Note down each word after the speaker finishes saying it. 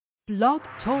Blog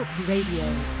Talk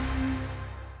Radio.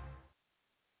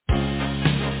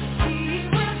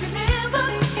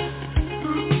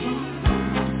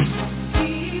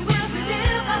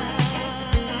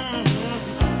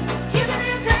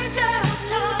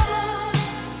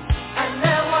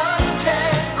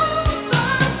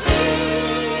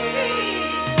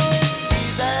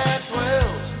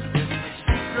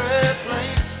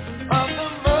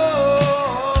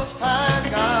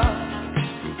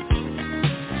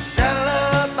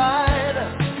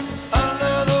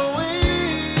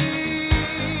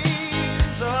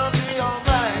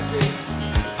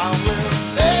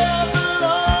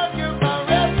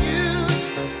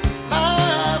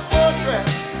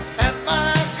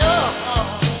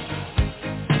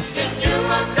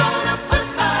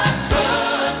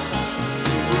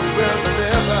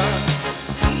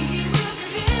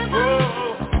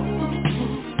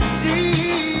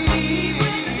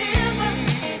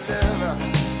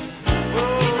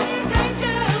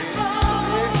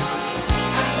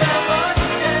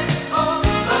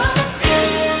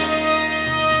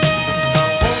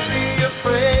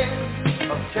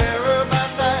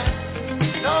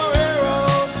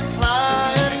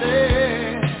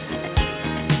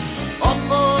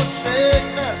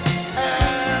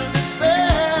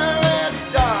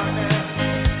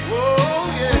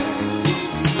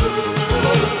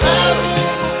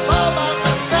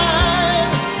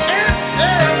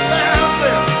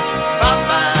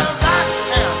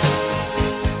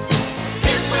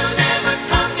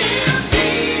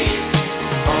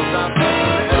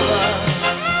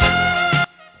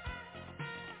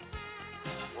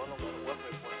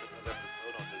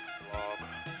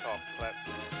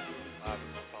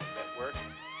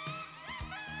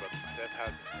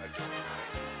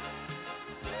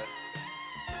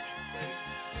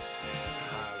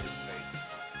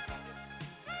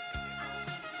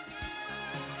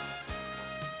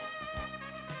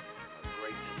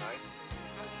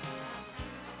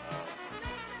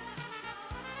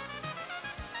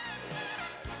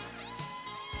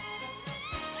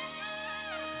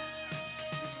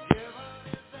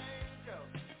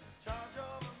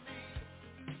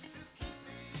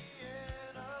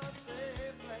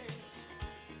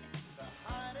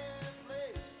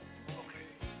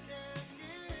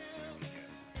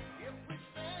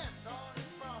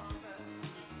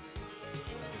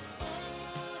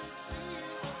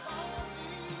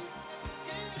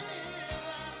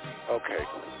 Okay.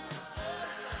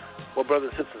 Well,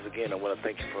 brothers and sisters, again, I want to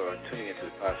thank you for tuning into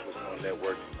the Gospel Song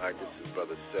Network tonight. This is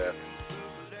Brother Seth,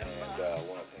 and I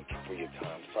want to thank you for your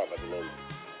time. Sorry about the little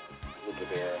bit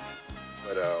there,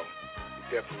 but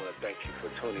we definitely want to thank you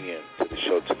for tuning in to the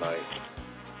show tonight.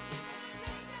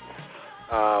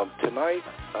 Tonight,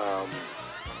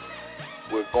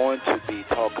 we're going to be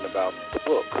talking about the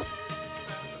book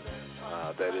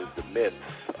that is The Myths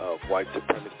of White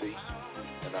Supremacy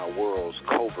and Our World's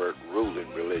Covert Ruling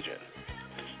Religion.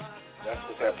 That's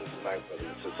what's happening tonight, brothers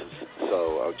and sisters.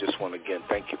 So I just want to, again,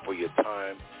 thank you for your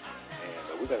time.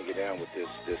 And we're going to get down with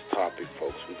this topic,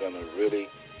 folks. We're going to really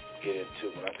get into,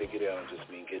 when I say get down, I just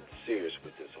mean get serious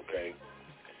with this, okay?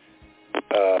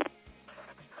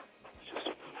 Just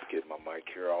get my mic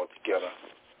here all together.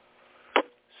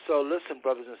 So listen,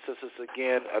 brothers and sisters,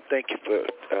 again, I thank you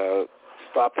for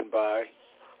stopping by.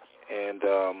 And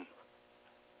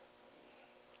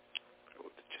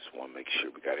just want to make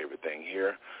sure we got everything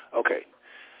here. Okay.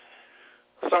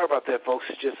 Sorry about that, folks.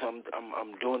 It's just I'm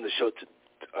doing the show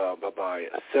by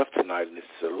myself tonight, and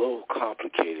it's a little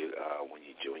complicated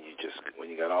when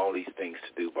you got all these things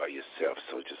to do by yourself.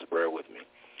 So just bear with me.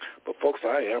 But folks,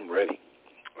 I am ready.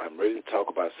 I'm ready to talk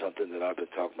about something that I've been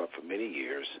talking about for many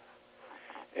years,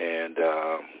 and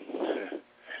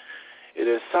it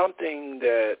is something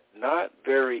that not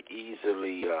very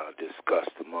easily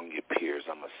discussed among your peers.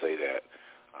 I'm gonna say that.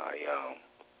 I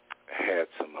had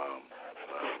some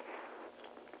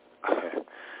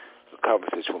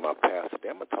conversation with my pastor.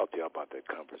 I'm going to talk to you about that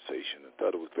conversation. I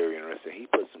thought it was very interesting. He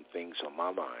put some things on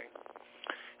my mind,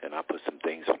 and I put some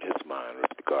things on his mind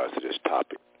with regards to this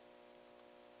topic.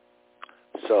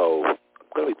 So I'm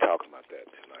going to be talking about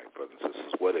that tonight, brothers and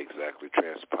sisters, what exactly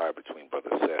transpired between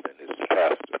Brother Seth and his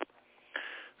pastor.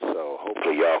 So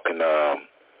hopefully y'all can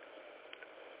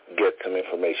get some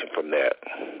information from that.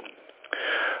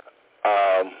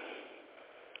 I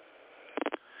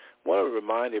want to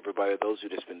remind everybody, those who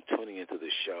just been tuning into the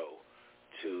show,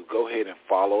 to go ahead and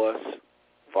follow us,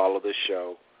 follow the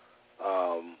show.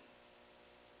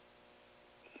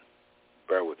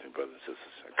 Bear with me, brothers and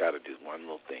sisters. I got to do one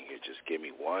little thing here. Just give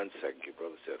me 1 second. Give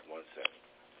Brother Seth 1 second.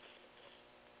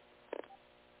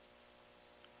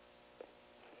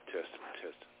 Testing.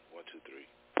 1, 2, 3.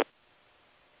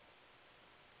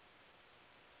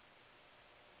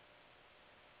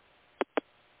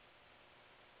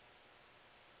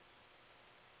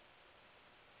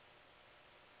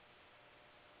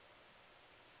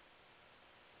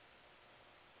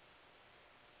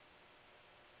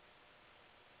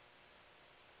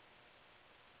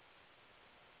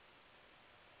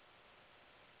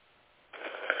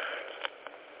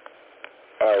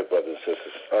 All right, brothers and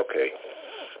sisters. Okay.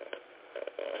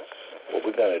 What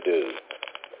we're going to do,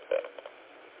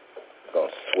 we're going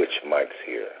to switch mics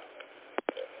here.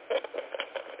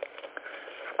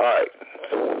 All right.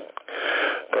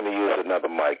 I'm going to use another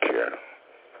mic here.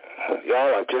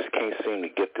 Y'all, I just can't seem to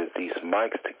get these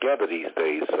mics together these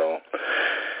days, so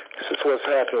this is what's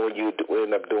happening when you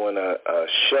end up doing a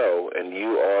show and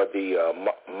you are the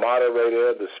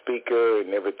moderator, the speaker,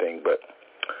 and everything. But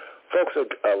folks,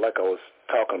 like I was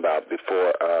talking about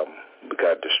before we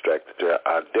got distracted there,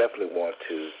 I definitely want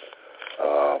to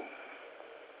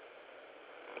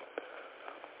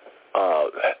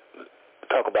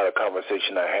talk about a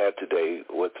conversation I had today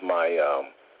with my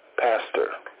pastor.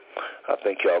 I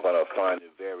think y'all are going to find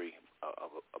it very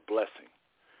a blessing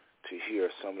to hear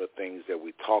some of the things that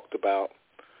we talked about,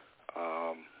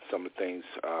 some of the things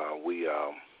we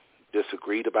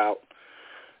disagreed about.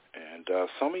 And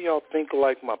some of y'all think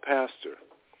like my pastor,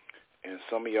 and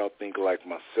some of y'all think like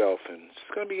myself. And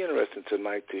it's going to be interesting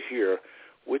tonight to hear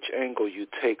which angle you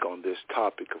take on this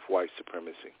topic of white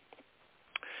supremacy.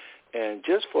 And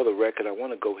just for the record, I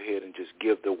want to go ahead and just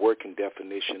give the working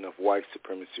definition of white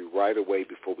supremacy right away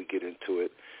before we get into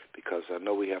it, because I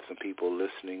know we have some people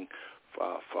listening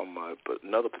from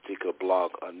another particular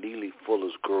blog, Neely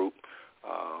Fuller's group.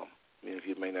 Many of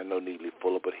you may not know Neely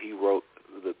Fuller, but he wrote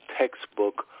the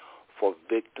textbook for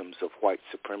victims of white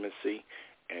supremacy.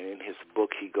 And in his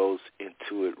book, he goes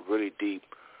into it really deep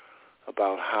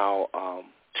about how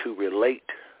to relate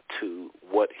to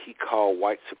what he called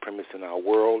white supremacy in our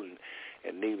world,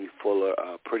 and Neely Fuller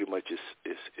pretty much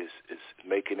is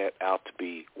making that out to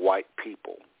be white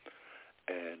people.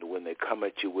 And when they come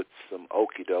at you with some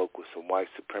okie doke, with some white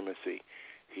supremacy,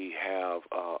 he have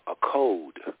a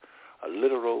code, a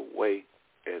literal way,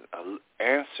 and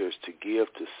answers to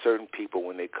give to certain people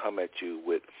when they come at you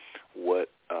with what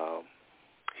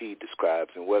he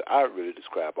describes and what I really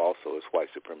describe also as white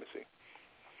supremacy.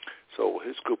 So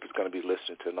his group is going to be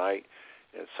listening tonight.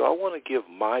 And so I want to give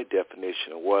my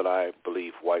definition of what I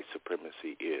believe white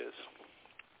supremacy is.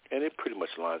 And it pretty much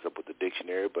lines up with the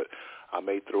dictionary, but I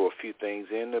may throw a few things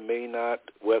in that may not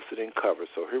Webster didn't cover.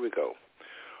 So here we go.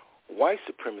 White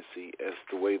supremacy, as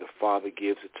the way the Father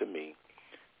gives it to me,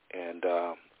 and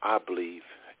I believe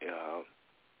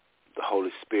the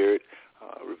Holy Spirit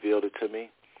revealed it to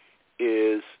me,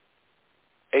 is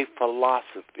a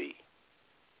philosophy,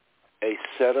 a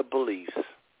set of beliefs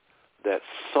that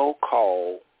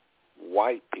so-called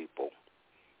white people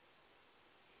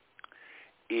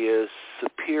is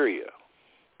superior,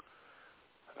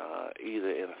 either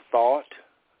in thought,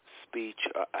 speech,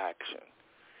 or action.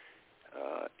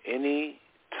 Any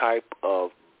type of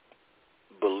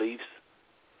beliefs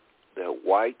that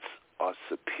whites are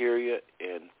superior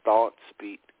in thought,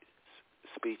 speech,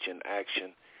 and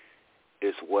action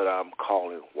is what I'm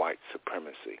calling white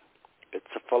supremacy. It's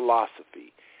a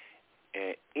philosophy,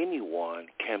 and anyone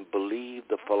can believe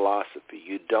the philosophy.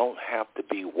 You don't have to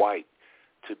be white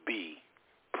to be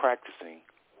practicing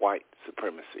white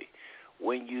supremacy.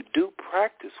 When you do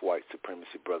practice white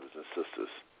supremacy, brothers and sisters,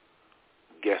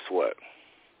 guess what?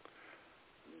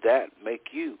 That make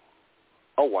you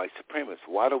a white supremacist.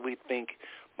 Why do we think,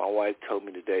 my wife told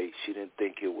me today, she didn't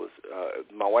think it was,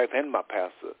 my wife and my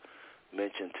pastor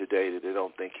mentioned today that they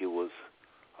don't think it was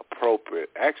appropriate.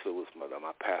 Actually, it was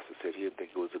my pastor said he didn't think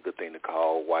it was a good thing to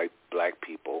call black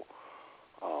people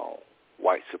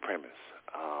white supremacists.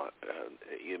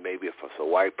 Maybe if it's a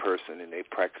white person and they're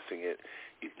practicing it,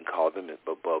 you can call them it.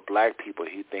 But black people,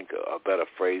 he think a better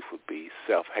phrase would be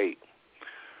self-hate.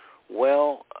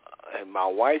 Well, and my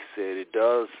wife said it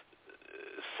does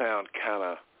sound kind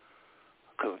of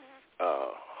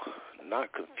not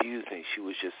confusing. She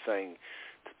was just saying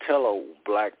to tell a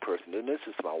black person, and this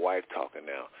is my wife talking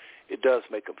now, it does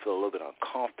make them feel a little bit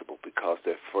uncomfortable because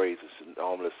that phrase is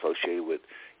normally associated with,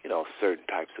 certain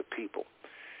types of people.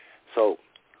 So,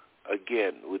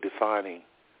 again, we're defining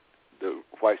the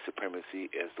white supremacy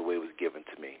as the way it was given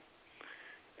to me.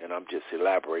 And I'm just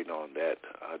elaborating on that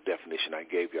definition I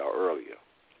gave y'all earlier.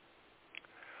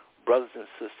 Brothers and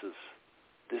sisters,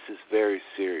 this is very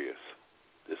serious,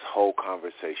 this whole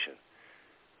conversation.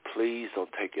 Please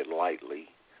don't take it lightly.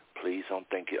 Please don't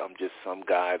think I'm just some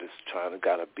guy that's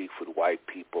got a beef with white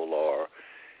people, or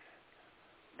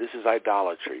this is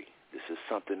idolatry. This is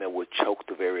something that would choke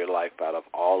the very life out of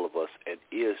all of us and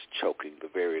is choking the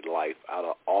very life out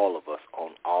of all of us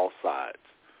on all sides.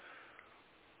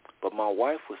 But my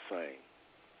wife was saying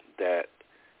that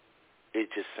it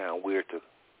just sounds weird to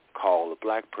call a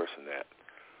black person that.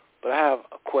 But I have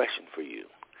a question for you.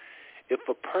 If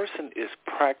a person is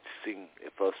practicing,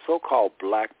 if a so-called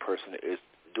black person is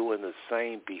doing the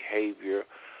same behavior,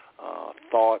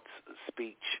 thoughts,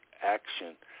 speech,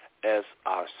 action as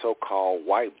our so-called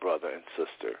white brother and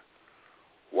sister?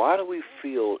 Why do we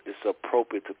feel it's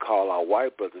appropriate to call our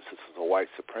white brothers and sisters a white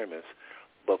supremacist,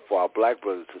 but for our black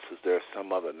brothers and sisters, there's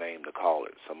some other name to call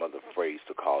it, some other phrase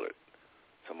to call it,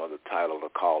 some other title to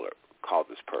call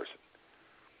this person?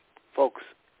 Folks,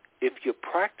 if you're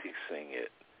practicing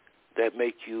it, that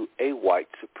make you a white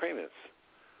supremacist.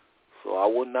 So I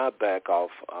will not back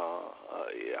off,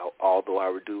 although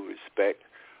I do respect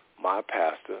my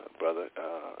pastor, Brother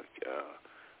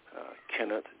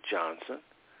Kenneth Johnson,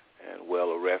 and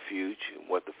Well of Refuge, and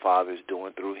what the Father is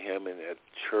doing through him in that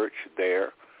church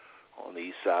there on the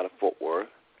east side of Fort Worth.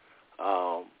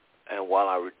 And while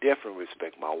I would definitely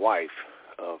respect my wife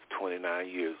of 29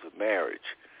 years of marriage,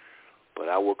 but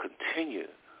I will continue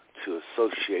to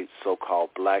associate so-called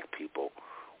black people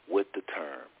with the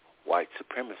term white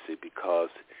supremacy because,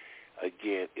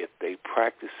 again, if they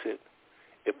practice it,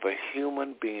 if a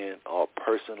human being or a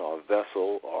person or a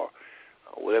vessel or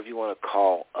whatever you want to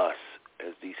call us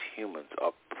as these humans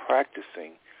are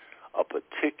practicing a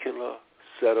particular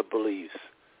set of beliefs,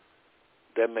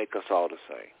 that make us all the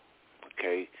same,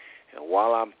 okay? And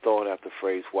while I'm throwing out the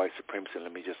phrase white supremacy,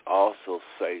 let me just also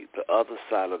say the other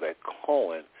side of that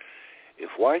coin. If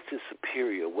white is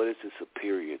superior, what is it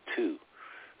superior to?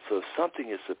 So if something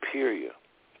is superior,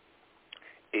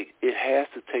 it has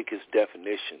to take its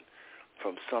definition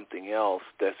from something else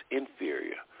that's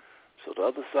inferior. So the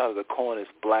other side of the coin is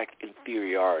black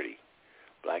inferiority.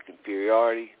 Black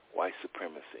inferiority, white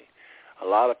supremacy. A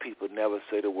lot of people never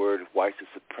say the word white is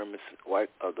supremacy,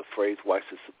 the phrase white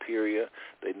is superior.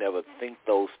 They never think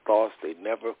those thoughts. They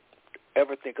never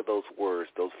ever think of those words,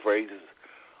 those phrases,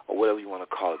 or whatever you want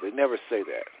to call it. They never say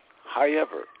that.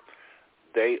 However,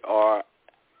 they are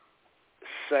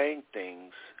saying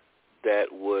things that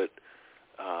would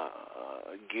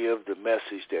give the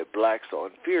message that blacks are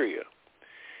inferior.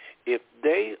 If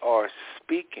they are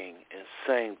speaking and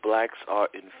saying blacks are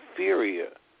inferior,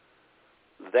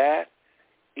 that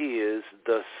is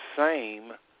the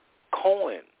same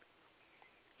coin.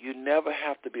 You never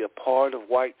have to be a part of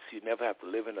whites. You never have to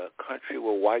live in a country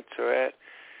where whites are at.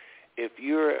 If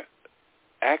you're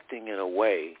acting in a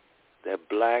way that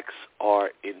blacks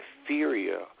are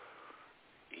inferior,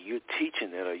 you're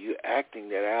teaching that, or you're acting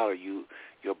that out, or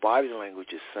your body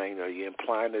language is saying that, or you're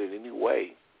implying it in any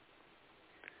way,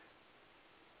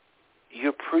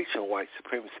 you're preaching white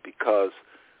supremacy. Because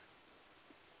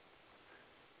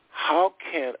how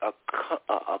can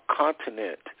a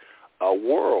continent, a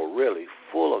world really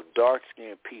full of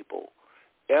dark-skinned people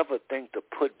ever think to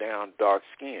put down dark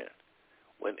skin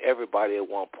when everybody at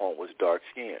one point was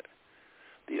dark-skinned?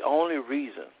 The only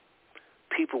reason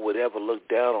people would ever look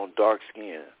down on dark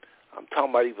skin, I'm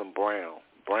talking about even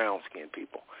brown-skinned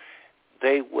people,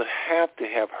 they would have to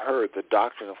have heard the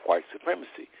doctrine of white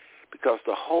supremacy, because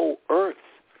the whole earth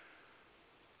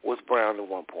was brown at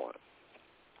one point.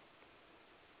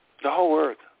 The whole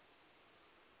earth.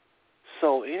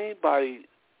 So anybody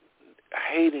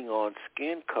hating on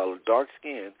skin color, dark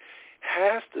skin,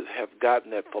 has to have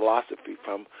gotten that philosophy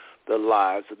from the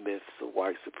lies and myths of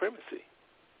white supremacy.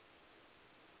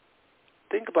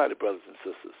 Think about it, brothers and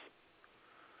sisters.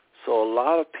 So a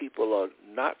lot of people are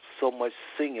not so much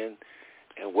singing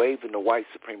and waving the white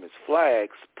supremacist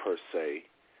flags per se,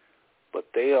 but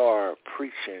they are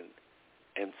preaching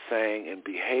and saying and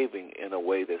behaving in a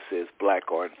way that says black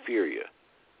are inferior.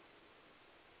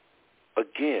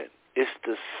 Again, it's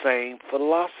the same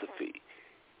philosophy.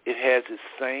 It has its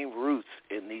same roots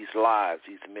in these lies,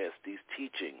 these myths, these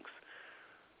teachings,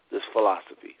 this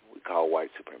philosophy we call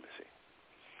white supremacy.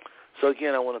 So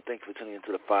again, I want to thank you for tuning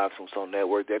into the Five Swim Soul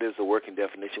Network. That is the working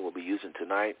definition we'll be using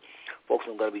tonight. Folks,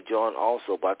 I'm going to be joined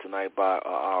also by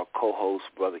our co-host,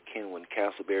 Brother Kenwin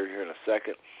Castleberry, here in a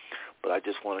second. But I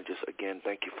just want to again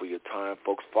thank you for your time.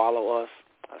 Folks, follow us.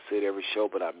 I say it every show,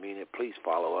 but I mean it. Please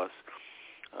follow us.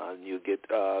 You'll get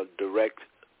direct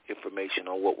information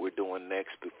on what we're doing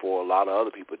next before a lot of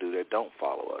other people do that don't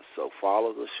follow us. So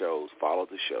follow the shows.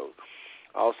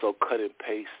 Also, cut and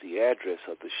paste the address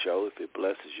of the show if it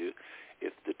blesses you.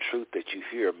 If the truth that you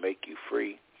hear make you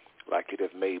free, like it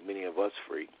has made many of us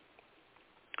free.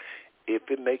 If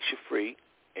it makes you free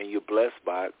and you're blessed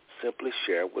by it, simply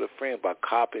share it with a friend by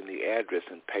copying the address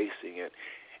and pasting it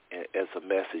as a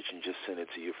message and just send it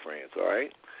to your friends, all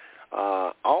right?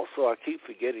 Also, I keep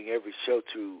forgetting every show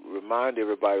to remind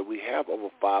everybody we have over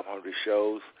 500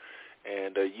 shows,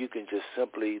 and you can just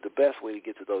the best way to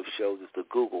get to those shows is to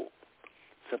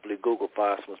simply Google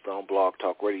Five Swim Stone Blog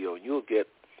Talk Radio, and you'll get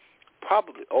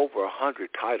probably over 100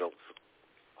 titles,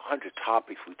 100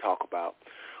 topics we talk about.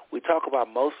 We talk about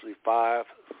mostly 5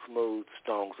 smooth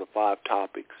stones or 5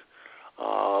 topics,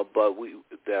 but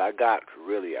I got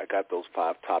those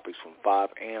 5 topics from 5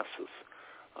 answers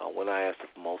when I asked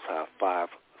the Most High 5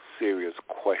 serious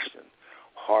questions,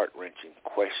 heart-wrenching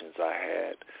questions I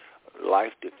had,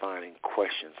 life-defining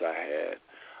questions I had.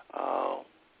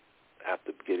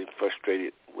 After getting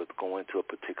frustrated with going to a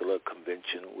particular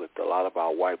convention with a lot of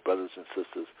our white brothers and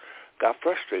sisters, got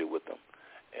frustrated with them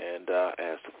and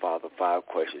asked the Father 5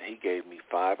 questions. He gave me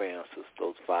 5 answers.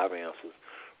 Those 5 answers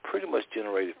pretty much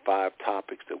generated 5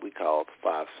 topics that we call the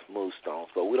 5 smooth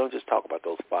stones. But we don't just talk about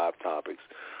those 5 topics.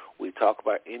 We talk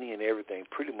about any and everything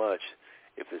pretty much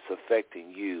if it's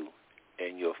affecting you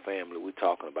and your family. We're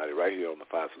talking about it right here on the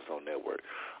 5 Stone Network.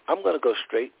 I'm going to go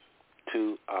straight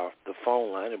to the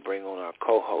phone line and bring on our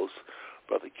co-host,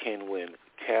 Brother Kenwin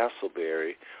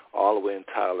Castleberry, all the way in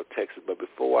Tyler, Texas. But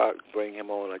before I bring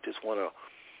him on, I just want to,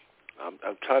 I'm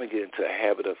trying to get into a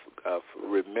habit of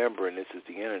remembering this is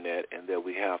the Internet and that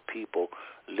we have people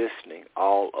listening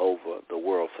all over the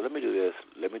world. So let me do this.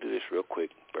 Let me do this real quick.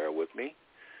 Bear with me.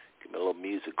 Give me a little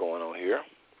music going on here.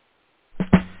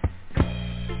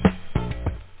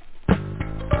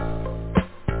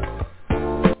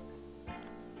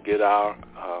 Get our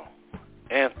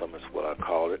anthem is what I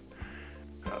call it.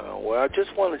 Well, I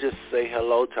just want to just say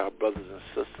hello to our brothers and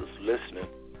sisters listening.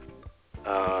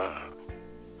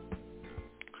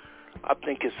 I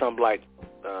think it's something like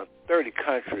 30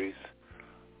 countries.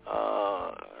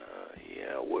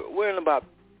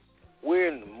 We're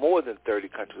in more than 30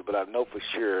 countries, but I know for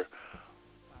sure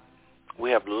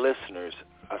we have listeners.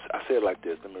 I say it like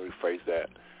this. Let me rephrase that.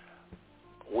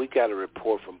 We got a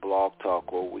report from Blog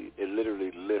Talk where it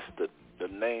literally lists the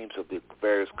names of the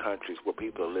various countries where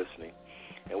people are listening,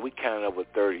 and we counted over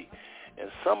 30.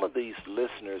 And some of these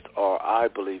listeners are, I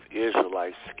believe,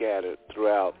 Israelites scattered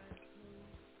throughout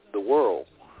the world.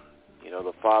 You know,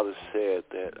 the Father said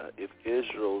that if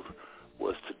Israel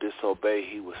was to disobey,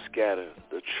 he would scatter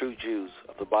the true Jews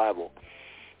of the Bible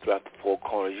throughout the 4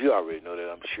 corners. You already know that,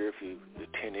 I'm sure. If you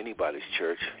attend anybody's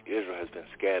church, Israel has been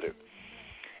scattered.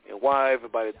 And why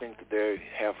everybody thinks that they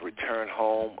have returned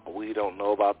home, we don't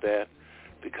know about that,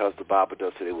 because the Bible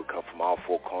does say they would come from all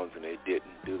 4 corners, and they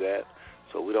didn't do that.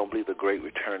 So we don't believe the great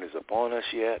return is upon us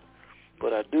yet.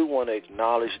 But I do want to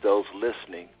acknowledge those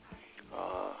listening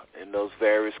in those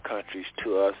various countries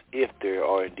to us, if they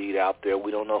are indeed out there.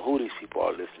 We don't know who these people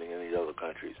are listening in these other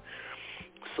countries.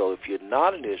 So if you're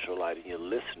not an Israelite and you're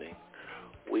listening,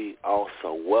 we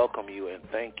also welcome you and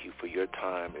thank you for your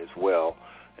time as well.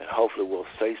 And hopefully we'll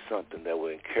say something that will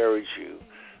encourage you,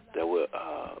 that will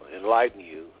enlighten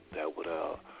you, that would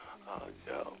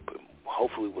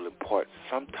hopefully will impart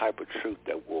some type of truth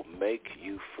that will make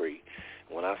you free.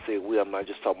 When I say we, I'm not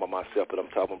just talking about myself, but I'm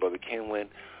talking about Brother Kenwin.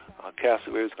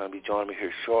 Castleberry is going to be joining me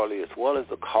here shortly, as well as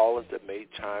the callers that may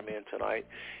chime in tonight.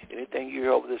 Anything you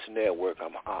hear over this network,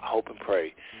 I hope and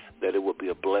pray that it will be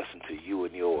a blessing to you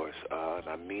and yours. And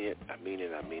I mean it, I mean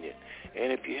it, I mean it.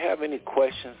 And if you have any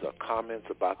questions or comments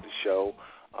about the show,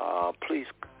 please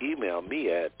email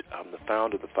me at, I'm the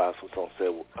founder of the 5 Stone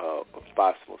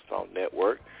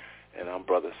Network, and I'm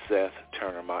Brother Seth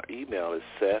Turner. My email is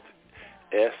Seth,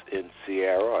 S in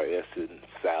Sierra, or S in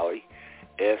Sally,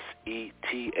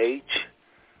 SETH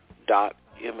dot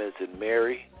M as in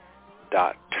Mary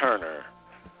dot Turner,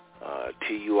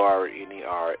 TURNER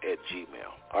at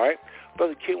Gmail. All right,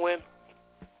 Brother Kenwin,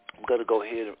 I'm going to go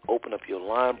ahead and open up your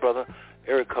line, brother.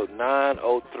 Area code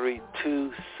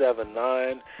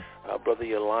 903-279. Brother,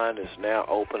 your line is now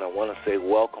open. I want to say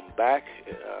welcome back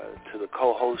to the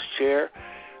co-host chair.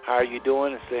 How are you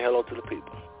doing? And say hello to the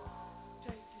people.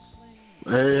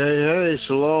 Hey,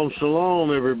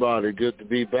 shalom, everybody. Good to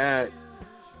be back.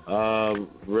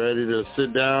 Ready to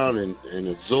sit down and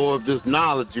absorb this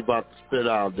knowledge you're about to spit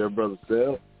out there, Brother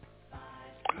Seth.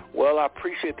 Well, I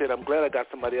appreciate that. I'm glad I got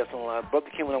somebody else on the line. Brother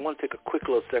Kenwin, I want to take a quick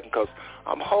little second because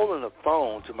I'm holding a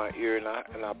phone to my ear,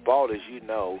 and I bought, as you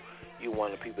know, you're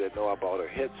one of the people that know I bought a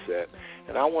headset,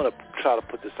 and I want to try to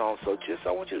put this on. So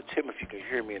I want you to tell me if you can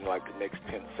hear me in like the next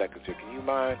 10 seconds here. Can you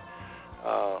mind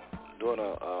doing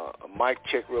a mic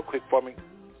check real quick for me?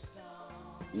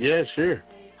 Yeah, sure.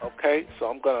 Okay, so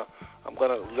I'm gonna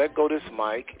let go this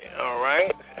mic. All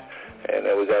right, and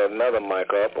then we got another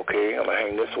mic up. Okay, I'm gonna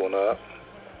hang this one up.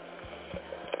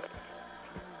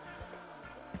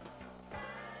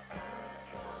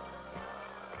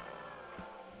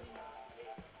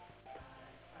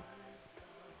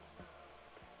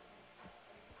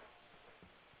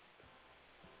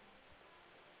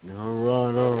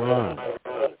 All right.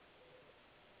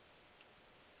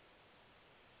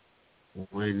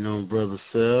 Waiting on Brother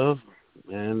Seth.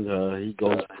 and he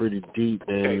goes pretty deep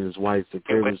in his white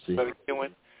supremacy.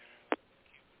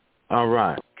 All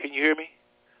right. Can you hear me?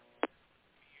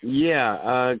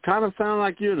 Yeah, kind of sound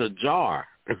like you're in a jar.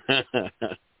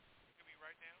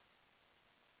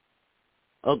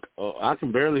 Okay, I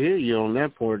can barely hear you on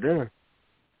that part there.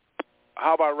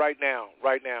 How about right now?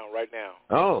 Right now.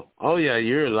 Oh yeah,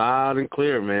 you're loud and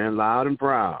clear, man, loud and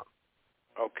proud.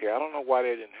 Okay, I don't know why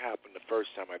that didn't happen the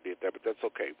first time I did that, but that's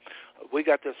okay. We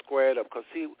got this squared up because,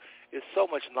 see, it's so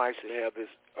much nicer to have this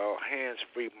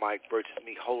hands-free mic versus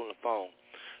me holding the phone.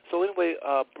 So anyway,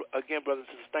 again, brothers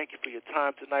and sisters, thank you for your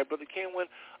time tonight. Brother Kenwin,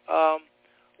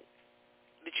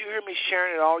 did you hear me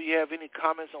sharing it all? You have any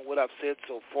comments on what I've said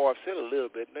so far? I've said a little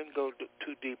bit, didn't go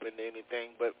too deep into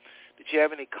anything, but did you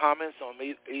have any comments on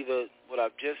either what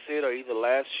I've just said or either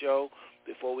last show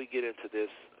before we get into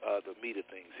this, the meat of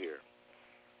things here?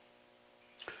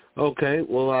 Okay,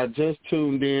 well, I just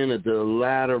tuned in at the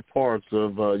latter parts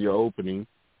of your opening,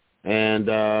 and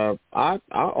I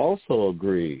also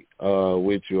agree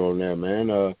with you on that, man.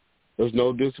 There's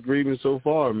no disagreement so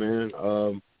far, man.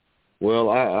 Well,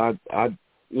 I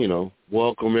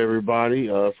welcome everybody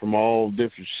from all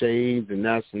different shades and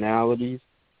nationalities.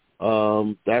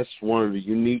 That's one of the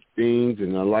unique things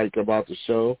and I like about the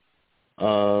show.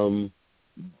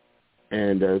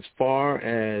 And as far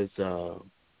as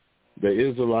the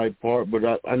Israelite part, but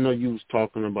I know you was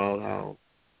talking about how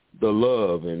the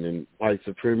love and white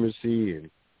supremacy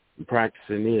and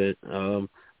practicing it.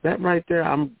 That right there,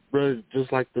 I'm really,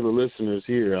 just like to the listeners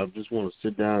here, I just want to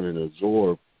sit down and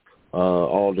absorb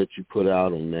all that you put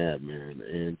out on that, man.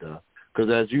 And because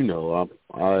as you know,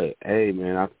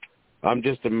 I'm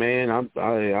just a man. I'm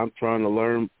trying to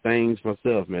learn things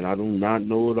myself, man. I do not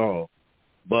know it all.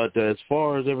 But as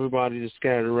far as everybody that's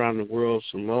scattered around the world,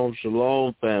 shalom,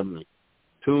 shalom, family.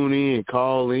 Tune in,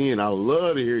 call in. I would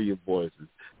love to hear your voices.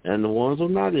 And the ones who are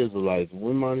not Israelites,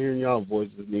 we not hearing y'all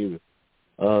voices neither.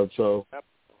 So,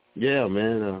 yeah,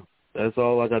 man, that's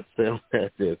all I got to say on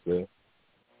that there, sir.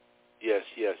 Yes.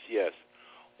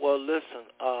 Well, listen,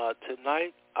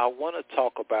 tonight I want to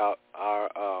talk about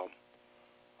our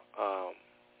a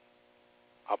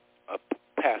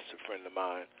pastor friend of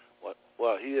mine.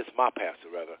 Well, he is my pastor,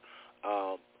 rather.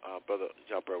 Brother,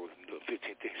 y'all bear with me, doing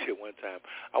 15 things here at one time.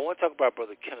 I want to talk about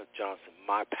Brother Kenneth Johnson,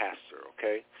 my pastor,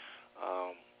 okay?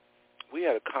 We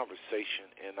had a conversation,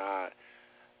 and I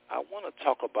want to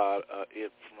talk about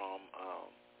it from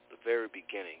the very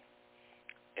beginning.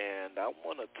 And I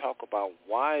want to talk about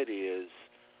why it is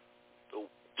the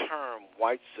term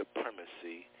white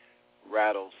supremacy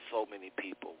rattles so many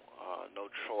people. No,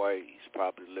 Troy, he's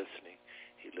probably listening.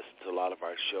 He listens to a lot of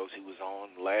our shows. He was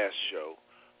on last show,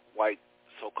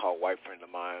 so-called white friend of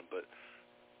mine. But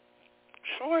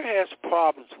Troy has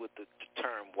problems with the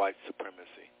term white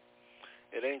supremacy.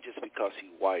 It ain't just because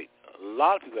he's white. A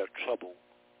lot of people have trouble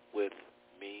with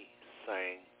me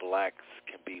saying blacks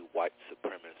can be white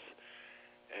supremacists.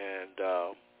 And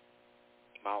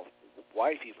my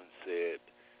wife even said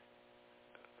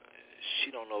she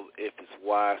don't know if it's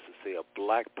wise to say a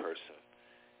black person.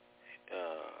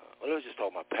 Let's just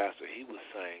talk about my pastor. He was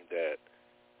saying that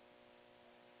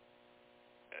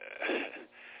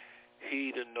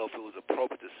he didn't know if it was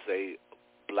appropriate to say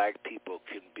black people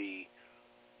can be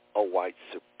a white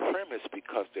supremacist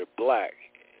because they're black.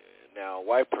 Now, a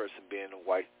white person being a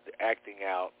white, acting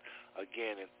out,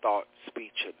 again, in thought,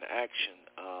 speech, and action,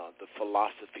 the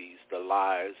philosophies, the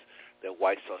lies that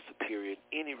whites are superior in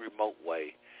any remote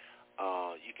way,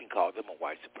 you can call them a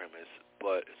white supremacist.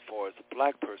 But as far as a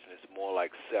black person, it's more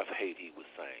like self-hate, he was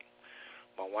saying.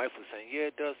 My wife was saying,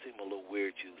 yeah, it does seem a little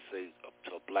weird to say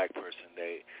to a black person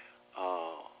they're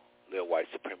white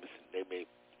supremacists. They may,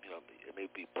 it may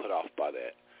be put off by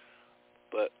that.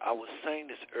 But I was saying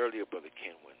this earlier, Brother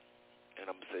Kenwin, and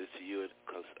I'm going to say this to you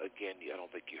because, again, I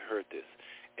don't think you heard this,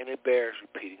 and it bears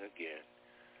repeating again.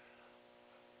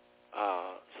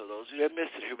 So those of you that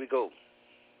missed it, here we go.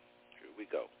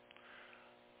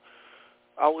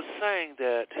 I was saying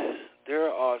that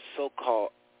there are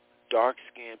so-called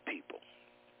dark-skinned people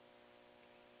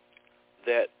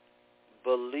that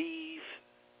believe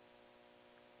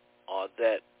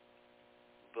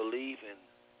in,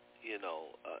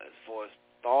 as far as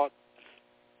thoughts,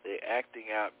 they're acting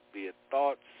out, be it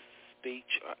thoughts,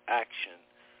 speech, or action,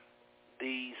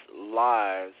 these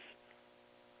lies,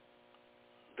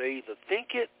 they either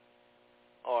think it,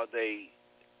 or they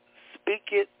speak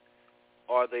it,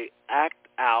 or they act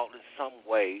out in some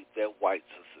way that whites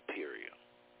are superior.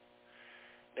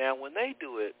 Now, when they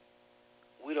do it,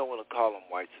 we don't want to call them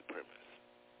white supremacists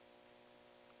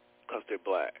because they're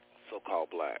black, so-called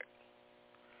black.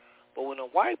 But when a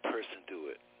white person do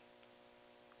it,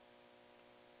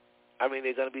 I mean,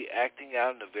 they're going to be acting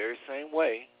out in the very same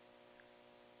way,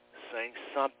 saying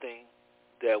something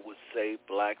that would say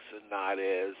blacks are not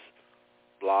as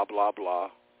blah, blah, blah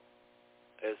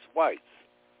as whites,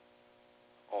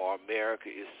 or America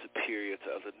is superior to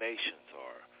other nations,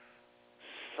 or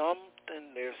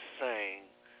something they're saying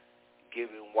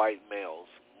giving white males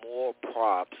more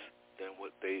props than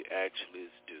what they actually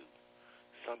is due.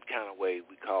 Some kind of way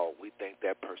we think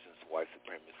that person's white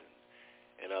supremacist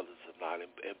and others are not.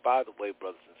 And by the way,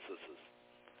 brothers and sisters,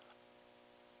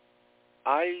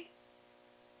 I,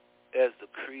 as the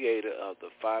creator of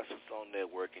the Five Six Zone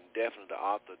Network and definitely the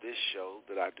author of this show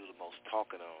that I do the most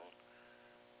talking on,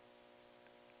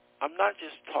 I'm not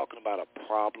just talking about a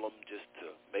problem just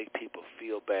to make people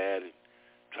feel bad and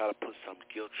try to put some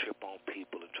guilt trip on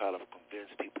people and try to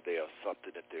convince people they are something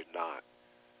that they're not.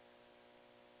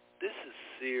 This is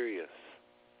serious.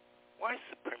 White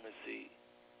supremacy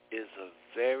is a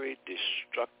very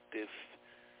destructive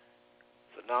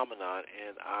phenomenon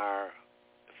in our,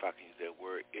 if I can use that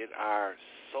word, in our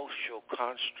social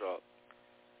construct.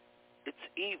 It's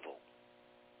evil.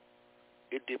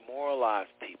 It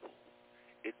demoralizes people.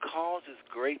 It causes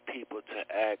great people to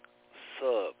act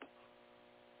sub.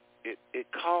 It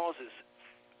causes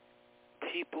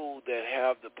people that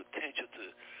have the potential to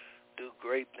do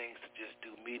great things to just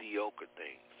do mediocre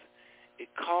things. It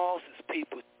causes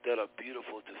people that are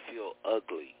beautiful to feel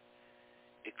ugly.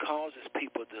 It causes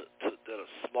people that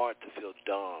are smart to feel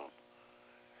dumb.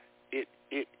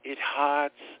 It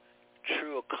hides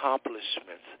true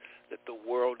accomplishments that the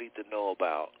world needs to know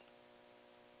about.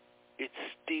 It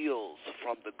steals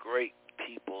from the great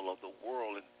people of the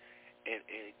world and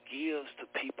it gives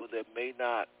to people that may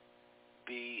not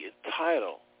be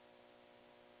entitled.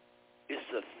 It's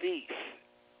a thief.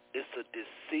 It's a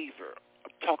deceiver.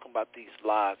 I'm talking about these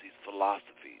lies, these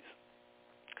philosophies,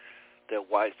 that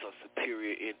whites are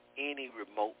superior in any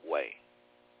remote way,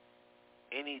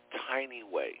 any tiny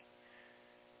way,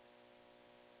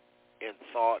 in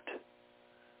thought,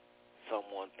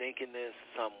 someone thinking this,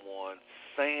 someone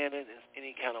saying it in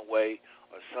any kind of way,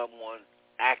 or someone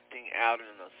acting out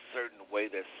in a certain way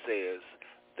that says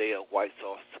they are whites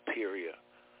are superior.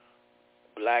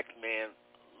 Black man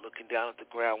looking down at the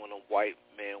ground when a white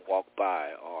man walked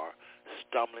by, or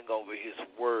stumbling over his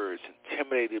words,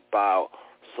 intimidated by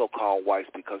so-called whites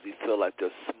because he feel like they're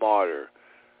smarter.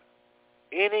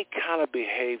 Any kind of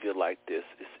behavior like this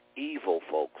is evil,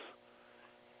 folks.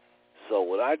 So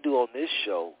what I do on this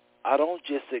show, I don't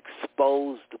just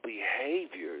expose the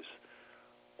behaviors.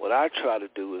 What I try to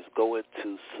do is go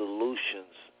into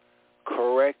solutions,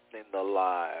 correcting the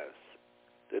lies,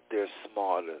 that they're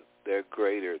smarter, they're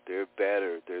greater, they're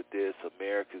better, they're this,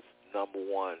 America's number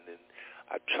one. And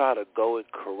I try to go and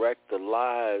correct the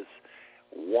lies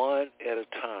one at a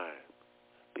time,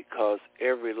 because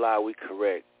every lie we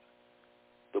correct,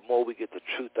 the more we get the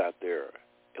truth out there,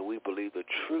 and we believe the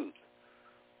truth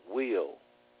will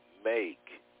make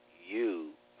you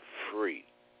free.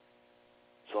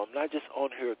 So I'm not just on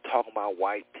here talking about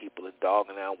white people and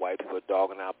dogging out white people,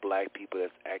 dogging out black people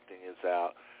that's acting us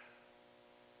out.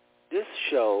 This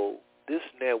show, this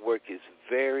network is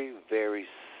very, very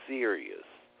serious.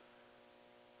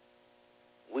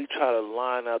 We try to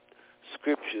line up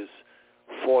scriptures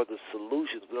for the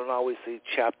solutions. We don't always see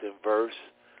chapter and verse,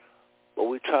 but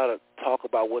we try to talk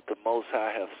about what the Most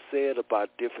High have said about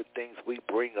different things we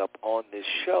bring up on this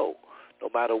show. No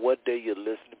matter what day you're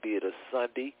listening, be it a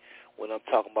Sunday when I'm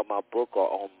talking about my book, or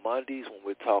on Mondays when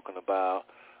we're talking about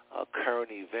current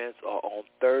events, or on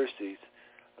Thursdays.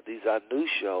 These are new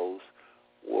shows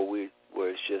where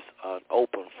it's just an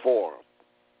open forum.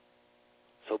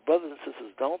 So brothers and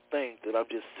sisters, don't think that I'm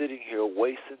just sitting here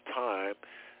wasting time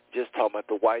just talking about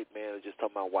the white man or just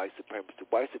talking about white supremacy.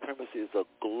 White supremacy is a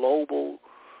global,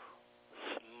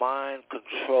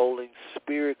 mind-controlling,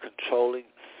 spirit-controlling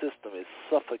system. It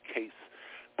suffocates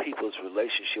people's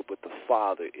relationship with the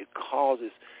Father. It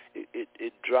causes,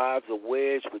 it drives a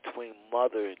wedge between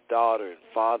mother and daughter and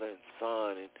father and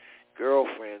son and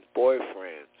girlfriends,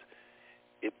 boyfriends.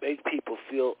 It makes people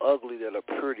feel ugly that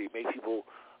are pretty. Make people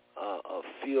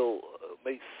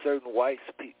make certain white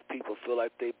people feel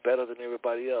like they're better than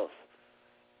everybody else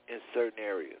in certain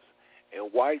areas.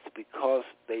 And whites, because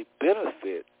they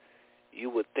benefit, you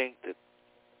would think that,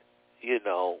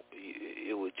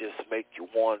 it would just make you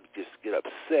want to just get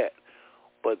upset.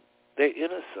 But they're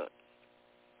innocent.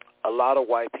 A lot of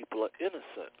white people are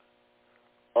innocent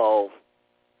of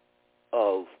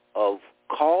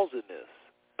causing this,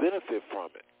 benefit from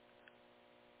it.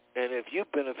 And if you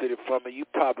benefited from it, you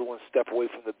probably wouldn't step away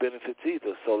from the benefits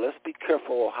either. So let's be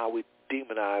careful how we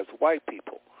demonize white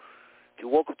people. you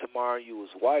woke up tomorrow and you was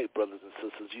white, brothers and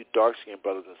sisters, you dark-skinned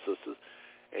brothers and sisters,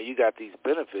 and you got these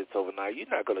benefits overnight, you're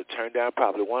not going to turn down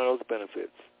probably one of those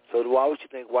benefits. So why would you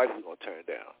think whites are going to turn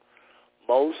down?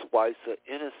 Most whites are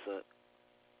innocent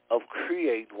of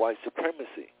creating white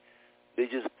supremacy. They're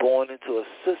just born into a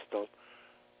system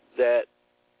that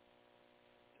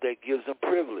gives them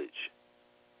privilege.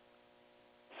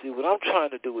 See, what I'm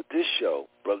trying to do with this show,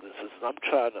 brothers and sisters, I'm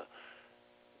trying to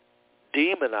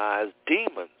demonize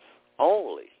demons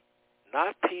only,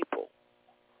 not people.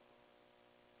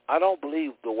 I don't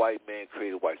believe the white man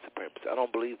created white supremacy. I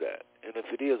don't believe that. And if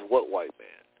it is, what white man?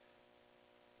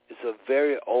 It's a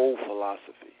very old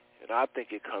philosophy, and I think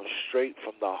it comes straight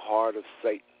from the heart of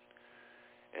Satan.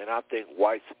 And I think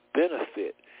whites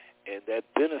benefit, and that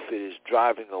benefit is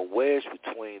driving a wedge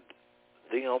between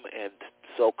them and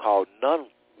so-called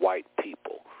non-white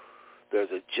people. There's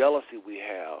a jealousy we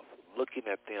have looking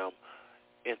at them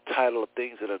entitled to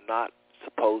things that are not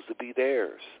supposed to be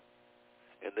theirs.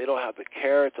 And they don't have the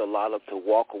character to allow them to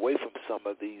walk away from some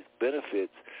of these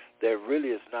benefits that really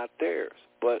is not theirs.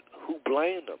 But who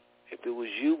blamed them? If it was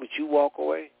you, would you walk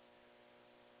away?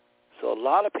 So a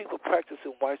lot of people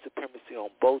practicing white supremacy on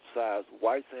both sides,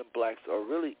 whites and blacks, are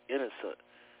really innocent.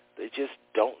 They just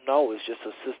don't know. It's just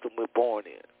a system we're born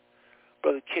in.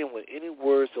 Brother Ken, with any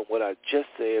words on what I just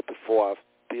said before I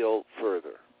build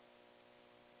further?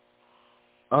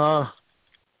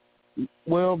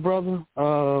 Well, brother,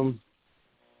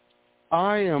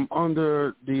 I am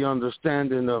under the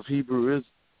understanding of Hebrew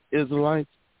Israelites,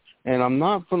 and I'm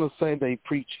not going to say they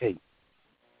preach hate.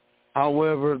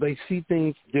 However, they see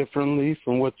things differently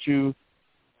from what you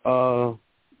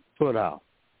put out.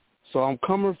 So I'm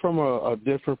coming from a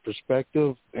different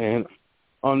perspective and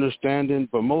understanding,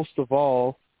 but most of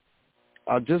all,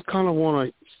 I just kind of want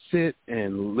to sit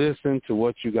and listen to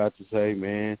what you got to say,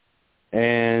 man,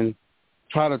 and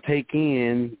try to take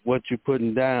in what you're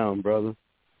putting down, brother.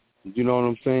 You know what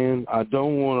I'm saying? I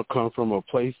don't want to come from a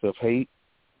place of hate,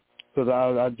 because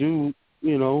I do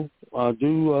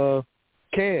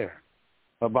care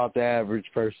about the average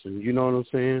person. You know what I'm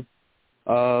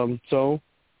saying? So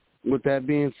with that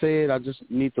being said, I just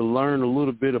need to learn a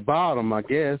little bit about them, I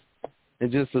guess,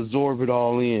 and just absorb it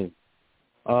all in.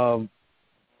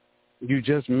 You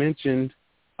just mentioned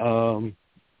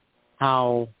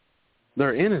how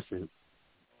they're innocent.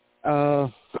 I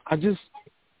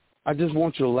just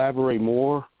want you to elaborate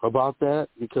more about that,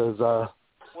 because,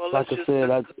 like I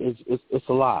said, it's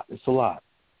a lot. It's a lot.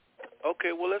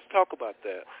 Okay, well, let's talk about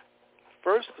that.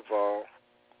 First of all,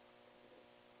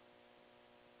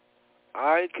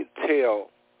 I can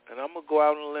tell, and I'm going to go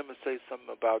out on a limb and say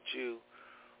something about you,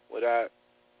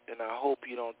 and I hope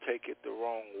you don't take it the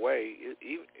wrong way.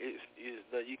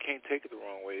 You can't take it the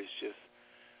wrong way. It's just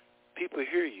people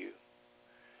hear you,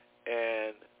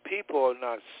 and people are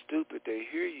not stupid. They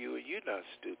hear you, and you're not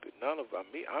stupid. None of them.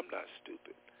 I'm not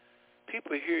stupid.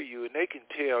 People hear you, and they can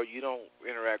tell you don't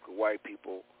interact with white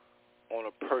people on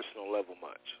a personal level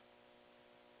much.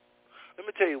 Let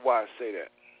me tell you why I say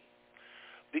that.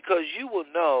 Because you will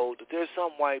know that there's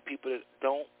some white people that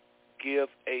don't give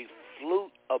a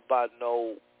flute about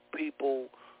no people,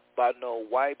 about no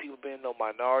white people being no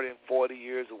minority in 40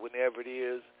 years or whenever it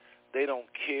is. They don't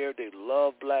care. They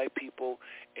love black people.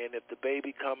 And if the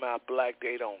baby come out black,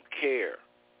 they don't care.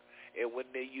 And when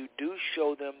you do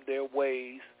show them their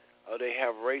ways, or they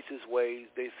have racist ways,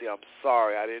 they say, I'm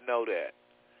sorry, I didn't know that.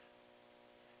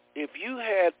 If you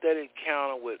had that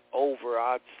encounter with over,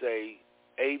 I'd say,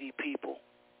 80 people,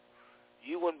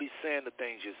 you wouldn't be saying the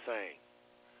things you're saying.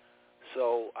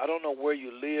 So I don't know where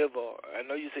you live, or I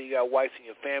know you say you got whites in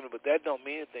your family, but that don't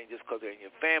mean anything just because they're in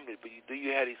your family. But do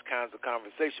you have these kinds of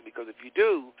conversations? Because if you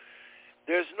do,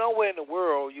 there's nowhere in the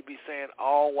world you'd be saying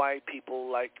all white people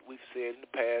like we've said in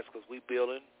the past, because we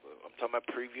building, I'm talking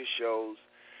about previous shows,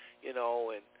 and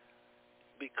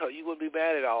because you wouldn't be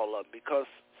mad at all of them, because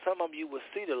some of them you will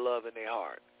see the love in their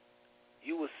heart.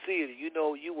 You will see it. You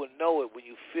will know it when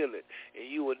you feel it, and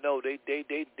you will know they're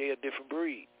a different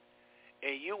breed.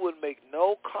 And you would make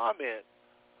no comment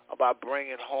about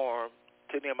bringing harm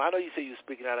to them. I know you say you're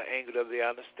speaking out of anger. I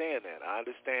understand that. I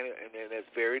understand it, and that's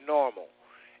very normal.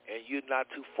 And you're not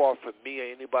too far from me or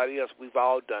anybody else. We've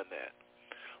all done that.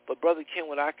 But, Brother Ken,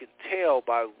 what I can tell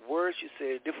by words you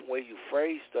say, different way you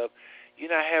phrase stuff, you're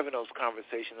not having those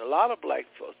conversations. A lot of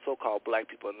so-called black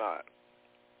people are not.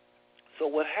 So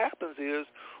what happens is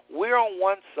we're on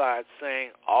one side saying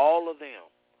all of them,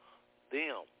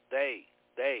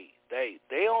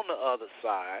 they on the other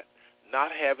side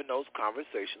not having those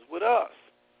conversations with us.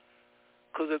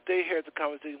 Because if they hear the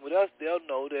conversation with us, they'll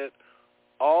know that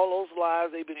all those lies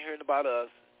they've been hearing about us,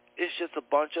 it's just a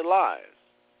bunch of lies.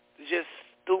 just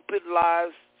stupid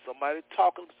lies. Somebody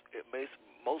talking, it makes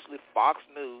mostly Fox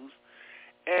News,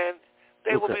 and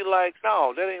they will be like,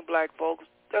 no, that ain't black folks.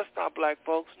 That's not black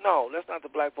folks. No, that's not the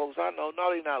black folks I know. No,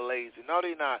 they're not lazy. No,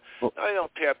 they're not. No, they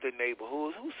don't tear up their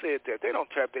neighborhoods. Who said that? They don't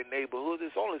tear up their neighborhoods.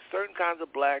 There's only certain kinds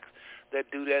of blacks that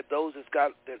do that. Those that's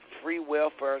got that free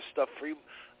welfare stuff, free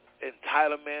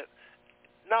entitlement.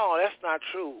 No, that's not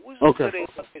true. Who said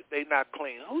they not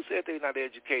clean? Who said they not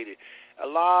educated? A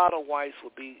lot of whites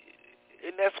would be,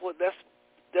 and that's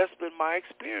been my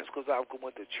experience because I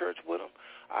went to church with them.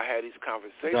 I had these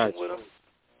conversations with them,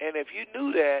 and if you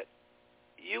knew that,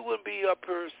 you wouldn't be up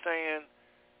here saying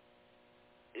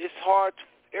it's hard.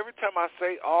 Every time I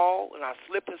say all, and I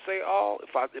slip and say all,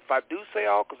 if I do say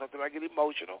all, because sometimes I get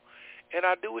emotional, and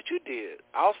I do what you did,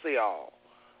 I'll say all,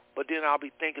 but then I'll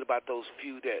be thinking about those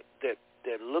few that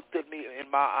looked at me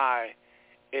in my eye,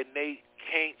 and they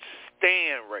can't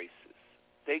stand racists.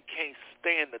 They can't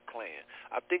stand the Klan.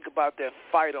 I think about that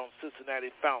fight on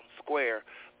Cincinnati Fountain Square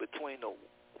between the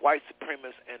white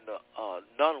supremacists and the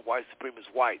non-white supremacist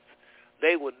whites.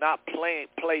 They would not play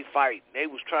fight. They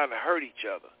was trying to hurt each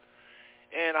other.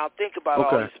 And I'll think about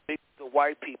all these big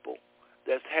white people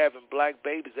that's having black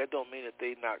babies. That don't mean that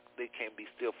they can't be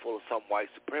still full of some white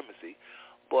supremacy.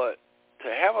 But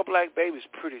to have a black baby is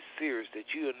pretty serious,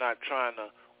 that you are not trying to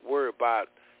worry about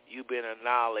you being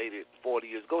annihilated 40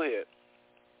 years. Go ahead.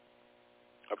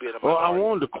 Well, I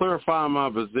wanted to clarify my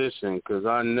position because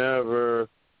I never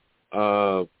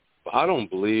I don't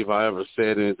believe I ever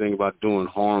said anything about doing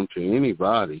harm to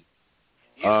anybody.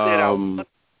 You said I want them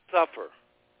to suffer.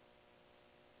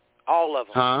 All of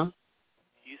them. Huh?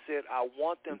 You said I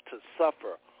want them to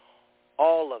suffer.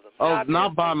 All of them. Oh,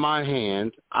 not by my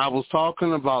hand. I was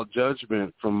talking about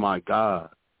judgment from my God.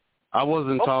 I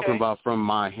wasn't talking about from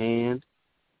my hand.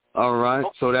 All right?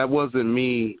 So that wasn't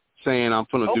me saying I'm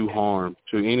going to do harm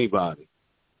to anybody.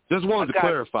 Just wanted to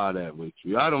clarify that with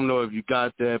you. I don't know if you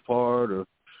got that part or...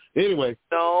 Anyway,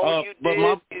 no, you but did.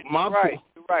 You're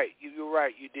right. You're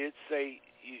right. You did say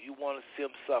you want to see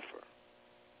them suffer.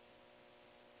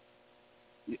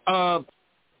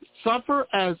 Suffer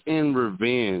as in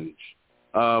revenge.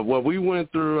 What we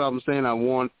went through, I'm saying I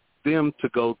want them to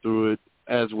go through it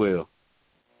as well.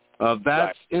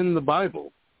 That's in the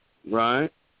Bible,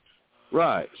 right?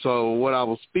 Right. So what I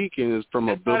was speaking is from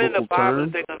a biblical term. Not in the Bible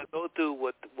that they're going to go through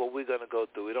what we're going to go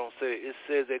through. It don't say. It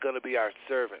says they're going to be our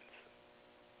servants.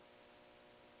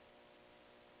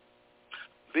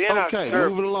 Being our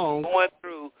servant, moving along. Going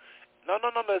through, no.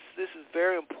 This is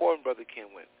very important, Brother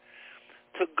Kenwin.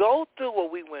 To go through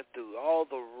what we went through, all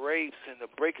the rapes and the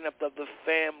breaking up of the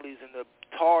families and the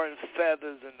tar and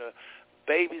feathers and the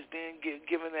babies being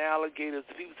given to alligators.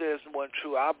 People say this wasn't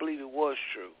true. I believe it was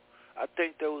true. I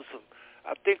think there was some.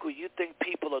 I think when you think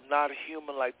people are not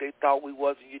human like they thought we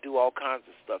was, and you do all kinds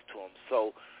of stuff to them.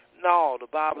 So, no,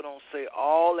 the Bible don't say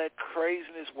all that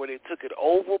craziness where they took it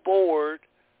overboard.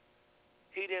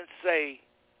 He didn't say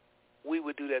we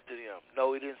would do that to them.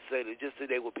 No, he didn't say that. Just said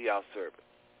they would be our servants.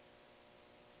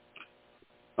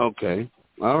 Okay.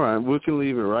 All right. We can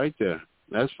leave it right there.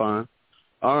 That's fine.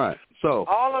 All right. So,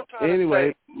 all I'm trying to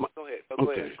say... Go ahead.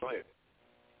 Go ahead.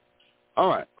 All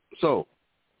right. So,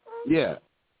 yeah,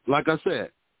 like I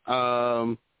said,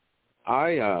 I'm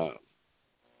a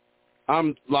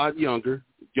lot younger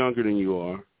than you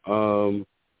are,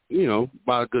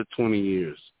 by a good 20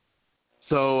 years.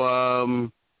 So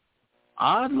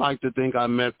I'd like to think I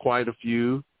met quite a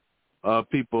few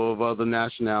people of other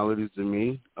nationalities than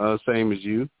me, same as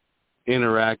you,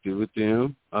 interacted with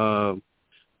them.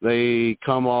 They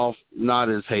come off not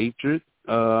as hatred.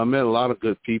 I met a lot of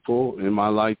good people in my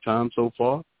lifetime so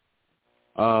far.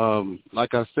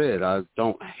 Like I said, I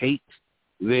don't hate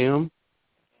them.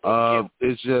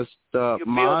 It's just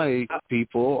my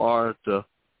people are the...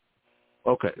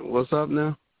 Okay, what's up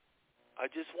now? I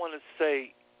just want to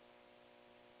say,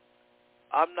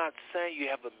 I'm not saying you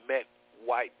haven't met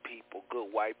white people, good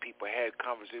white people, had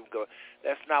conversations.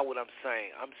 That's not what I'm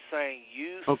saying. I'm saying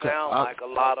you sound like a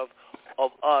lot of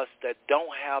us that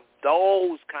don't have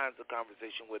those kinds of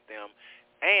conversation with them,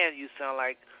 and you sound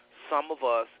like some of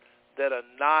us that are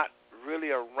not really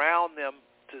around them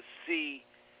to see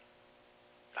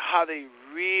how they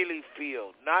really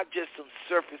feel, not just some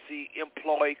surfacey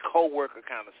employee, co-worker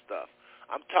kind of stuff.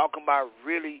 I'm talking about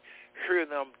really hearing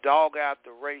them dog out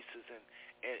the races and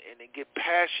they get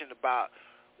passionate about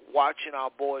watching our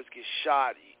boys get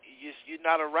shot. You're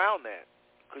not around that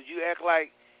because you act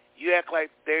like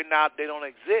they don't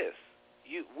exist.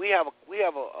 We have a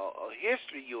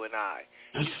history, you and I.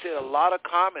 You said a lot of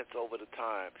comments over the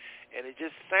time, and it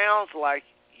just sounds like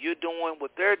you're doing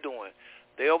what they're doing.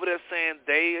 They over there saying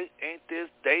they ain't this,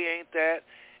 they ain't that,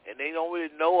 and they don't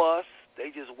really know us. They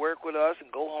just work with us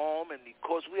and go home, and, of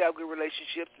course, we have good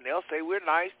relationships, and they'll say we're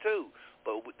nice, too.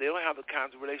 But they don't have the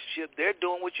kinds of relationship. They're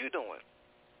doing what you're doing.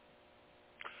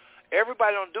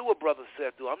 Everybody don't do what Brother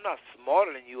Seth do. I'm not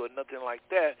smarter than you or nothing like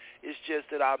that. It's just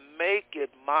that I make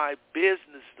it my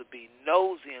business to be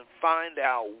nosy and find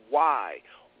out why.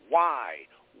 Why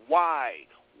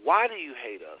do you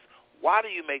hate us? Why do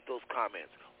you make those comments?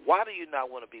 Why do you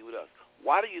not want to be with us?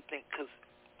 Why do you think? Because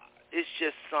it's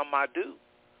just something I do.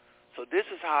 So this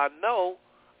is how I know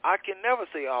I can never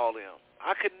say all them.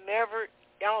 I could never,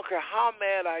 I don't care how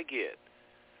mad I get,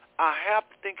 I have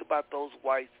to think about those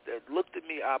whites that looked at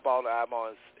me eyeball to eyeball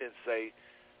and say,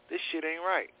 this shit ain't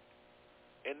right.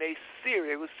 And they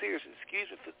were serious. Excuse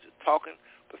me for talking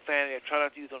profanity. I try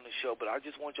not to use it on the show, but I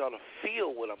just want y'all to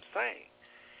feel what I'm saying.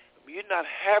 You're not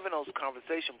having those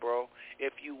conversations, bro.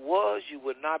 If you was, you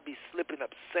would not be slipping up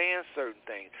saying certain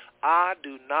things. I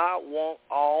do not want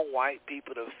all white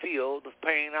people to feel the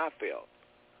pain I felt.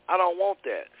 I don't want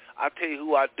that. I tell you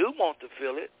who I do want to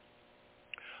feel it.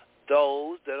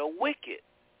 Those that are wicked,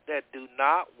 that do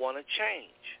not want to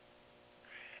change.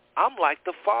 I'm like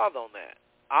the Father on that.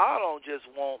 I don't just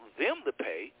want them to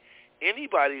pay.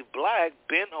 Anybody black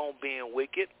bent on being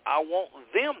wicked, I want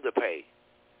them to pay.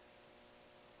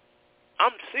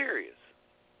 I'm serious.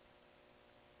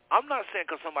 I'm not saying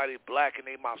because somebody black and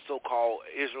they my so-called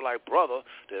Israelite brother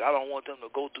that I don't want them to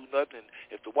go through nothing.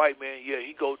 If the white man,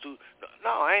 he go through. No,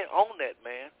 I ain't on that,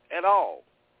 man, at all.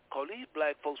 Because these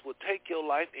black folks will take your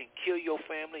life and kill your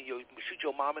family, shoot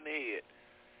your mom in the head.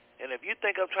 And if you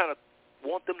think I'm trying to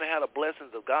want them to have the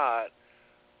blessings of God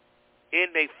in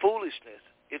their foolishness,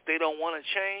 if they don't want to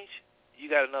change,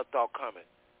 you got another thought coming.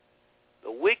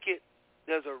 The wicked,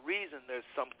 there's a reason there's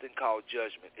something called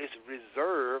judgment. It's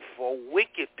reserved for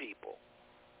wicked people,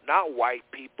 not white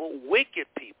people, wicked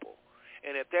people.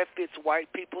 And if that fits white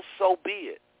people, so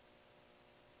be it.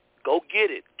 Go get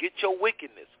it. Get your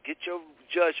wickedness. Get your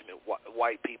judgment,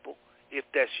 white people, if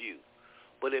that's you.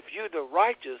 But if you're the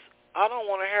righteous, I don't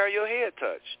want to hear your head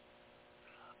touched.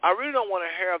 I really don't want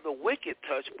to hear the wicked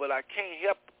touched, but I can't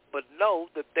help but know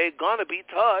that they're going to be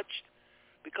touched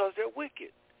because they're wicked.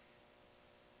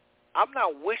 I'm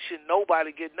not wishing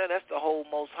nobody get nothing. That's the whole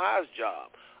Most High's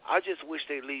job. I just wish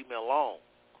they leave me alone.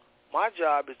 My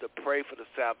job is to pray for the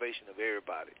salvation of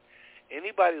everybody.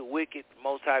 Anybody wicked,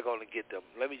 Most High going to get them.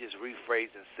 Let me just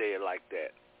rephrase and say it like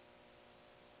that.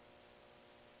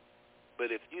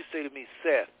 But if you say to me,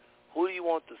 Seth, who do you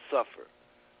want to suffer,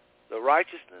 the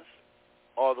righteousness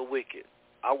or the wicked?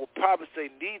 I will probably say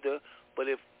neither,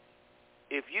 but if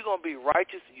you're going to be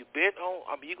righteous and you're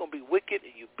going to be wicked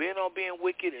and you've been on being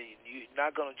wicked and you're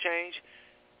not going to change,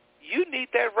 you need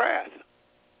that wrath.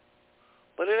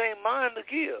 But it ain't mine to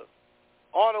give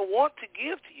or to want to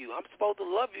give to you. I'm supposed to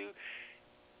love you,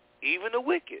 even the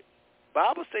wicked.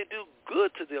 Bible say do good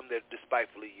to them that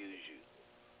despitefully use you,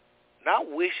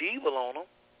 not wish evil on them.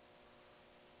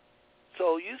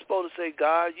 So you're supposed to say,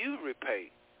 God, you repay.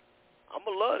 I'm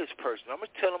going to love this person. I'm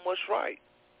going to tell them what's right.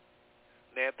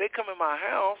 Now, if they come in my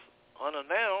house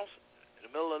unannounced in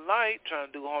the middle of the night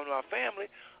trying to do harm to my family,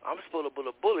 I'm supposed to put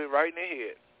a bullet right in their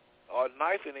head or a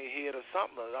knife in their head or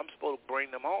something. I'm supposed to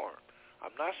bring them harm.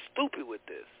 I'm not stupid with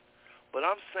this. But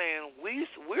I'm saying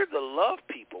we're the love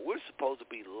people. We're supposed to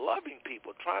be loving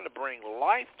people, trying to bring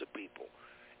life to people,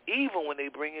 even when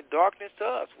they bring in darkness to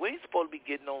us. We ain't supposed to be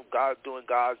getting on God, doing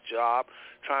God's job,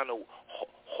 trying to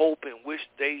hope and wish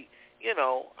they,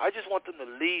 I just want them to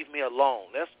leave me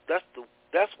alone.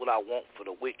 That's what I want for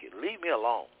the wicked. Leave me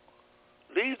alone.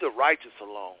 Leave the righteous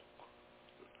alone.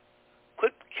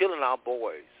 Quit killing our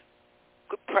boys.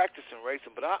 Quit practicing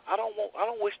racism. But I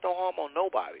don't wish no harm on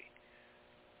nobody.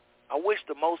 I wish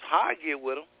the Most High get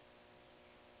with them.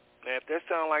 Now, if that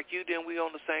sounds like you, then we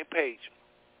on the same page.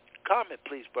 Comment,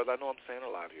 please, brother. I know I'm saying a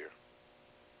lot here.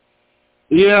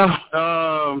 Yeah,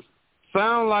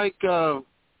 sound like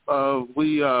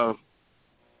we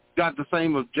got the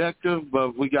same objective,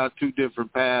 but we got two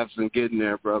different paths in getting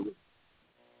there, brother.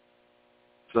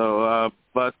 So,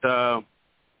 but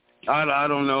I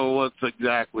don't know what's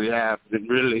exactly happening,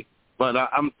 really. But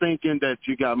I'm thinking that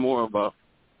you got more of a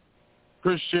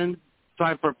Christian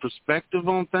type of perspective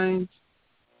on things,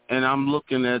 and I'm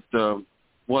looking at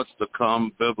what's to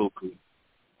come biblically.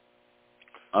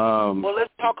 Well,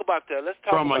 let's talk about that. Let's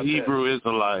talk from about a Hebrew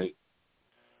Israelite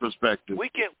perspective. We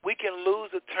can lose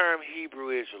the term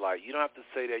Hebrew Israelite. You don't have to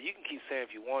say that. You can keep saying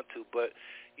if you want to, but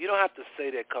you don't have to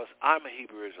say that because I'm a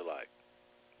Hebrew Israelite.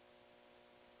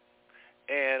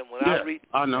 And when I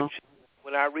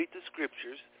read the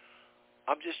scriptures,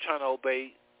 I'm just trying to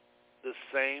obey the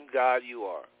same God you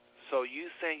are. So you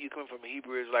saying you come from a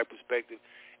Hebrew Israelite perspective,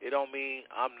 it don't mean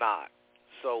I'm not.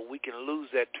 So we can lose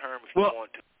that term if you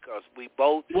want to, because we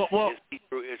both is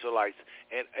Hebrew Israelites.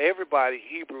 And everybody,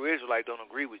 Hebrew Israelite, don't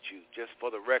agree with you, just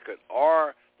for the record,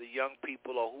 or the young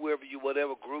people or whoever you,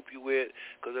 whatever group you with,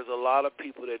 because there's a lot of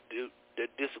people that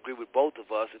disagree with both of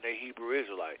us, and they're Hebrew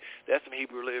Israelite. There's some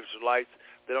Hebrew Israelites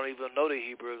that don't even know they're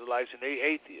Hebrew Israelites, and they're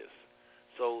atheists.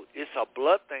 So it's a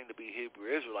blood thing to be Hebrew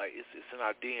Israelite. It's in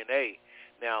our DNA.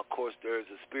 Now, of course, there's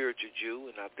a spiritual Jew,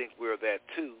 and I think we're that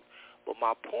too. But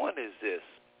my point is this.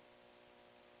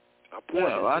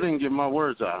 I didn't get my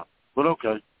words out, but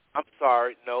okay. I'm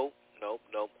sorry. No.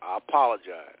 I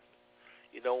apologize.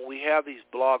 You know, when we have these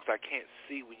blogs, I can't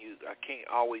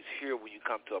always hear when you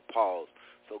come to a pause.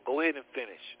 So go ahead and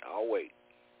finish. I'll wait.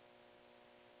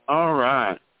 All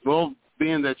right. Well,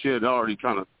 being that you had already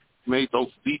kind of made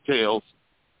those details,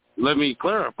 let me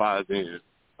clarify then.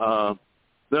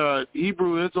 The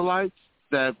Hebrew Israelites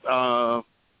that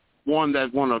want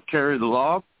to carry the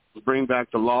law, bring back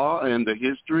the law and the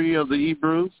history of the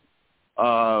Hebrews,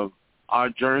 our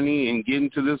journey in getting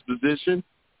to this position,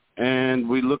 and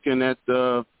we're looking at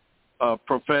the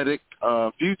prophetic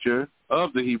future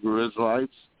of the Hebrew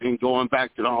Israelites and going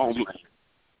back to the homeland.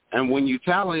 And when you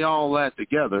tally all that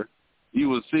together, you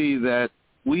will see that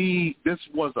this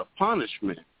was a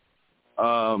punishment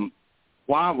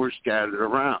while we're scattered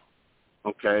around,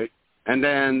 okay?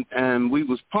 And we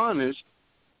was punished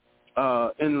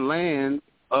in the land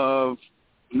of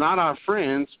not our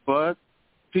friends, but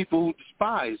people who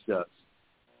despised us,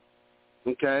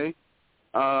 okay?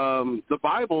 The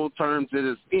Bible terms it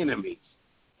as enemies,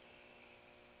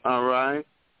 all right?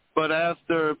 But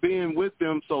after being with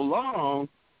them so long,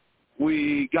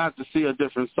 we got to see a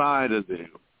different side of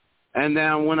them. And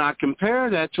now when I compare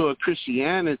that to a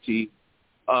Christianity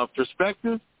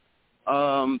perspective,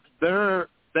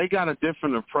 they got a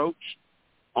different approach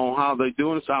on how they're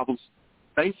doing it. So I was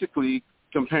basically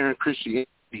comparing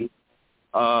Christianity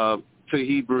to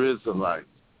Hebrew Israelites.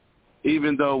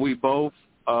 Even though we both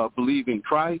believe in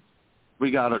Christ,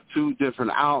 we got two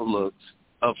different outlooks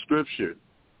of Scripture,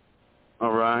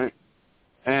 all right?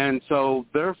 And so,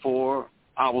 therefore,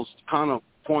 I was kind of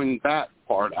pointing that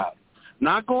part out.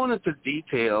 Not going into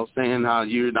detail saying how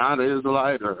you're not an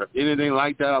Israelite or anything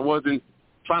like that. I wasn't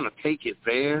trying to take it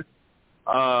there.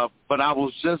 But I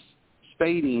was just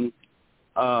stating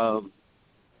from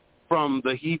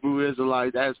the Hebrew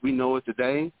Israelite as we know it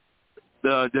today,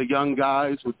 the young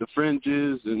guys with the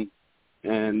fringes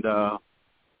and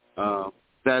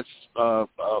that's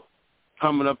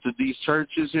coming up to these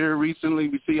churches here recently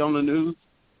we see on the news.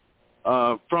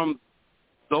 From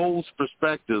those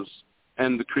perspectives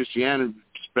and the Christianity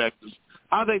perspectives,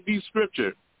 how they view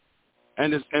Scripture,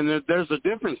 and there's a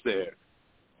difference there,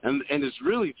 and it's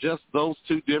really just those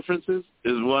two differences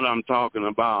is what I'm talking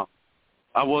about.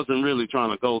 I wasn't really trying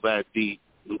to go that deep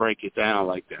and break it down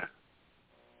like that.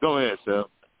 Go ahead, Seth.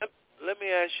 Let me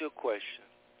ask you a question.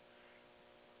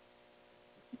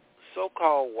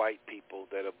 So-called white people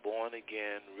that are born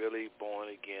again, really born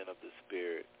again of the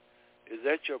Spirit, is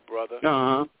that your brother?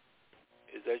 Uh-huh.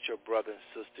 Is that your brother and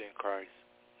sister in Christ?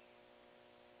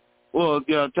 Well,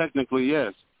 yeah, technically,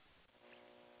 yes.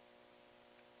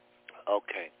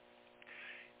 Okay.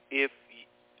 If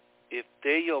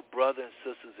they're your brother and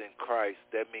sisters in Christ,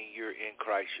 that means you're in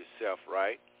Christ yourself,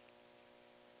 right?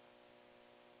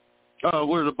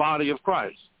 We're the body of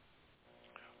Christ.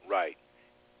 Right.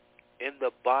 In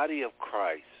the body of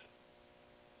Christ,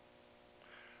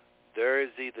 there is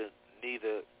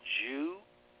neither Jew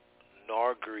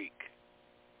nor Greek,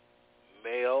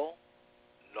 male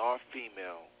nor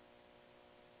female.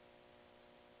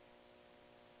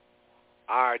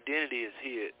 Our identity is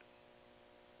hid.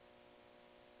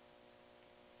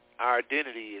 Our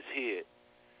identity is hid.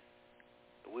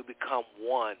 We become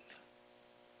one.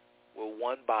 We're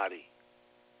one body.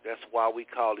 That's why we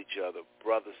call each other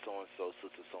brother so-and-so,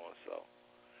 sister so-and-so.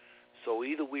 So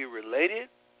either we're related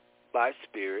by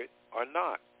spirit or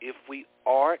not. If we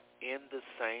are in the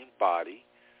same body,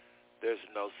 there's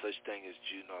no such thing as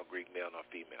Jew nor Greek, male nor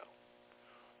female.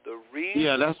 The reason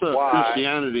that's why,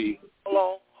 Christianity.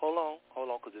 Hold on,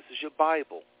 because this is your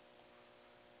Bible.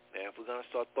 Now, if we're going to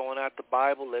start throwing out the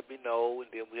Bible, let me know, and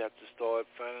then we have to start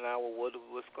finding out, well, what are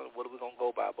we going to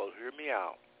go by? But hear me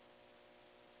out.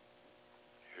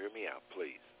 Hear me out,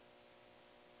 please.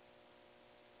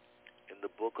 In the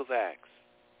book of Acts,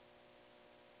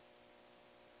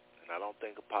 and I don't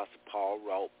think Apostle Paul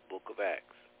wrote book of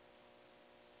Acts,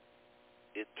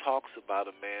 it talks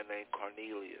about a man named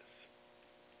Cornelius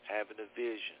having a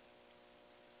vision.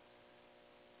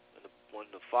 when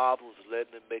the Father was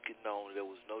letting them make it known there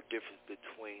was no difference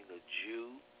between the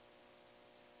Jew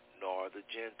nor the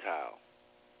Gentile.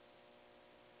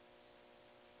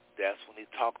 That's when he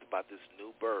talked about this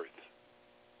new birth.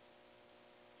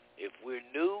 If we're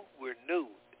new, we're new.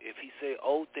 If he say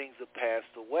old things have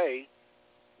passed away,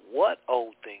 what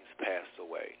old things passed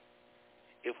away?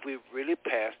 If we've really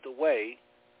passed away,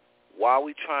 why are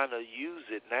we trying to use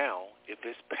it now if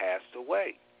it's passed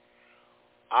away?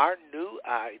 Our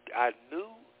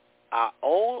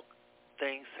old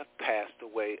things have passed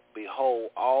away. Behold,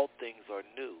 all things are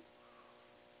new.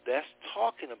 That's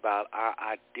talking about our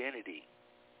identity.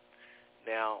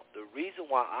 Now, the reason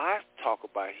why I talk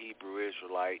about Hebrew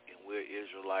Israelite and we're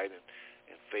Israelite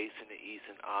and facing the east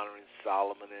and honoring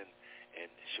Solomon and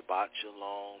Shabbat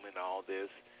Shalom and all this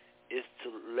is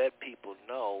to let people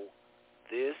know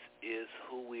this is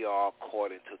who we are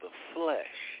according to the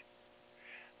flesh.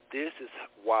 This is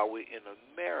why we're in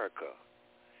America.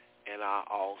 And I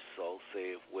also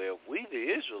say, if we the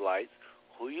Israelites,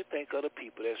 who you think are the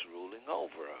people that's ruling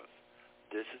over us?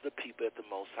 This is the people that the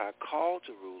Most High called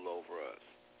to rule over us.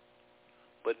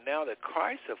 But now that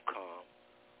Christ have come,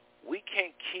 we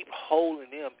can't keep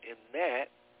holding them in that.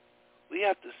 We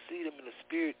have to see them in the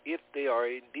Spirit if they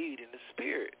are indeed in the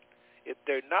Spirit. If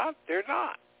they're not, they're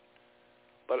not.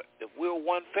 But if we're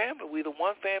one family, we're the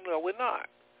one family or we're not.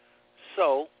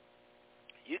 So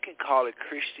you can call it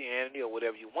Christianity or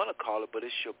whatever you want to call it, but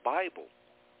it's your Bible.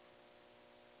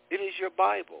 It is your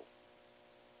Bible.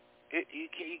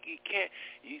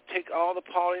 You take all the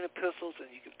Pauline epistles and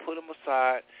you can put them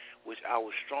aside, which I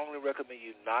would strongly recommend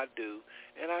you not do,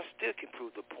 and I still can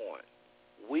prove the point.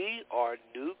 We are a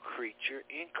new creature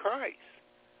in Christ.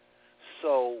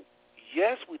 So,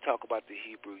 yes, we talk about the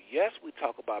Hebrew. Yes, we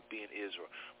talk about being Israel,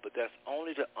 but that's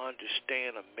only to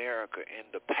understand America in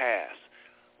the past.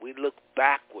 We look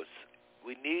backwards.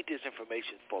 We need this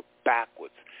information for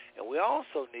backwards. And we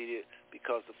also need it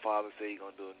because the Father said he's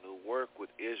going to do a new work with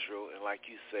Israel. And like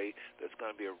you say, there's going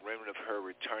to be a remnant of her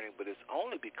returning. But it's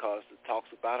only because it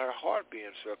talks about her heart being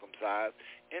circumcised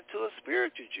into a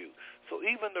spiritual Jew. So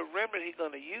even the remnant he's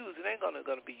going to use, it ain't going to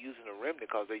be using a remnant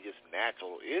because they just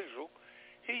natural Israel.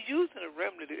 He's using a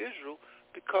remnant of Israel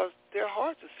because their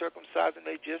hearts are circumcised and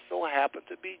they just so happen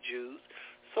to be Jews.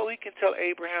 So he can tell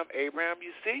Abraham,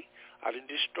 you see, I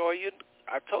didn't destroy you.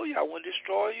 I told you I wouldn't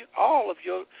destroy you, all of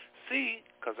your seed,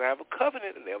 because I have a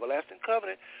covenant, an everlasting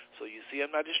covenant. So you see,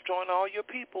 I'm not destroying all your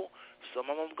people. Some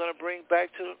of them I'm going to bring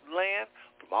back to the land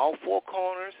from all four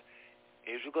corners.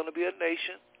 Israel's going to be a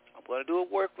nation. I'm going to do a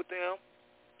work with them.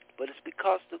 But it's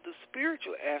because of the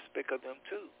spiritual aspect of them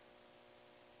too.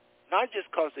 Not just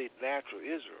because they're natural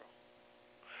Israel.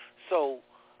 So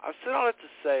I said all that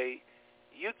to say,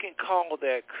 you can call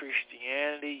that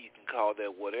Christianity, you can call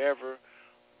that whatever,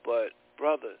 but,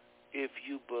 brother, if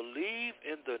you believe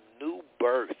in the new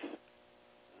birth,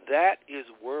 that is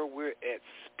where we're at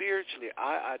spiritually,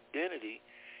 our identity,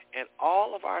 and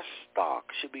all of our stock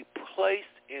should be placed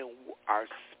in our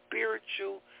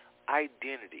spiritual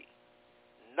identity,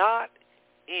 not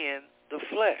in the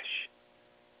flesh.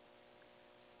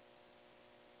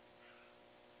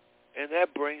 And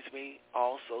that brings me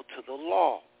also to the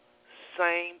law.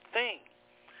 Same thing.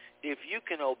 If you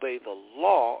can obey the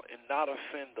law and not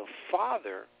offend the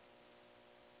Father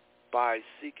by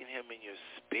seeking him in your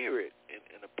spirit and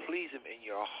to please him in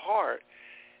your heart,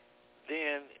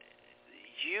 then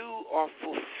you are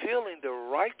fulfilling the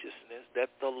righteousness that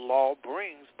the law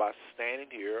brings by standing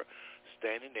here,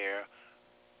 standing there,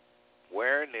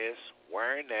 wearing this,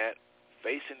 wearing that,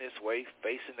 facing this way,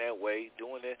 facing that way,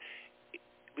 doing it.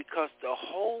 Because the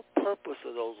whole purpose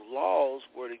of those laws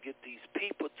were to get these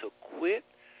people to quit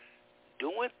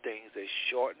doing things that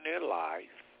shorten their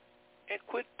life and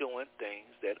quit doing things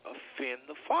that offend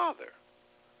the Father.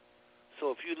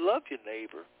 So if you love your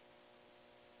neighbor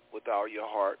with all your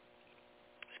heart,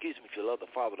 if you love the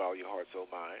Father with all your heart,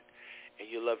 soul, mind, and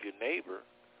you love your neighbor,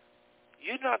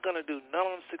 you're not going to do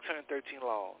none of them 613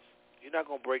 laws. You're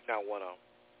not going to break not one of them.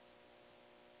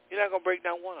 You're not going to break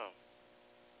not one of them.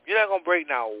 You're not going to break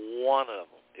not one of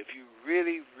them. If you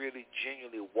really, really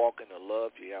genuinely walk in the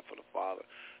love you have for the Father,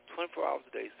 24 hours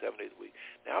a day, 7 days a week.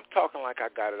 Now, I'm talking like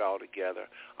I got it all together.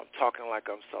 I'm talking like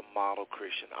I'm some model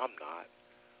Christian. I'm not.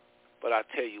 But I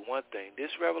tell you one thing,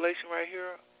 this revelation right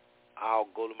here,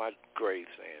 I'll go to my grave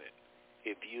saying it.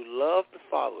 If you love the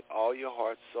Father with all your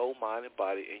heart, soul, mind, and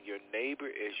body, and your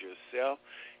neighbor as yourself,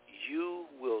 you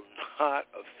will not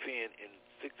offend in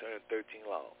 613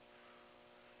 laws.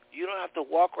 You don't have to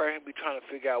walk around here and be trying to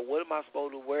figure out what am I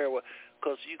supposed to wear,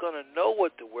 because you're going to know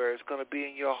what to wear. It's going to be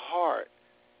in your heart.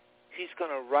 He's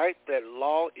going to write that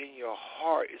law in your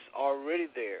heart. It's already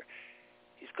there.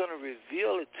 He's going to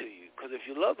reveal it to you. Because if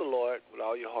you love the Lord with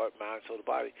all your heart, mind, soul, and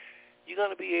body, you're going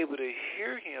to be able to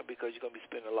hear him because you're going to be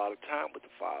spending a lot of time with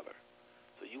the Father.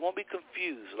 So you won't be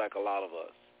confused like a lot of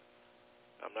us.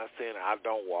 I'm not saying I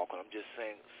don't walk. I'm just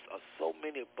saying so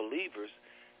many believers,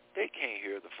 they can't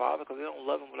hear the Father because they don't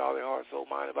love him with all their heart, soul,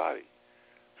 mind, and body.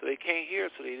 So they can't hear,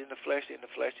 so they're in the flesh, in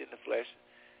the flesh, in the flesh.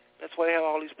 That's why they have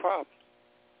all these problems.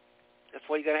 That's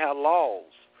why you got to have laws.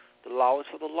 The law is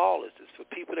for the lawless. It's for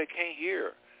people that can't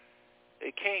hear.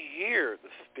 They can't hear the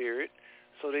Spirit,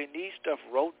 so they need stuff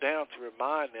wrote down to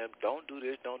remind them, don't do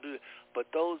this, don't do this. But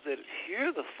those that hear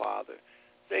the Father,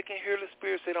 they can hear the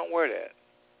Spirit say, don't wear that.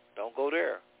 Don't go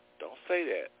there. Don't say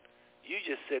that. You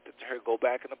just said to her, go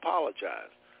back and apologize.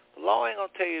 The law ain't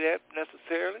going to tell you that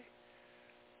necessarily.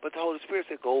 But the Holy Spirit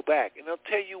said, go back. And they'll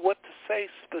tell you what to say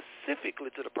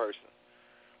specifically to the person.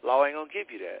 Law ain't going to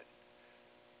give you that.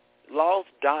 Law's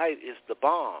diet is the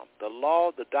bomb. The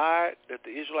diet that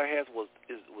the Israelite has was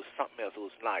something else. It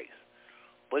was nice.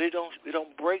 But it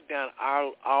don't break down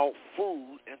our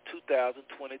food in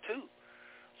 2022.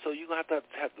 So you're going to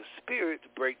have the Spirit to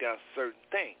break down certain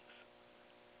things.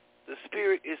 The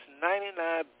Spirit is 99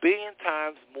 billion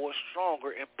times more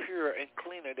stronger and purer and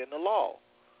cleaner than the law,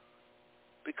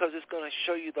 because it's going to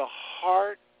show you the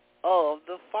heart of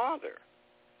the Father.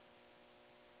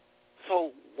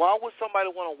 So why would somebody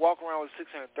want to walk around with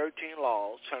 613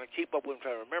 laws, trying to keep up with them,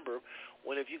 trying to remember,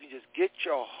 when if you can just get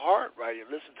your heart right and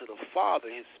listen to the Father,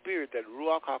 his Spirit, that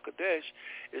Ruach HaKodesh,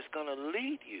 is going to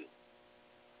lead you.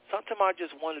 Sometimes I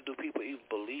just wonder, do people even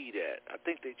believe that? I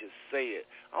think they just say it.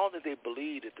 I don't think they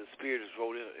believe that the Spirit is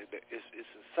wrote in, it's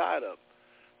inside of them.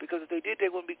 Because if they did, they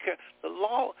wouldn't be careful. The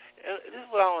law, and this is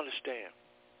what I don't understand.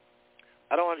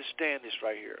 I don't understand this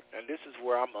right here, and this is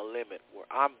where I'm a limit, where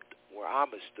I'm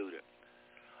a student.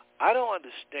 I don't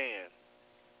understand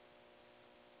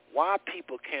why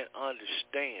people can't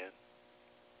understand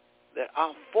that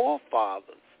our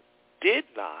forefathers did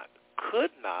not,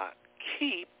 could not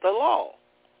keep the law.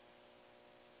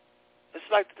 It's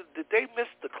like, did they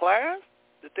miss the class?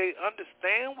 Did they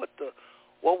understand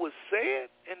what was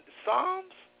said in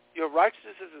Psalms? Your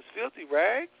righteousness is as filthy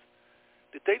rags.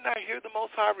 Did they not hear the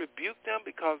Most High rebuke them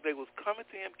because they was coming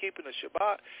to him keeping the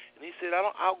Shabbat? And he said,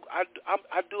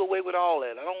 I do away with all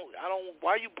that. I don't.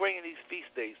 Why are you bringing these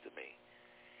feast days to me?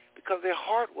 Because their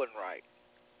heart wasn't right.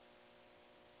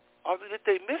 Or did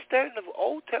they miss that in the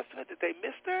Old Testament? Did they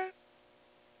miss that?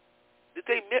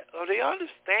 Are they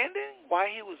understanding why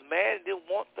he was mad and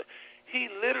didn't want the? He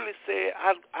literally said,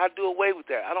 I do away with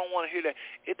that. I don't want to hear that.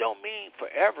 It don't mean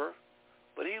forever,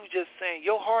 but he was just saying,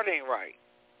 your heart ain't right.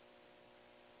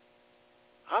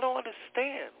 I don't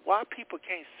understand why people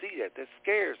can't see that. That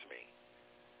scares me.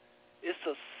 It's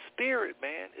a spirit,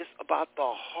 man. It's about the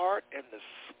heart and the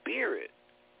spirit.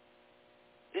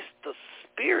 It's the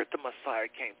spirit the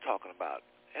Messiah came talking about,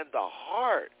 and the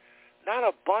heart, not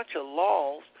a bunch of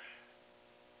laws.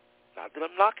 Not that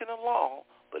I'm knocking the law,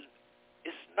 but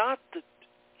it's not the...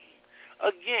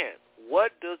 Again,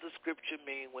 what does the Scripture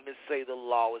mean when it say the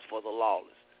law is for the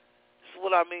lawless? This is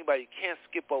what I mean by you can't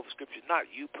skip over Scripture. Not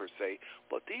you per se,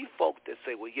 but these folks that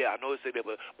say, well, yeah, I know it say that,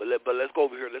 but let's go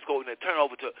over here. Let's go over there. Turn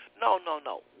over to...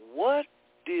 No. What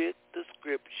did the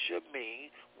Scripture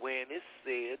mean when it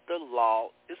said the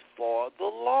law is for the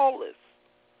lawless?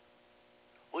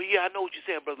 Well, yeah, I know what you're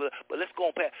saying, brother, but let's go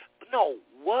on past. But no,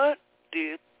 what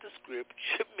did the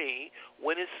Scripture mean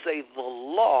when it say the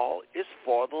law is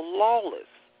for the lawless?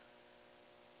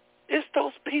 It's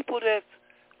those people that's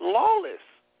lawless.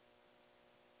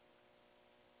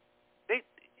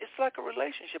 It's like a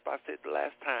relationship, I said the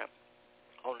last time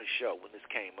on the show when this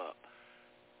came up.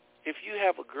 If you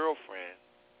have a girlfriend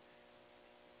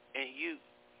and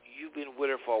you've been with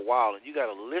her for a while and you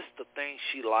got a list of things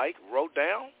she like wrote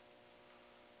down,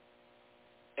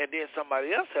 and then somebody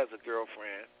else has a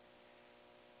girlfriend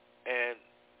and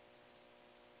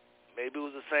maybe it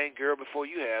was the same girl before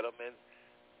you had them, and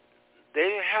they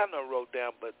didn't have no wrote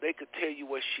down, but they could tell you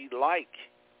what she liked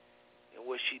and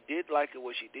what she did like and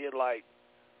what she did like.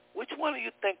 Which one do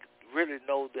you think really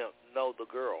know the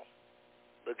girl?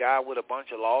 The guy with a bunch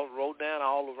of laws wrote down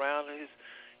all around his,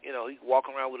 he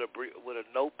walking around with a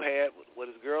notepad with what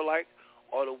his girl like,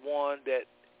 or the one that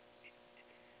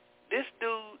this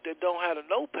dude that don't have a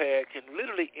notepad can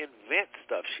literally invent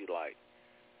stuff she like,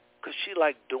 because she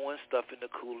like doing stuff in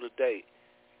the cool of the day.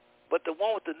 But the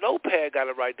one with the notepad got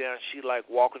to write down she like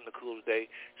walking in the cool of the day,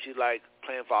 she like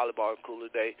playing volleyball in the cool of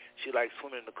the day, she like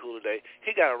swimming in the cool of the day.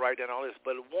 He got to write down all this.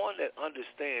 But the one that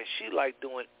understands she like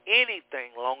doing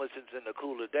anything long as it's in the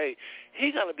cool of the day,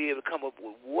 he going to be able to come up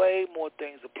with way more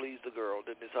things to please the girl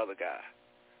than this other guy.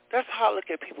 That's how I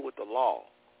look at people with the law.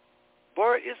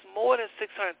 Bro, it's more than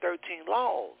 613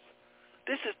 laws.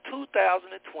 This is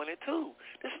 2022.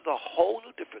 This is a whole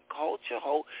new different culture.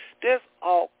 There's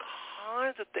all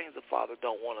kinds of things the Father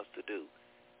don't want us to do.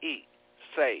 Eat,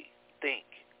 say, think,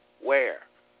 wear.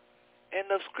 And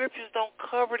the scriptures don't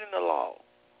cover it in the law.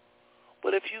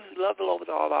 But if you love the Lord with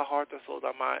all our heart, our soul,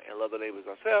 our mind, and love the neighbor as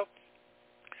ourselves,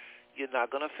 you're not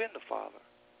going to offend the Father.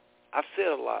 I've said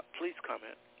a lot. Please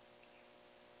comment.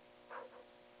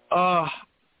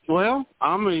 Well,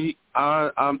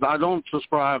 I don't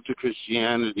subscribe to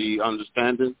Christianity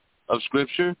understanding of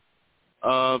Scripture.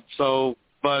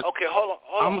 But okay, hold on.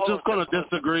 I'm just going to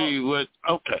disagree with.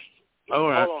 Okay, all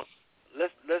right. Hold on.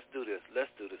 Let's do this.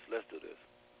 Let's do this.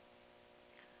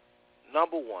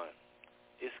 Number one,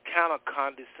 it's kind of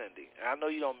condescending. And I know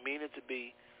you don't mean it to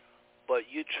be, but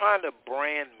you're trying to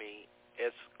brand me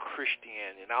as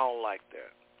Christianity, and I don't like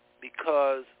that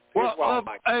because. Well,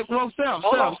 Seth,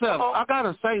 I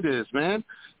gotta say this, man.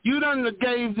 You done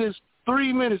gave this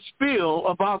 3-minute spiel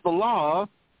about the law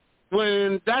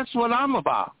when that's what I'm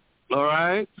about. All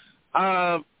right.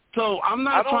 So I'm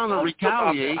not trying to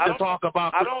retaliate to talk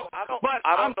about. I don't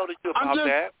know that you're about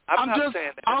that. I'm not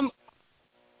saying that.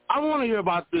 I want to hear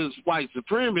about this white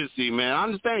supremacy, man. I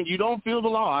understand you don't feel the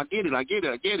law. I get it.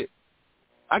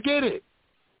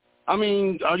 I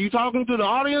mean, are you talking to the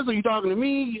audience? Are you talking to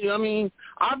me? I mean,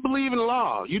 I believe in the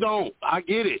law. You don't. I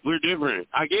get it. We're different.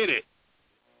 I get it.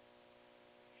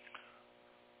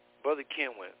 Brother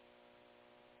Kenwin,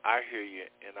 I hear you,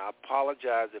 and I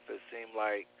apologize if it seemed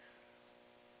like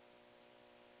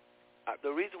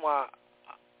the reason why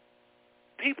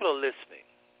people are listening,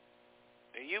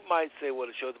 and you might say, well,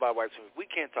 the show's about white supremacy. We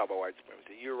can't talk about white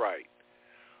supremacy. You're right.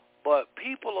 But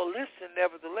people are listening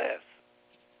nevertheless.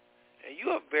 And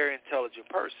you're a very intelligent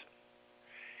person.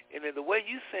 And in the way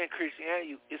you saying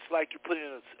Christianity, it's like you put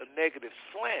in a negative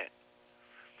slant.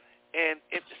 And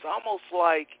it's almost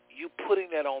like you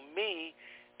putting that on me,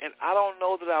 and I don't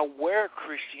know that I wear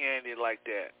Christianity like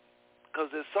that. Because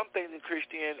there's some things in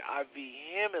Christianity I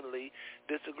vehemently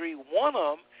disagree. One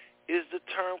of them is the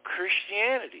term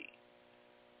Christianity.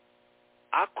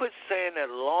 I quit saying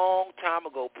that a long time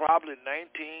ago, probably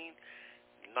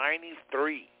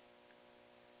 1993.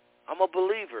 I'm a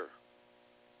believer.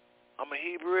 I'm a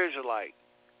Hebrew Israelite.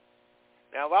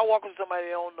 Now, if I walk with somebody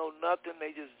that don't know nothing,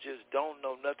 they just don't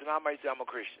know nothing, I might say I'm a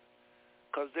Christian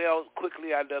because they'll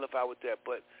quickly identify with that.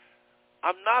 But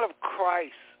I'm not of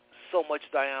Christ so much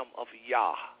as I am of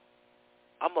Yah.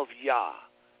 I'm of Yah,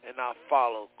 and I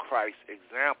follow Christ's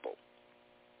example.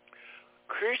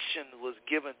 Christian was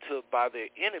given to by their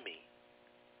enemy.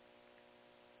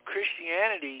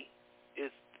 Christianity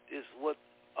is what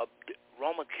a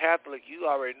Roman Catholic, you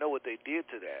already know what they did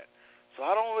to that. So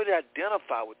I don't really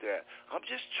identify with that. I'm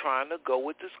just trying to go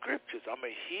with the scriptures. I'm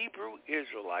a Hebrew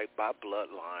Israelite by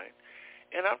bloodline,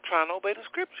 and I'm trying to obey the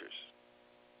scriptures.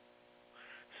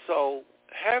 So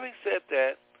having said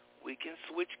that, we can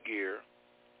switch gear.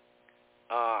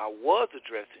 I was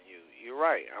addressing you. You're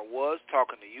right. I was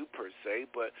talking to you per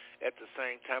se, but at the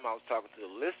same time I was talking to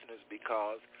the listeners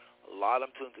because a lot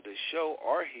of them tuned to this show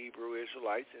are Hebrew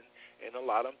Israelites, and a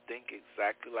lot of them think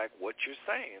exactly like what you're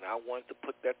saying. I wanted to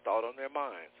put that thought on their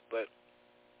minds. But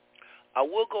I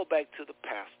will go back to the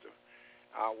pastor.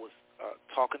 I was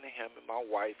talking to him and my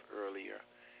wife earlier,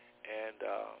 and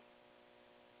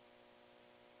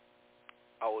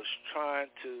I was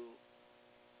trying to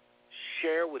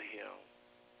share with him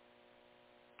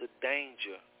the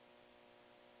danger,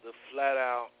 the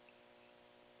flat-out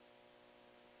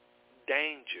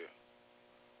danger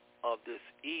of this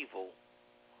evil.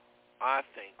 I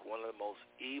think one of the most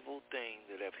evil things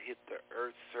that have hit the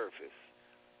earth's surface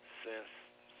since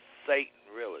Satan,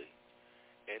 really,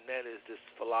 and that is this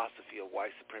philosophy of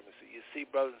white supremacy. You see,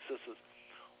 brothers and sisters,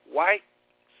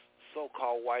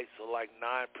 so-called whites are like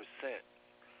 9%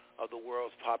 of the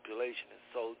world's population. And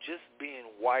so just being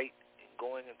white and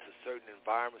going into certain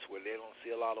environments where they don't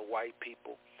see a lot of white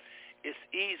people, it's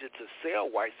easy to sell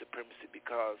white supremacy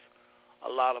because a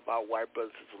lot of our white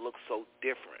brothers and sisters look so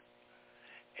different.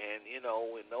 And, you know,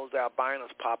 when those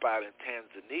albinos pop out in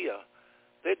Tanzania,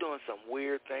 they're doing some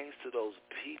weird things to those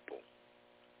people.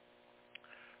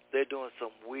 They're doing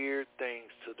some weird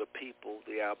things to the people,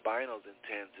 the albinos in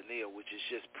Tanzania, which is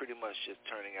just pretty much just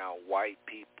turning out white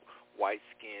people,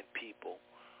 white-skinned people,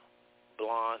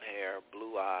 blonde hair,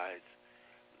 blue eyes.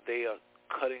 They are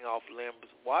cutting off limbs.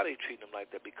 Why are they treating them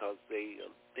like that? Because they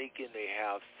are thinking they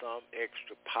have some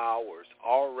extra powers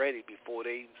already before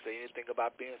they even say anything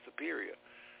about being superior.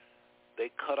 They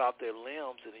cut off their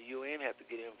limbs, and the UN had to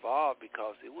get involved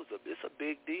because it's a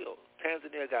big deal.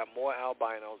 Tanzania got more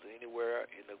albinos than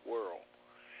anywhere in the world,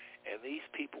 And these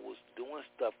people was doing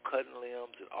stuff, cutting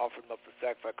limbs and offering them up for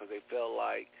sacrifice because they felt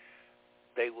like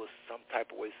they was some type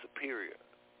of way superior.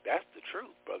 That's the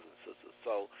truth, brothers and sisters.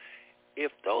 So if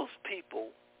those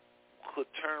people could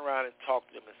turn around and talk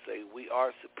to them and say, we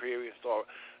are superior, and start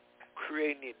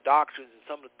creating the doctrines and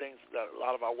some of the things that a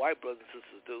lot of our white brothers and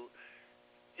sisters do,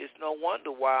 it's no wonder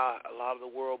why a lot of the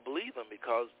world believe them,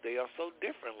 because they are so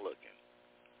different looking.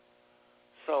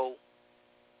 So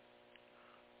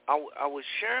I was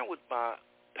sharing with my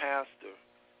pastor,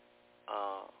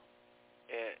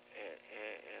 and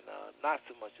not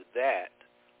so much of that,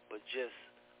 but just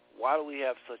why do we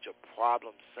have such a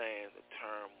problem saying the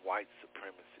term white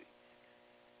supremacy?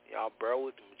 Y'all bear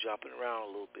with me, jumping around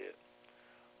a little bit,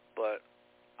 but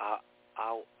I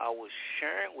was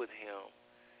sharing with him.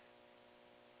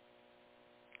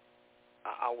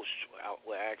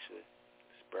 Well, actually,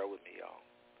 just bear with me, y'all.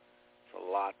 It's a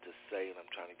lot to say, and I'm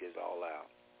trying to get it all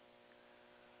out.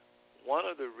 One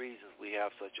of the reasons we have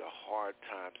such a hard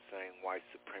time saying white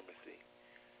supremacy,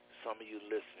 some of you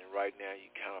listening right now,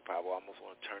 you kind of probably almost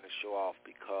want to turn the show off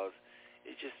because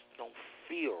it just don't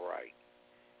feel right.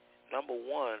 Number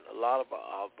one, a lot of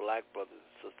our black brothers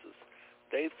and sisters,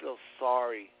 they feel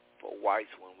sorry for whites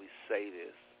when we say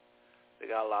this. They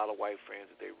got a lot of white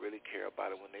friends that they really care about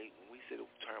it. When we say the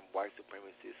term white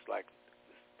supremacy, it's like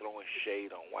it's throwing shade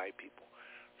on white people.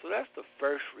 So that's the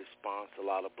first response a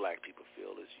lot of black people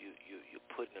feel is you're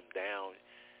putting them down,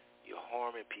 you're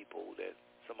harming people, that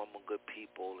some of them are good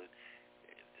people. And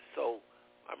so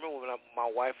I remember when my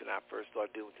wife and I first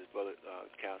started dealing with this brother,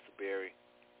 Counselor Berry,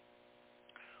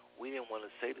 we didn't want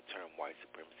to say the term white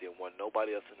supremacy. There wasn't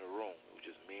nobody else in the room. It was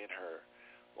just me and her.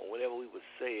 But whenever we would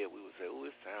say it, we would say, oh,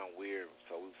 it sounds weird.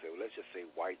 So we would say, well, let's just say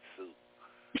white suit.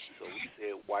 So we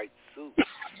said white suit.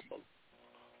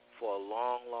 For a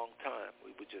long, long time,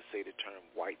 we would just say the term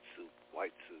white suit,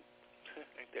 white suit.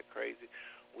 Ain't that crazy?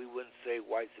 We wouldn't say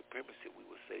white supremacy. We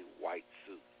would say white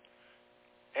suit.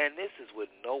 And this is with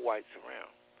no whites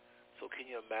around. So can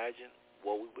you imagine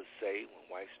what we would say when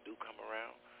whites do come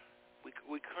around?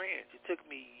 We cringe. It took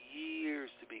me years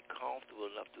to be comfortable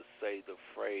enough to say the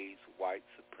phrase white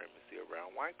supremacy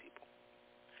around white people.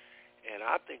 And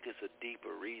I think it's a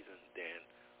deeper reason than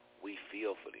we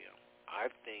feel for them.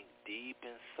 I think deep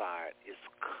inside it's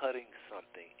cutting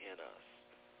something in us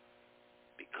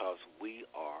because we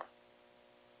are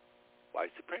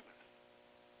white supremacists.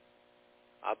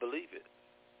 I believe it.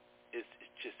 It's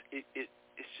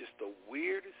just the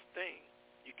weirdest thing.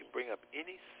 You can bring up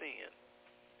any sin.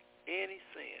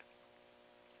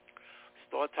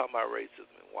 Start talking about racism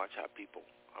and watch how people,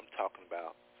 I'm talking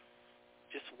about,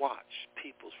 just watch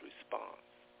people's response.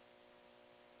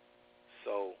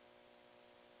 So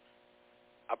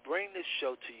I bring this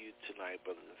show to you tonight,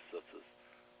 brothers and sisters,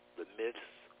 the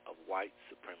myths of white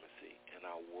supremacy in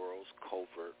our world's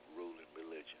covert ruling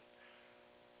religion.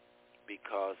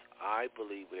 Because I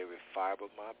believe with every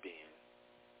fiber of my being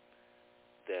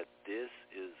that this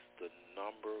is the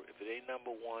number, if it ain't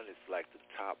number one, it's like the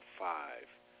top 5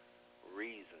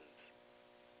 reasons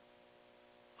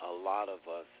a lot of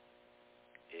us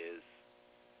is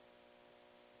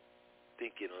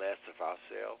thinking less of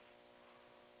ourselves.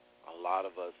 A lot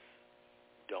of us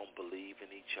don't believe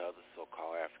in each other,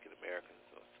 so-called African Americans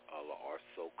or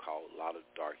so-called a lot of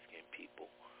dark-skinned people.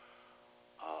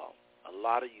 A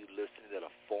lot of you listening that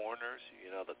are foreigners,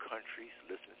 in other countries,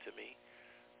 listening to me,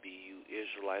 be you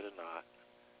Israelite or not,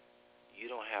 you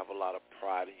don't have a lot of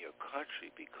pride in your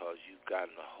country because you've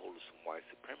gotten a hold of some white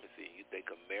supremacy and you think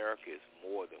America is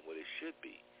more than what it should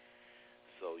be.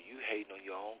 So you hating on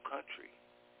your own country.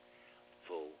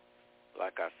 So,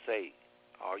 like I say,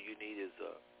 all you need is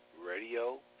a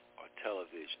radio or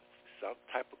television, some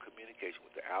type of communication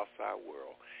with the outside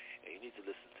world. And you need to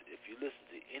listen to, if you listen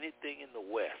to anything in the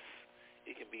West,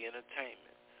 it can be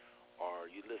entertainment. Or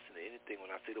you listen to anything, when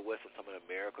I say the West, I'm talking about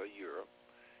America or Europe.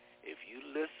 If you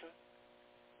listen,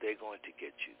 they're going to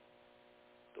get you.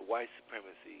 The white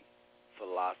supremacy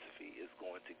philosophy is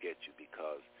going to get you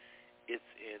because it's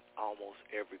in almost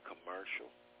every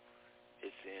commercial.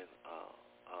 It's in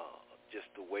just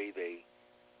the way they,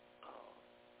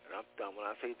 and when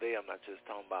I say they, I'm not just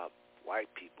talking about white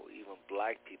people, even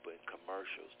black people in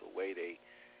commercials, the way they,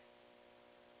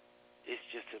 it's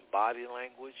just in body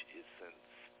language, it's in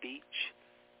speech,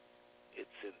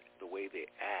 it's in the way they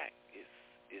act. It's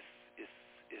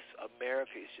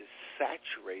America is just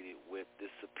saturated with this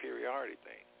superiority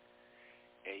thing.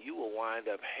 And you will wind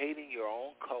up hating your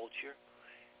own culture,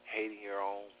 hating your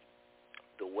own,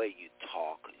 the way you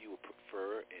talk. You will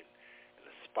prefer and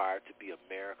aspire to be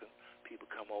American. People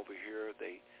come over here,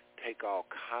 they take all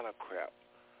kind of crap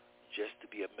just to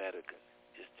be American,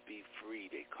 just to be be free,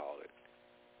 they call it.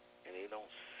 And they don't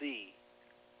see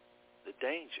the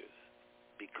dangers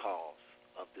because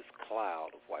of this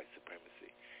cloud of white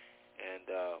supremacy. And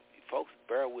folks,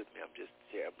 bear with me. I'm just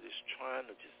trying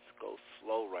to just go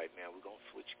slow right now. We're going to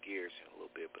switch gears in a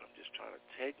little bit, but I'm just trying to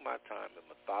take my time and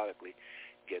methodically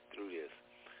get through this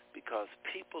because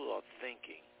people are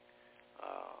thinking,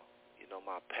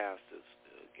 my pastor,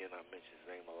 again, I mentioned his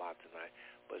name a lot tonight,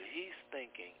 but he's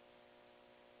thinking,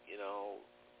 you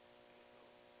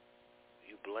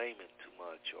blaming too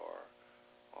much or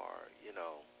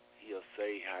he'll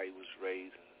say how he was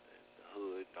raised in the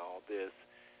hood and all this,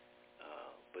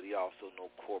 but he also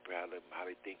know corporate, how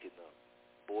they think in the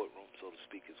boardroom, so to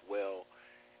speak, as well.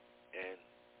 And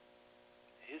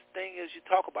his thing is, you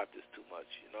talk about this too much.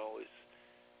 It's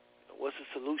what's the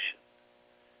solution?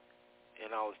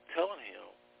 And I was telling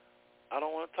him, I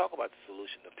don't want to talk about the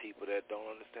solution to people that don't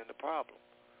understand the problem,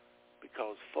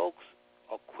 because folks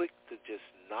are quick to just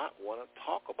not want to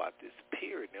talk about this.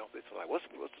 Period. Now it's like, what's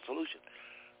the solution?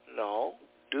 No.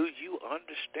 Do you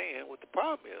understand what the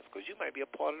problem is? Because you might be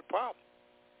a part of the problem.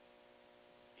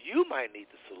 You might need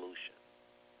the solution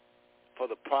for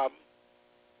the problem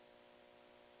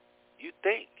you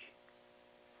think.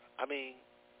 I mean,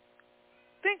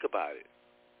 think about it.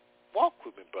 Walk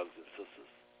with me, brothers and sisters.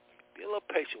 Be a little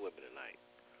patient with me tonight.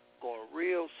 Going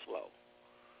real slow.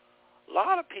 A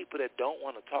lot of people that don't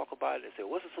want to talk about it and say,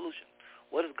 what's the solution?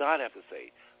 What does God have to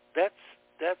say? That's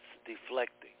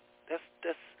deflecting. That's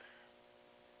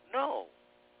no.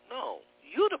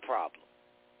 You're the problem.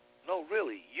 No,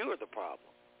 really, you're the problem.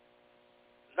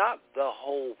 Not the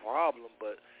whole problem,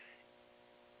 but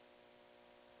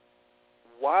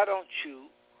why don't you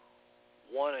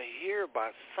want to hear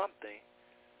about something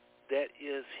that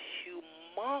is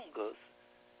humongous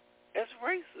as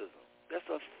racism, that's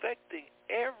affecting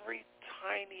every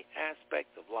tiny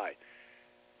aspect of life?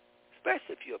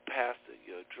 Especially if you're a pastor,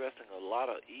 you're addressing a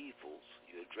lot of evils.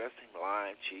 You're addressing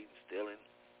lying, cheating, stealing,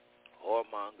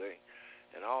 whoremongering,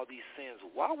 and all these sins.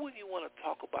 Why wouldn't you want to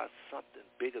talk about something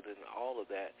bigger than all of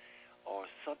that, or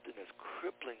something that's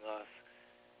crippling us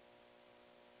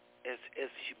as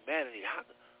humanity? I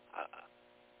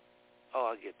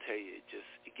can tell you,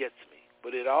 it gets me.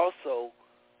 But it also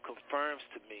confirms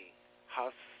to me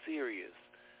how serious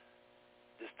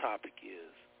this topic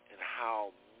is and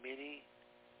how many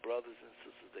brothers and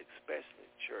sisters, especially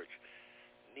in church,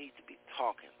 need to be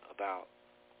talking about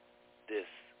this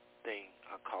thing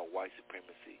I call white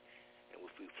supremacy. And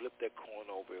if we flip that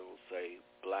coin over, it will say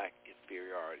black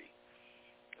inferiority.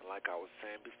 And like I was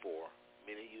saying before,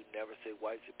 many of you never say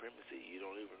white supremacy. You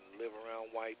don't even live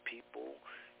around white people.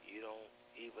 You don't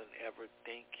even ever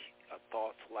think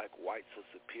thoughts like whites are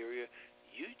superior.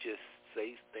 You just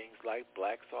say things like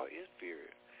blacks are inferior.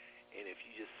 And if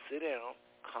you just sit down,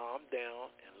 calm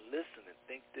down, and listen and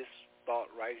think this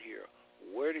thought right here,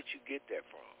 where did you get that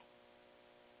from?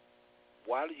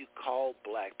 Why do you call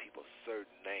black people a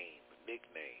certain name, a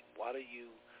nickname? Why do you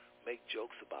make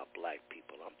jokes about black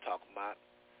people? I'm talking about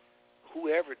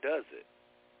whoever does it.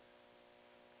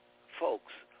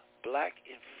 Folks, black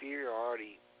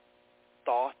inferiority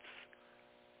thoughts,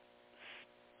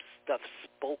 stuff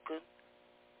spoken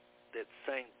that's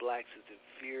saying blacks is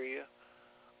inferior,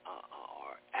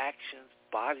 or actions,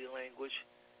 body language,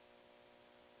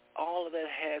 all of that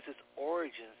has its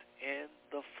origins in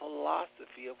the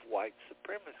philosophy of white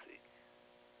supremacy.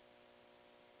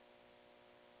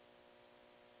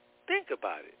 Think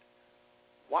about it.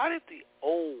 Why did the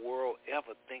old world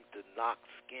ever think to knock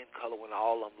skin color when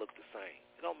all of them look the same?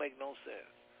 It don't make no sense.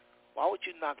 Why would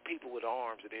you knock people with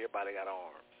arms and everybody got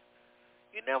arms?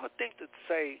 You never think to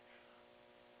say,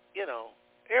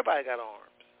 everybody got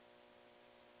arms.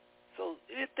 So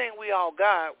anything we all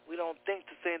got, we don't think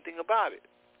to say anything about it.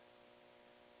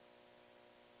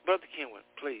 Brother Kenwin,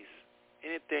 please.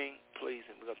 Anything, please,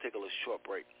 and we're going to take a little short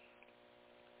break.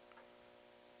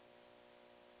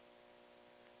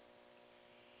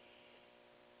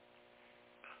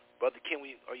 Brother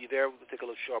Kenwin, are you there? We're going to take a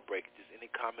little short break. Just any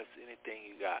comments, anything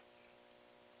you got?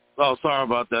 Oh, sorry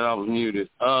about that. I was muted.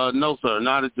 No, sir,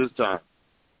 not at this time.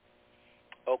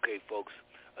 Okay, folks.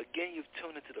 Again, you've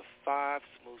tuned into the 5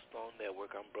 Smooth Stone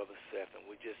Network. I'm Brother Seth, and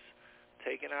we're just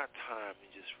taking our time and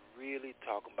just really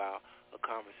talking about a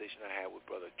conversation I had with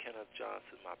Brother Kenneth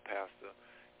Johnson, my pastor.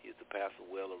 He's the pastor of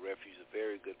Well of Refuge, a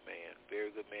very good man, very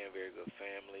good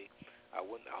family. I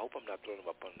hope I'm not throwing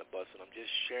him up on the bus, and I'm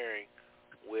just sharing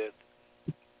with,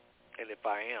 and if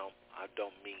I am, I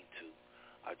don't mean to.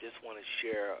 I just want to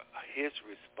share his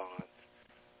response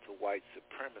to white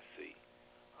supremacy.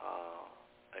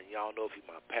 And y'all know if he's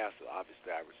my pastor, obviously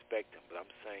I respect him, but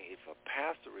I'm saying if a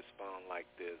pastor responds like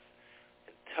this,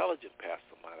 intelligent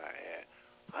pastor, might I add,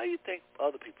 how do you think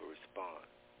other people respond?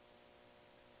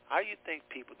 How do you think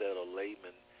people that are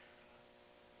laymen,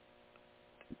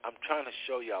 I'm trying to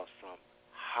show y'all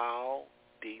how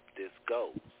deep this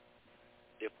goes.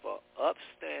 If an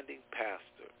upstanding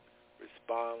pastor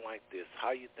respond like this,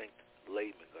 how do you think the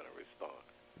layman going to respond?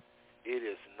 It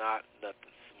is not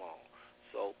nothing small.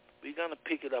 So we're going to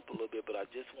pick it up a little bit, but I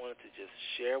just wanted to just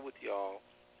share with y'all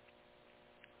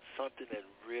something that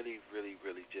really, really,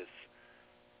 really just,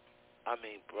 I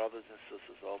mean, brothers and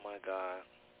sisters, oh my God.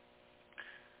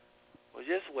 Well,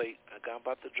 just wait. I'm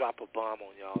about to drop a bomb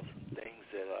on y'all, some things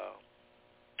that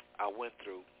I went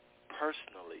through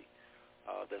personally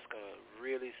that's going to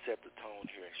really set the tone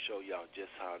here and show y'all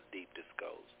just how deep this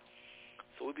goes.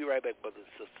 So we'll be right back, brothers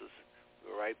and sisters.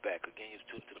 We're right back. Again, you're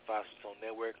tuned to the Fox Zone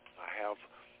Network. I have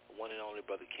one and only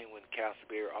Brother Kenwin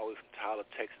Castleberry, all the way from Tyler,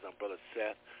 Texas. I'm Brother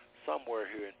Seth, somewhere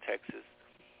here in Texas.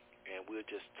 And we're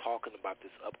just talking about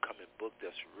this upcoming book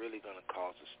that's really going to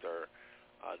cause a stir.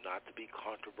 Not to be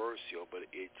controversial, but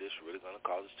it's just really going to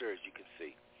cause a stir, as you can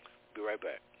see. Be right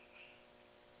back.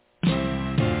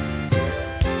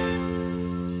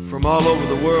 From all over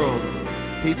the world,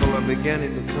 people are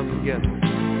beginning to come together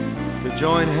to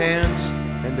join hands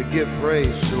and to give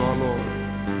praise to our Lord.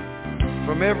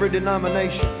 From every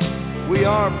denomination, we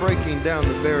are breaking down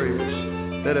the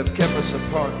barriers that have kept us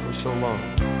apart for so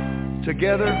long.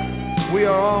 Together, we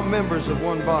are all members of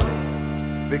one body.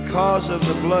 Because of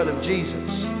the blood of Jesus,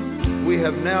 we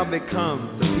have now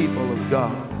become the people of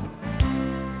God.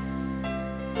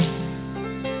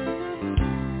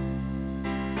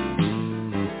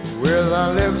 With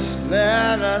our lips,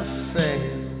 let us say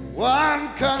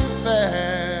one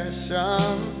confession.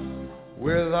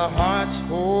 With our hearts,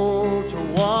 hold to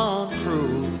one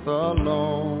truth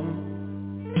alone.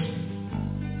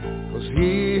 'Cause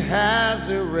He has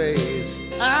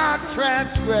erased our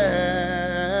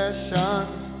transgression.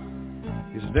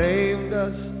 He's named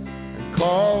us and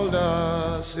called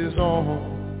us His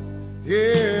own,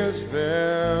 His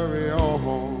very own.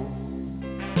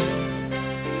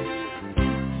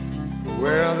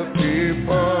 We're the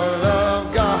people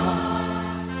of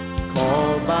God,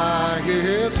 called by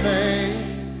His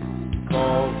name,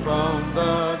 called from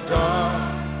the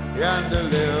dark and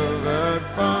delivered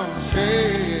from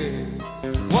shame.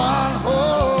 One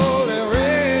holy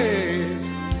race,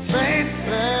 saints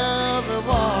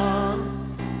everyone,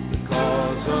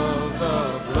 because of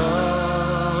the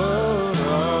blood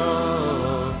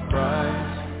of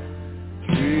Christ,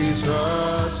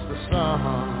 Jesus the Son.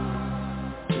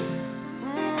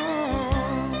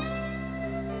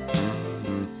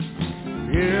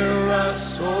 Hear us,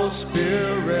 O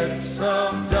spirits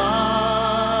of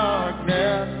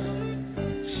darkness,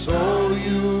 so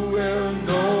you will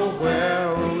know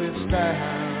where we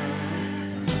stand.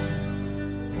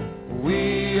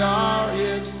 We are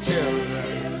His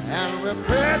children, and we're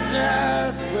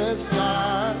purchased with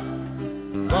blood,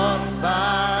 bought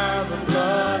by the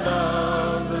blood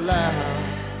of the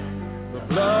Lamb, the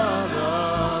blood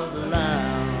of the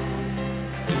Lamb.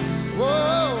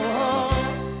 Whoa,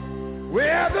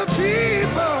 we're the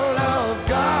people of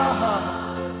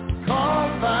God,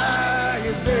 called by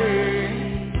His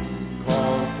name,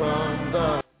 called from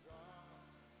the...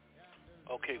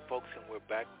 Okay, folks, and we're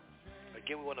back.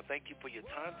 Again, we want to thank you for your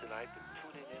time tonight, for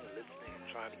tuning in and listening and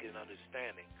trying to get an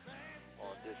understanding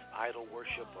on this idol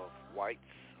worship of whites,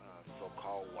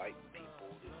 so-called white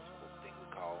people, this thing we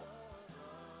call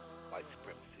white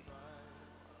supremacy.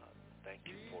 Thank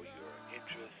you for your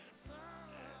interest,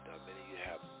 and many of you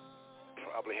have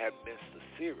probably hadn't missed a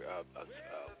series, not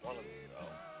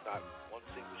one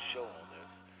single show on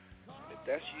this. And if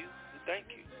that's you, thank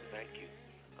you.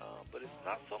 But it's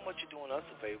not so much you're doing us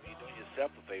a favor, you're doing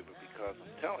yourself a favor, because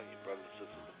I'm telling you, brothers and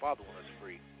sisters, the Father wants us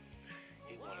free.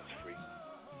 He wants us free.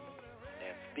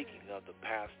 And speaking of the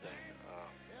past thing,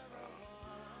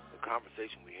 the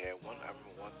conversation we had, I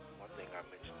remember one thing I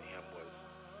mentioned to him was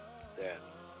that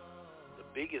the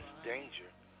biggest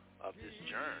danger of this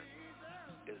germ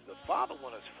is the Father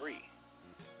wants us free.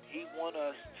 He wants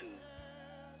us to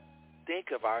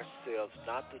think of ourselves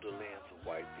not through the lens of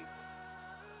white people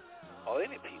or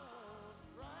any people.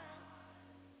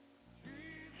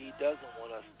 He doesn't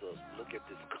want us to look at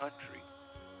this country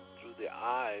through the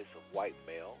eyes of white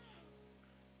males.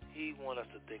 He wants us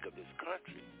to think of this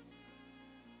country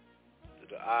through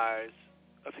the eyes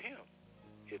of Him.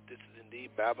 If this is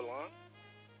indeed Babylon,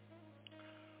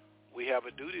 we have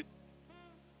a duty,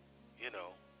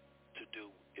 to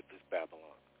do if it's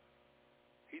Babylon.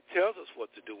 He tells us what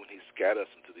to do when He scatters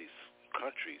us into these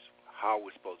countries, how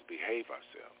we're supposed to behave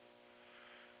ourselves.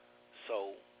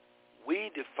 So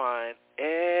We define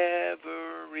everything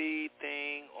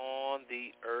on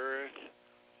the earth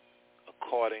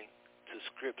according to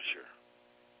Scripture.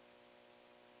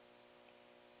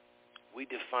 We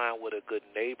define what a good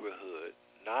neighborhood,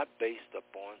 not based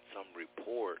upon some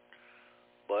report,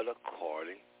 but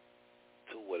according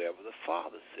to whatever the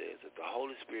Father says. If the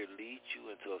Holy Spirit leads you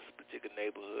into a particular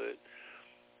neighborhood,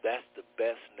 that's the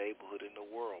best neighborhood in the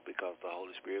world because the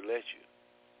Holy Spirit lets you.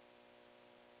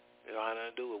 You know, I had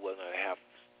nothing to do with whether I have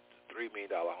 $3 million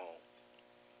home.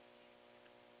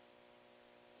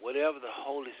 Whatever the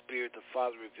Holy Spirit, the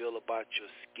Father, reveal about your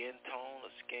skin tone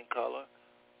or skin color,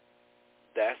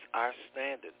 that's our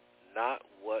standard, not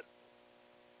what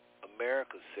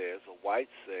America says or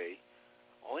whites say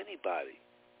or anybody.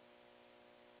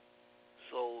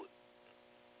 So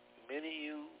many of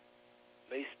you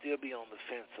may still be on the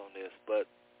fence on this, but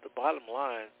the bottom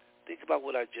line, think about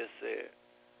what I just said.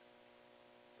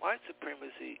 White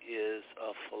supremacy is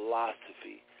a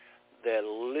philosophy that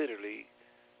literally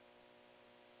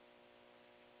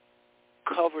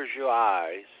covers your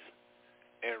eyes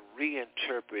and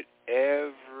reinterpret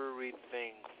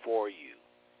everything for you.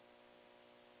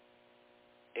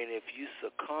 And if you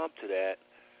succumb to that,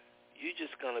 you're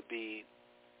just going to be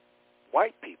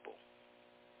white people.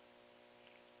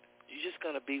 You're just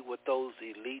going to be what those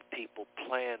elite people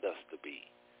planned us to be.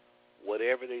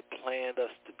 Whatever they planned us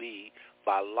to be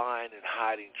by lying and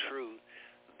hiding truth,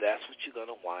 that's what you're going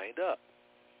to wind up.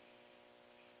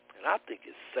 And I think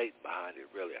it's Satan behind it,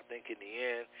 really. I think in the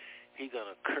end, he's going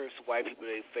to curse white people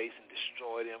in their face and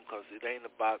destroy them because it ain't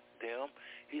about them.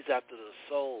 He's after the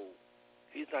soul.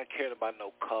 He's not caring about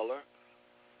no color.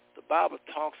 The Bible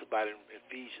talks about it in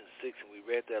Ephesians 6, and we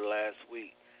read that last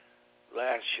week,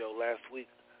 last week,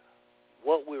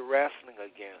 what we're wrestling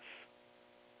against,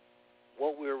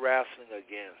 what we're warring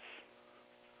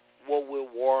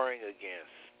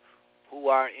against, who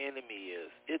our enemy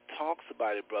is. It talks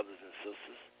about it, brothers and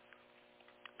sisters.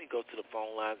 Let me go to the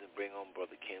phone lines and bring on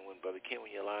Brother Kenwin. Brother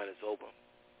Kenwin, your line is open.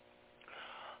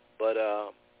 But,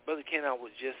 Brother Ken, I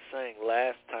was just saying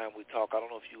last time we talked, I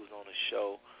don't know if you was on the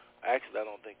show. Actually, I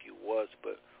don't think you was,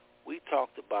 but we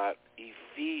talked about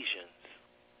Ephesians.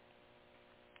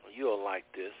 You'll like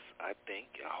this, I think,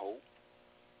 I hope.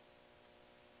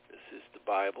 This is the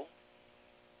Bible.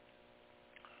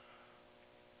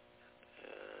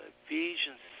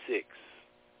 Ephesians 6.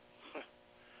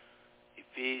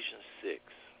 Ephesians 6.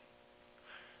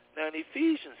 Now, in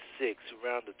Ephesians 6,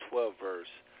 around the 12th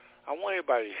verse, I want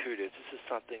everybody to hear this. This is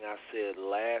something I said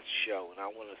last show, and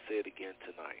I want to say it again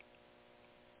tonight.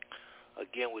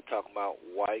 Again, we're talking about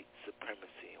white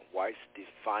supremacy and whites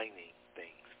defining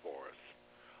things for us.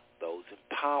 Those in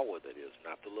power, that is,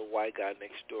 not the little white guy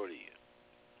next door to you.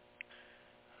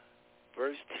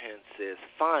 Verse 10 says,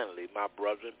 "Finally, my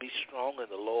brethren, be strong in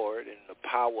the Lord and in the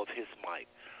power of his might."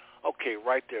 Okay,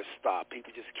 right there, stop.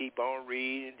 People just keep on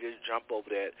reading, just jump over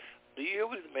that. Do you hear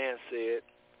what the man said?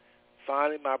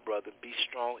 "Finally, my brethren, be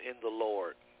strong in the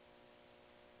Lord."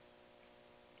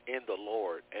 In the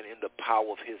Lord and in the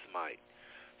power of his might.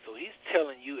 So he's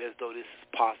telling you as though this is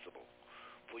possible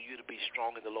for you to be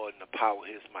strong in the Lord and the power of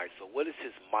his might. So what is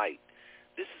his might?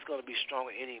 This is going to be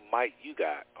stronger than any might you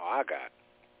got or I got,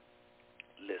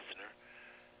 listener.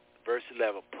 Verse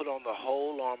 11, "Put on the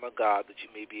whole armor of God that you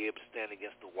may be able to stand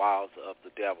against the wiles of the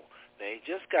devil." Now he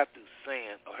just got through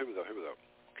saying, here we go.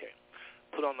 Okay.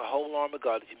 "Put on the whole armor of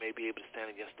God that you may be able to stand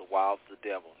against the wiles of the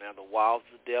devil." Now the wiles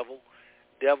of the devil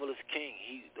is king.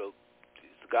 He's the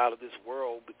God of this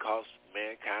world because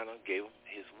mankind gave him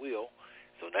his will.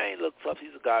 So now he looks up,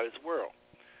 he's the God of this world.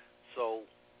 So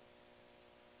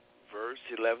verse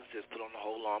 11 says, "Put on the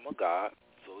whole armor of God."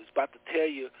 So he's about to tell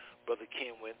you, Brother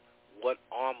Kenwin, what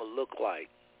armor look like.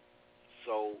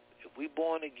 So if we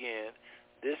born again,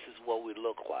 this is what we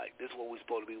look like. This is what we're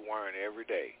supposed to be wearing every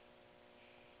day.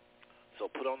 So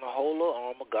put on the whole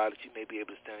armor of God that you may be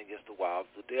able to stand against the wiles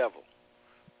of the devil.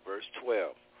 Verse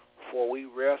 12, "For we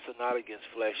wrestle not against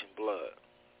flesh and blood."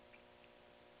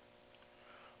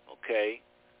 Okay?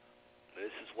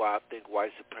 This is why I think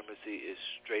white supremacy is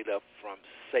straight up from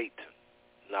Satan,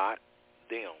 not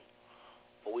them.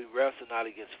 "For we wrestle not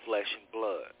against flesh and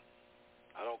blood."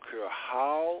 I don't care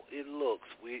how it looks.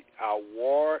 Our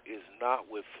war is not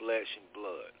with flesh and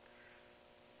blood,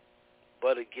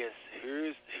 but against,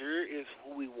 here is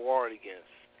who we warring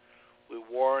against. We're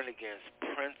warring against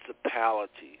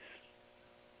principalities.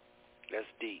 That's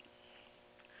deep.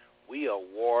 We are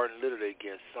warring literally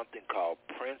against something called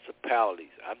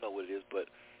principalities. I know what it is, but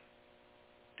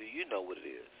do you know what it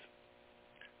is?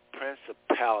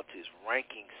 Principalities,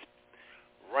 ranks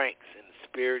in the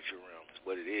spiritual realm is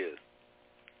what it is.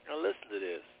 Now listen to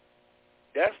this.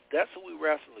 That's who we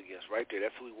wrestle against right there.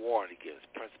 That's who we warring against,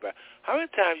 principalities. How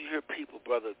many times you hear people,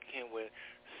 Brother Kenwin,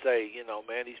 say,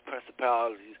 man, these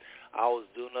principalities, I was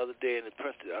doing the other day, and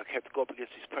I had to go up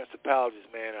against these principalities,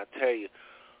 man. I tell you,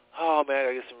 oh, man,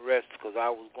 I get some rest because I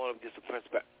was going up against the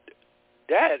principalities.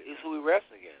 That is who we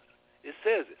wrestle against. It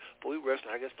says it. But we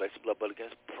wrestle against flesh and blood, but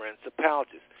against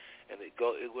principalities. And it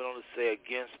went on to say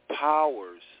against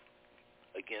powers.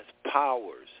 Against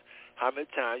powers. How many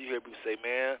times you hear people say,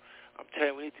 man, I'm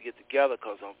telling you, we need to get together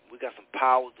because we got some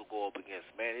powers to go up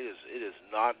against. Man, it is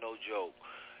not no joke.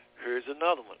 Here's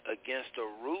another one. Against the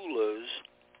rulers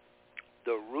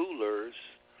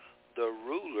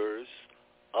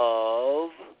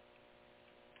of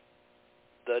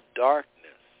the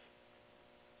darkness.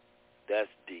 That's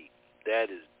deep.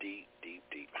 That is deep, deep,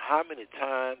 deep. How many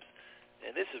times,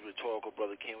 and this is rhetorical,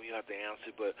 Brother Ken, you have to answer,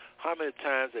 but how many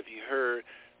times have you heard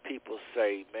people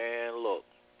say, man, look,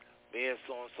 me and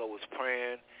so-and-so was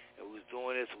praying, and we was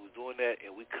doing this, and we was doing that,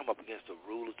 and we come up against the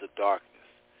rulers of darkness.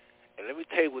 And let me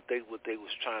tell you what they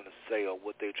was trying to say or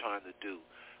what they trying to do.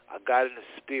 I got in the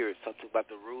spirit something about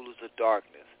the rulers of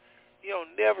darkness.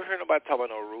 Never heard nobody talk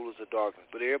about no rulers of darkness,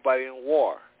 but everybody in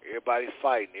war, everybody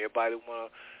fighting, everybody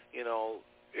want to, you know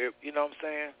what I'm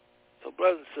saying? So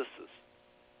brothers and sisters,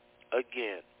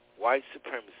 again, white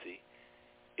supremacy,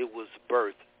 it was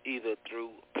birthed either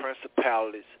through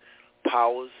principalities,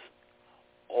 powers,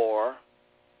 or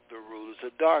the rulers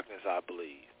of darkness, I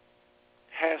believe.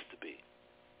 Has to be.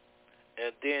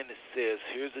 And then it says,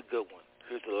 here's a good one.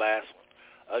 Here's the last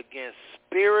one. Against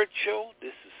spiritual,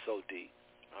 this is so deep.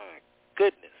 My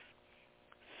goodness.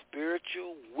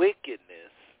 Spiritual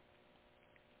wickedness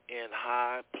in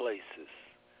high places.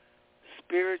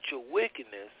 Spiritual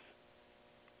wickedness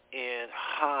in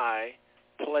high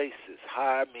places.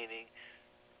 High meaning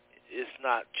it's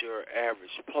not your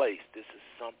average place. This is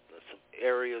some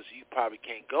areas you probably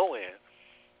can't go in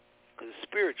because it's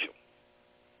spiritual.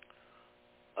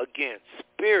 Again,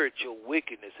 spiritual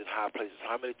wickedness in high places.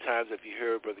 How many times have you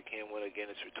heard, Brother Kenwin, again,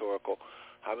 it's rhetorical,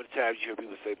 how many times you hear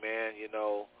people say, man,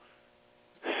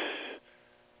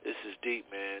 this is deep,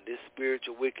 man. This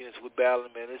spiritual wickedness we're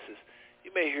battling, man,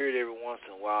 you may hear it every once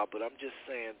in a while, but I'm just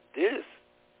saying this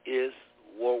is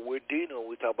what we're dealing with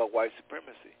when we talk about white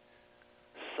supremacy.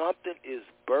 Something is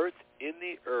birthed in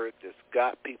the earth that's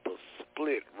got people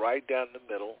split right down the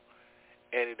middle,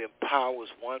 and it empowers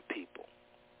one people.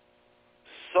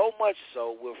 So much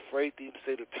so, we're afraid to even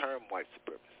say the term white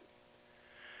supremacy.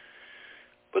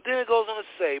 But then it goes on to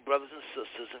say, brothers and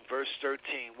sisters, in verse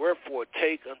 13, wherefore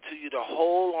take unto you the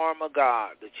whole armor of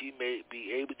God, that ye may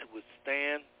be able to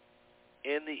withstand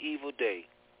in the evil day,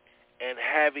 and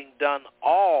having done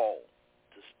all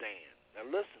to stand. Now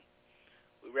listen.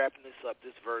 We're wrapping this up,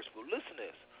 this verse, but listen to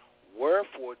this.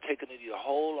 Wherefore, taking unto you the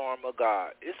whole armor of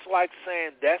God. It's like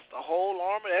saying that's the whole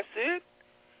armor, that's it?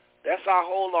 That's our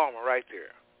whole armor right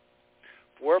there.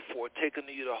 Wherefore, taking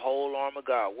unto you the whole armor of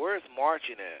God. Where's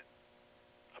marching at?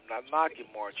 I'm not knocking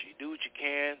marching. You do what you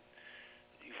can.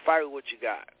 You fight with what you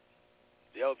got.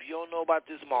 If you don't know about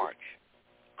this march,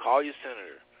 call your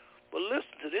senator. But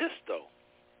listen to this, though.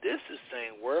 This is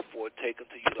saying, wherefore, take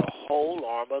unto you the whole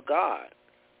armor of God.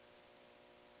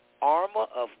 Armor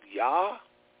of Yah,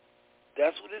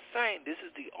 that's what it's saying. This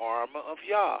is the armor of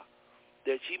Yah,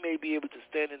 that ye may be able to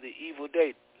stand in the evil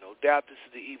day. No doubt this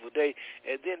is the evil day.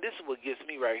 And then this is what gets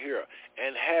me right here.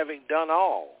 And having done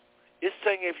all. It's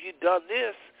saying if you've done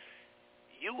this,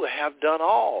 you will have done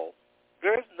all.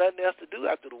 There's nothing else to do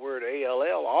after the word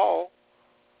A-L-L, all.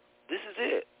 This is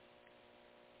it.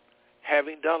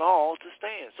 Having done all to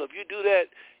stand. So if you do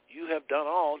that, you have done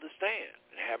all to stand.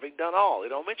 Having done all. It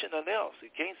don't mention nothing else.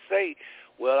 It can't say,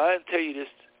 well, I didn't tell you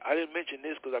this. I didn't mention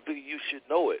this because I figured you should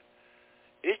know it.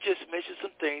 It just mentions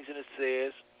some things, and it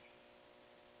says,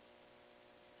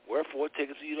 wherefore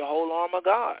take unto you the whole armor of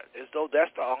God, as though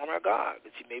that's the armor of God,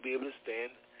 that you may be able to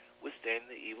withstand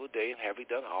the evil day, and having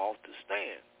done all to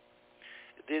stand.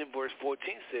 And then in verse 14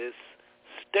 says,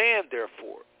 stand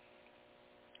therefore.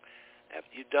 After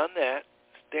you've done that,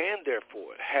 stand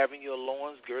therefore, having your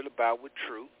loins girded about with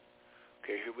truth.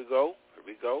 Okay, here we go.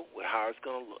 With how it's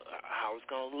gonna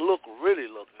really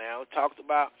look now. It talks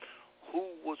about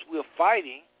we're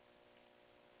fighting.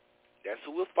 That's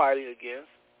who we're fighting against.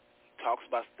 It talks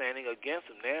about standing against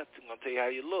them. Now it's gonna tell you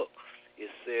how you look. It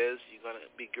says you're gonna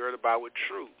be girded about with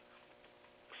truth.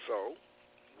 So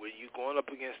when you're going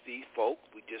up against these folk,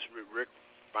 we just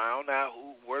found out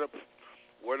who's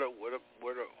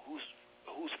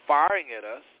firing at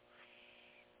us.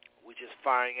 We just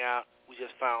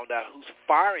found out who's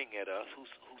firing at us, who's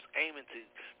aiming to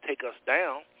take us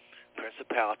down.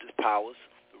 Principalities, powers,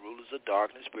 the rulers of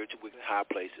darkness, spiritual wickedness, high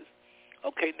places.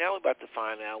 Okay, now we're about to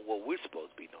find out what we're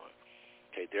supposed to be doing.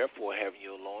 Okay, therefore, having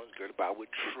your loins girded about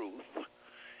with truth,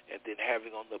 and then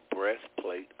having on the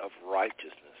breastplate of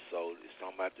righteousness. So it's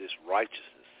talking about this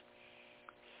righteousness.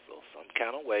 So some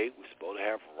kind of way we're supposed to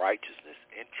have righteousness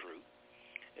and truth.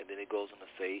 And then it goes on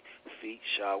to say, feet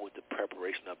shod with the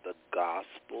preparation of the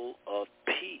gospel of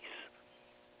peace.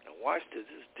 Now watch this,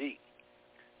 it's deep.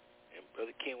 And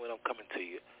Brother King, when I'm coming to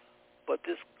you, but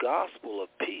this gospel of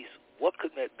peace, what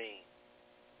could that mean?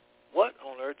 What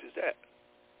on earth is that?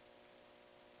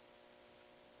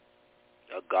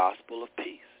 A gospel of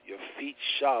peace. Your feet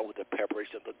shod with the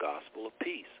preparation of the gospel of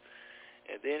peace.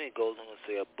 And then it goes on to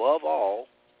say, above all,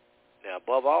 now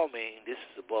above all means this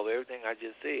is above everything I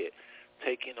just said,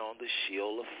 taking on the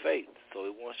shield of faith. So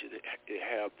it wants you to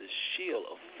have the shield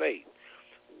of faith,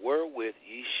 wherewith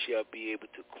ye shall be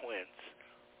able to quench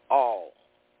all,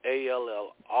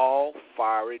 A-L-L, all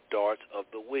fiery darts of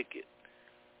the wicked.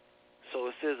 So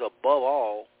it says above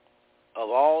all, of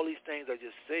all these things I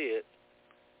just said,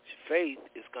 faith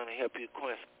is going to help you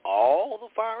quench all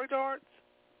the fiery darts.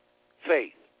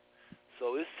 Faith.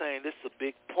 So it's saying this is a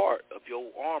big part of your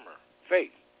armor,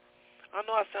 faith. I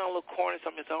know I sound a little corny.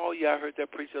 Somebody say, oh, yeah, I heard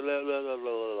that preacher, blah, blah, blah,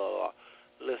 blah, blah.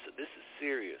 Listen, this is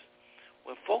serious.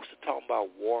 When folks are talking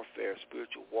about warfare,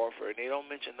 spiritual warfare, and they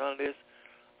don't mention none of this,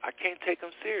 I can't take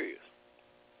them serious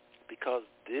because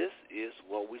this is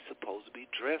what we're supposed to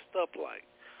be dressed up like.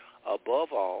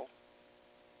 Above all,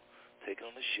 take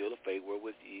on the shield of faith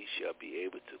wherewith ye shall be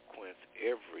able to quench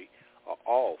every or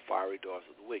all fiery darts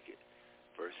of the wicked.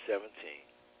 Verse 17.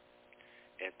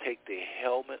 And take the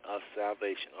helmet of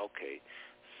salvation. Okay,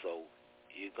 so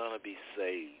you're going to be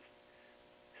saved.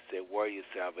 It said, where your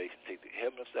salvation? Take the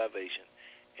helmet of salvation.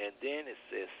 And then it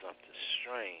says something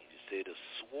strange. It said the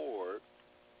sword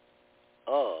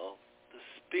of the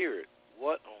Spirit.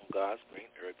 What on God's green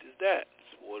earth is that? The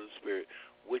sword of the Spirit,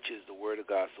 which is the word of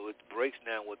God. So it breaks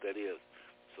down what that is.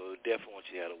 So it definitely wants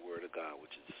you to have the word of God,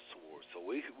 which is the sword. So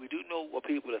we do know what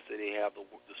people that say they have the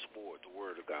sword, the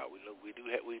word of God. We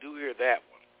do hear that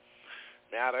one.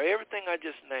 Now, out of everything I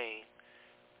just named,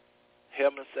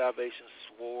 helmet of salvation,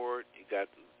 sword, you got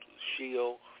the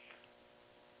shield.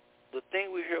 The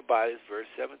thing we hear about is verse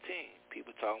 17.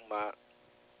 People talking about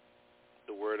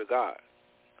the word of God,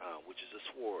 which is a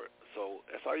sword. So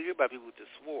that's all you hear about people with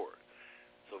the sword.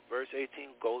 So verse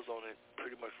 18 goes on and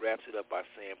pretty much wraps it up by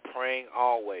saying, praying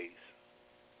always,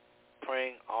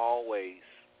 praying always,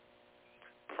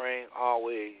 praying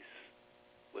always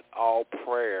with all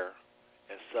prayer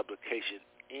and supplication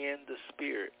in the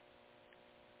Spirit.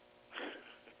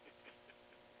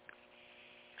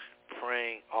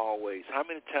 Praying always. How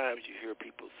many times you hear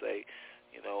people say,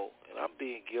 you know, and I'm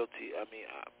being guilty. I mean,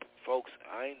 folks,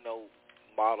 I ain't no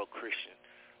model Christian.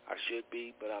 I should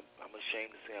be, but I'm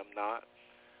ashamed to say I'm not.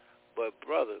 But,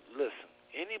 brother, listen,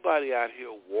 anybody out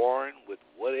here warring with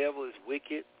whatever is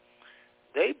wicked,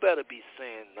 they better be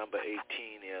saying number 18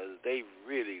 is they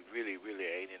really, really, really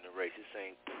ain't in the race. It's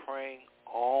saying praying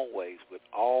always with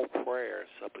all prayer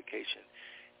and supplication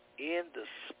in the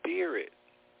Spirit.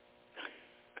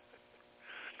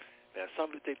 Now, some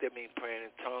people think that means praying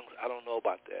in tongues. I don't know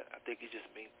about that. I think it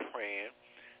just means praying,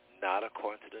 not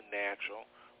according to the natural,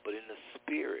 but in the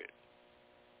Spirit.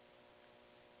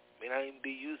 May not even be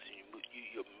using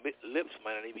your lips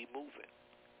might not even be moving.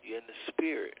 You're in the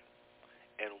Spirit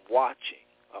and watching.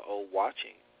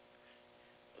 Watching.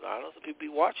 I know some people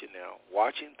be watching now.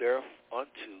 Watching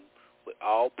thereunto with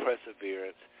all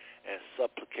perseverance and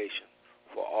supplication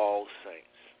for all saints.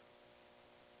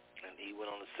 And he went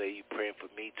on to say, you praying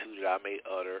for me too that I may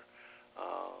utter.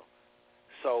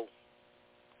 So,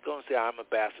 going to say I'm a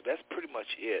bastard. That's pretty much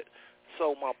it.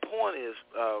 So my point is,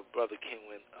 Brother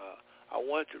Kingwin, I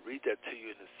wanted to read that to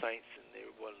you and the saints and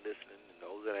everyone listening and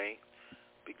those that ain't,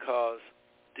 because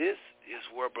this is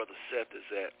where Brother Seth is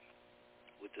at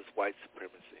with this white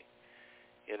supremacy.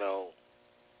 You know,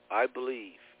 I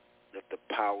believe that the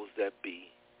powers that be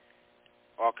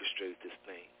orchestrate this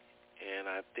thing.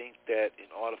 And I think that in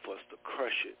order for us to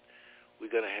crush it, we're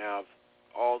going to have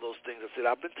all those things. I said,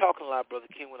 I've been talking a lot,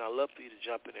 Brother Kingwin. I'd love for you to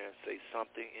jump in there and say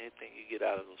something, anything you get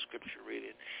out of the scripture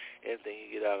reading, anything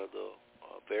you get out of the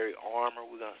very armor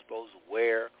we're going to supposed to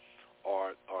wear,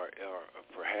 or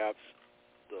perhaps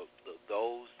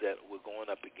those that we're going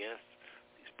up against,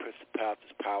 these principalities,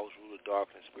 powers, rule of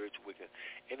darkness, spiritual wickedness.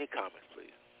 Any comments,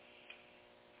 please?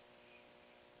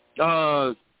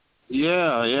 Yeah.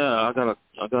 I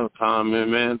got a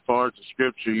comment, man. As far as the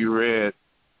scripture you read,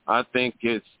 I think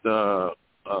it's the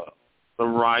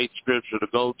right scripture to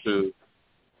go to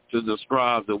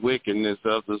describe the wickedness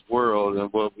of this world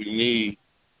and what we need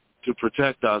to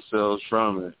protect ourselves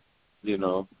from it. You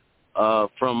know,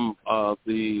 from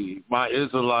my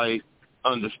Israelite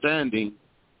understanding,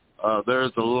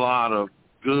 there's a lot of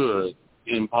good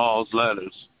in Paul's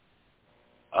letters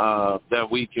that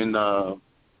we can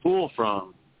pull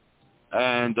from.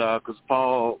 And because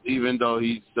Paul, even though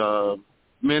he's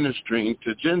ministering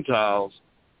to Gentiles,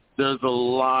 there's a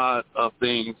lot of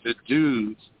things that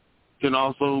Jews can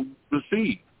also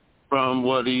receive from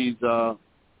what he's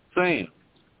saying.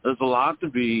 There's a lot to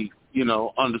be,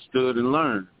 understood and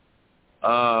learned.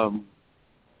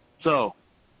 So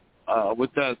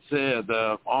with that said,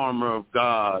 the armor of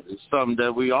God is something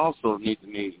that we also need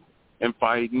in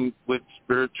fighting with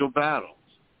spiritual battles.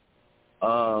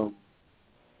 But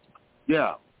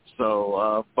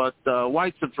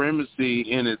white supremacy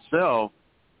in itself,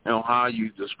 how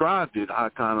you described it, I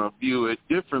kind of view it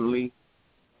differently.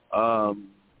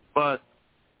 But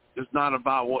it's not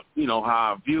about how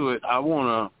I view it. I want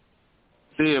to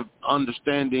see if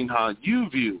understanding how you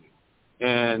view it.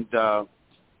 And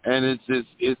it's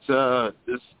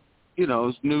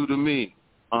new to me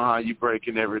on how you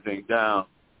breaking everything down.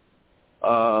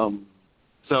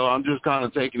 So I'm just kind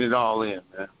of taking it all in,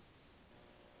 man.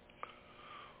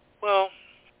 Well,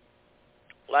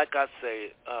 like I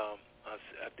say,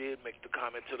 I did make the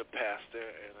comment to the pastor,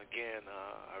 and again,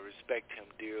 I respect him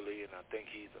dearly, and I think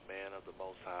he's a man of the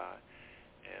Most High,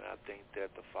 and I think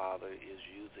that the Father is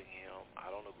using him.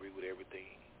 I don't agree with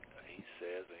everything he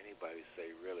says or anybody say,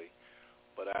 really,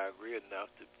 but I agree enough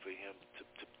for him to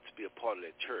be a part of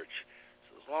that church.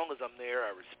 So as long as I'm there,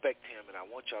 I respect him, and I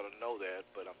want y'all to know that,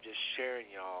 but I'm just sharing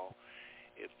y'all,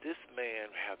 if this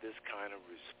man have this kind of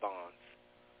response,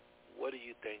 what do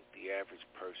you think the average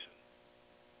person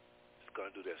is going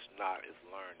to do that's not as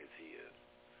learned as he is?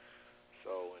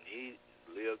 So, and he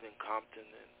lives in Compton,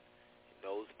 and he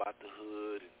knows about the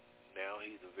hood, and now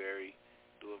he's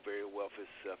doing very well for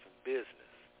himself in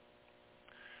business.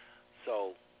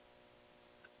 So,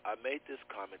 I made this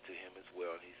comment to him as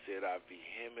well, and he said, I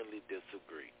vehemently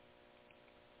disagree.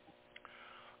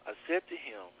 I said to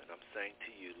him, and I'm saying to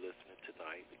you listening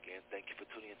tonight, again, thank you for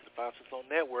tuning into the 560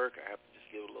 Network. I have to just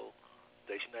give a little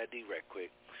station ID right quick.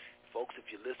 Folks, if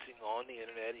you're listening on the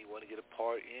internet and you want to get a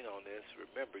part in on this,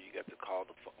 remember you got to call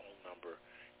the phone number.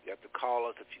 You got to call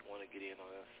us if you want to get in on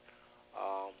this.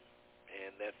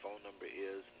 And that phone number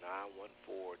is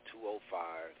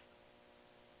 914-205-5590.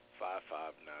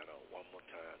 One more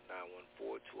time,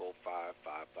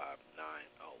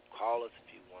 914-205-5590. Call us if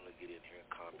you want to get in here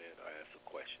and comment or ask a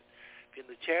question. If you're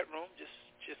in the chat room, just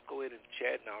go ahead and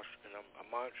chat, and I'm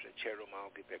monitoring the chat room.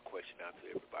 I'll get that question out to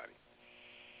everybody.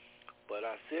 But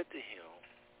I said to him,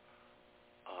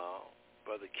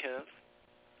 Brother Kenneth,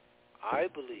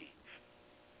 I believe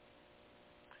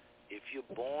if you're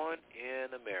born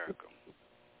in America,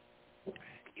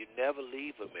 you never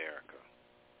leave America.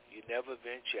 You never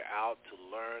venture out to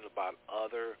learn about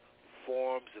other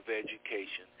forms of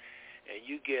education, and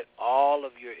you get all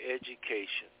of your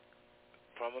education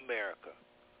from America,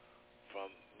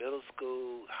 from middle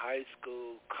school, high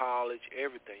school, college,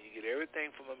 everything. You get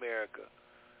everything from America,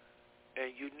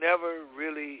 and you never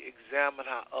really examine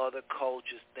how other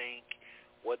cultures think,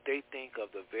 what they think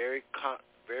of the very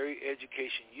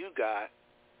education you got.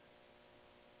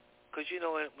 Because,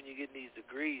 when you get these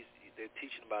degrees, they're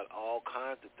teaching about all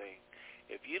kinds of things.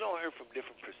 If you don't hear from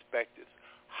different perspectives,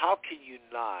 how can you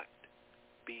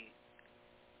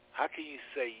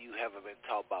say you haven't been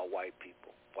taught by white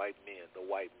people, white men, the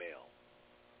white male?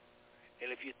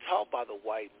 And if you're taught by the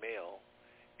white male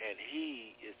and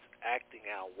he is acting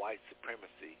out white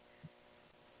supremacy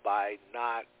by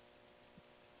not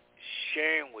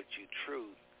sharing with you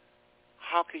truth,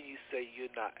 how can you say you're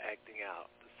not acting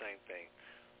out the same thing?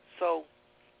 So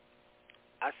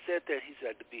I said that, he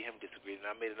said to be him disagreed, and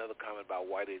I made another comment about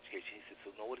white education. He said,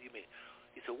 so no, what do you mean?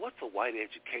 He said, what's a white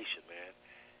education, man?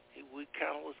 We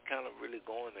was really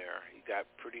going there. He got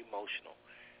pretty emotional.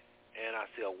 And I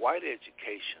said, a white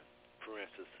education, for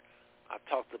instance, I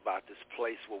talked about this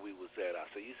place where we was at. I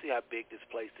said, you see how big this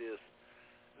place is?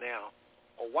 Now,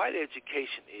 a white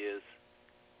education is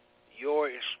your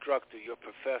instructor, your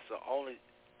professor, only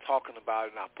talking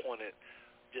about it, and I pointed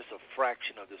just a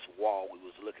fraction of this wall we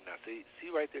was looking at. See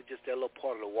right there, just that little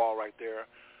part of the wall right there?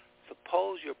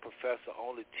 Suppose your professor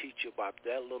only teach you about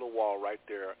that little wall right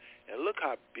there, and look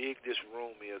how big this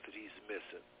room is that he's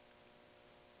missing.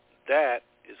 That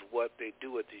is what they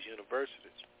do at these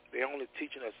universities. They're only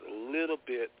teaching us a little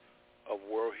bit of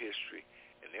world history,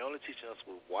 and they're only teaching us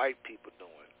what white people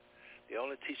doing. They're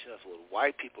only teaching us what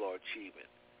white people are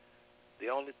achieving.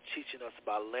 They're only teaching us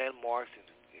about landmarks and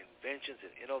inventions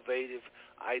and innovative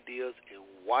ideas in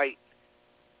white,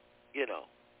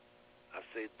 I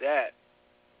say that's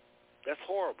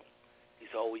horrible. He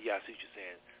said, oh, yeah, I see what you're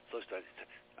saying.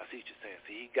 I see what you're saying.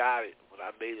 See, he got it when I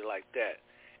made it like that.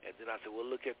 And then I said, well,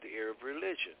 look at the area of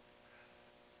religion.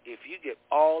 If you get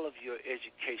all of your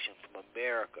education from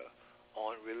America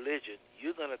on religion,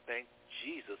 you're going to think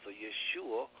Jesus or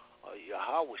Yeshua or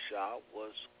Yahweh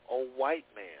was a white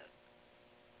man.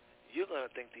 You're going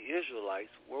to think the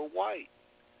Israelites were white.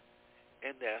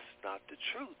 And that's not the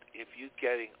truth if you're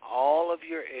getting all of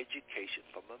your education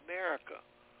from America.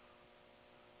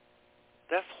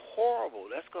 That's horrible.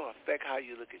 That's going to affect how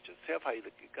you look at yourself, how you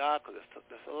look at God, because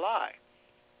that's a lie.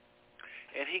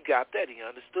 And he got that. He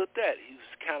understood that. He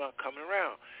was kind of coming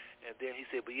around. And then he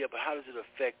said, but how does it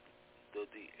affect the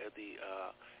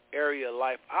area of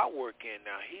life I work in?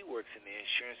 Now, he works in the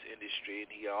insurance industry,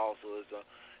 and he also is an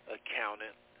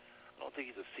accountant. I don't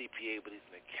think he's a CPA, but he's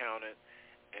an accountant.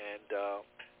 And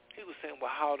he was saying,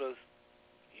 well, how does,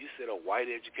 you said a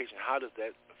white education, how does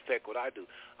that affect what I do?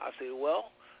 I said,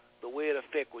 well, the way it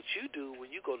affects what you do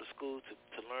when you go to school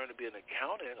to learn to be an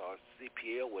accountant or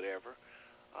CPA or whatever,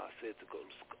 I said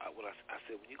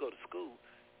when you go to school,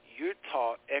 you're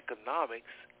taught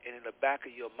economics, and in the back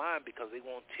of your mind, because they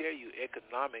won't tell you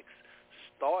economics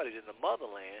started in the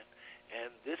motherland,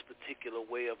 and this particular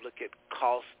way of looking at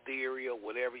cost theory or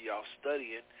whatever y'all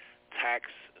studying, tax,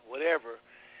 whatever,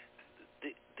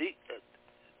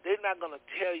 they're not going to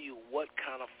tell you what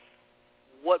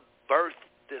birthed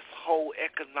this whole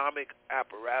economic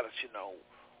apparatus,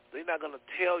 They're not going to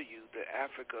tell you that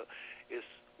Africa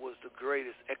was the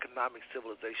greatest economic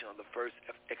civilization, or the first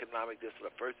economic this or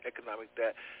the first economic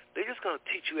that. They're just going to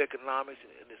teach you economics,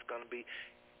 and it's going to be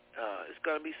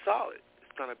solid.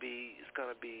 It's going to be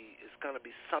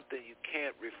something you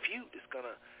can't refute. It's going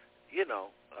to,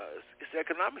 it's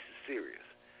economics is serious.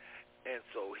 And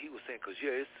so he was saying, because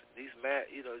it's these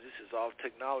this is all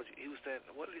technology. He was saying,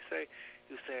 what did he say?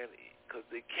 He was saying, because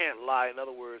they can't lie. In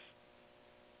other words,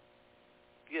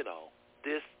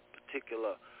 this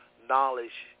particular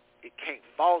knowledge, it can't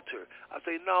falter. I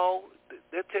say, no,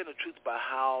 they're telling the truth about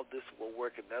how this will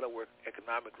work and that'll work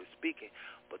economically speaking,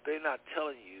 but they're not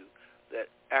telling you that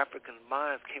African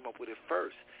minds came up with it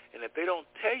first. And if they don't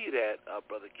tell you that,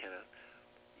 Brother Kenneth,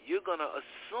 you're going to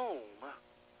assume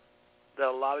that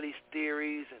a lot of these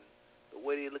theories and the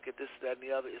way they look at this, that, and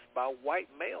the other is by white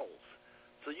males.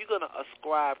 So you're going to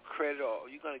ascribe credit,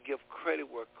 or you're going to give credit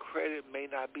where credit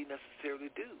may not be necessarily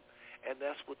due. And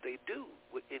that's what they do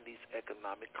in these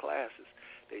economic classes.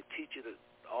 They teach you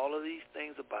all of these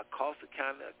things about cost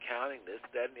accounting, this,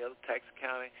 that, and the other, tax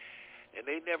accounting, and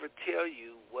they never tell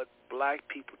you what black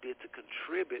people did to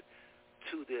contribute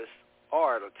to this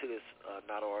art, or to this,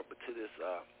 not art, but to this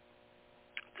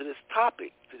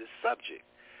topic, to this subject.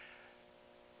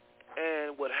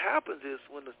 And what happens is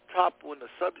when you're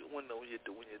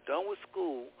done with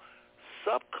school,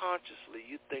 subconsciously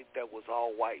you think that was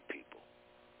all white people.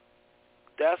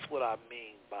 That's what I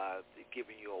mean by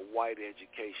giving you a white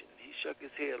education. And he shook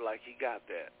his head like he got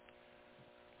that.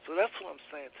 So that's what I'm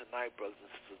saying tonight, brothers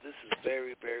and sisters. This is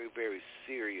very, very, very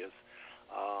serious.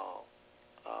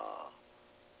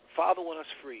 Father want us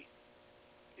free.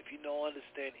 If you don't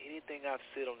understand anything I've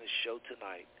said on this show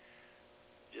tonight,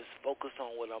 just focus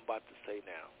on what I'm about to say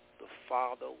now. The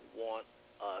Father wants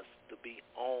us to be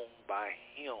owned by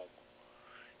Him.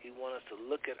 He wants us to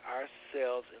look at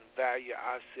ourselves and value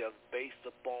ourselves based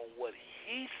upon what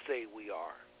He say we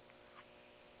are.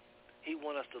 He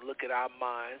wants us to look at our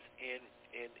minds in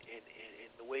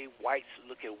the way whites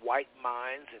look at white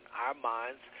minds and our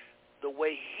minds, the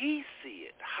way He see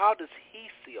it. How does He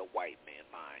see a white man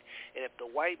mind? And if the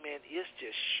white man is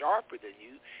just sharper than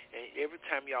you, and every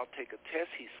time y'all take a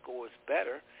test he scores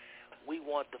better, we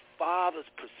want the Father's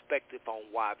perspective on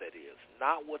why that is,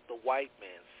 not what the white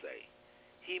man say.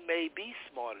 He may be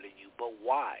smarter than you, but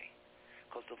why?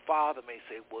 Because the Father may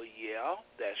say, well, yeah,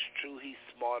 that's true, he's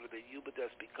smarter than you, but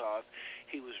that's because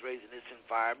he was raised in this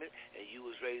environment and you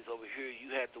was raised over here.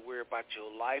 You had to worry about your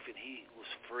life, and he was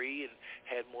free and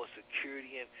had more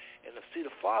security. And see,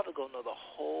 the Father going to know the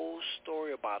whole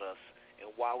story about us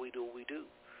and why we do what we do.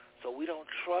 So we don't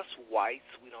trust whites.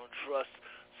 We don't trust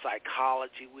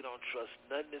psychology. We don't trust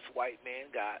none of this white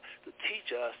man got to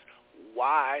teach us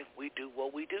why we do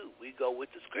what we do. We go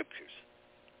with the scriptures.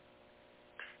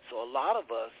 So a lot of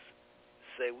us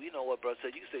say, well, you know what, brother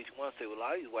said, you say you want to say, well, a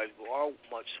lot of these white people are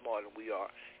much smarter than we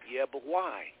are. Yeah, but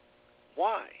why?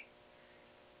 Why?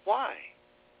 Why?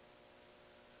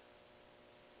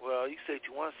 Well, you say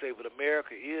you want to say, but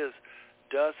America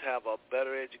does have a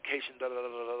better education, da da da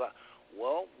da da.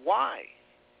 Well, why?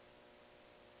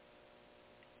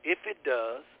 If it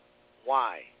does,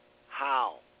 why?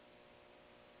 How?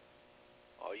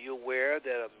 Are you aware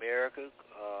that America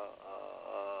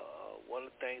one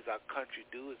of the things our country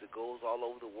do is it goes all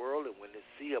over the world, and when they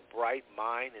see a bright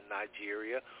mind in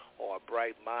Nigeria or a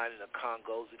bright mind in the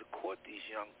Congos, they court these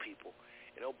young people.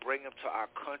 You know, bring them to our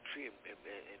country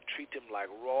and treat them like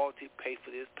royalty, pay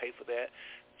for this, pay for that,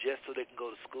 just so they can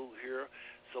go to school here.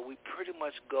 So we pretty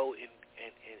much go and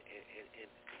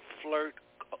flirt,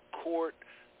 court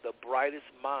the brightest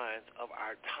minds of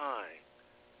our time.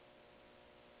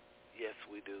 Yes,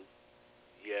 we do.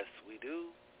 Yes, we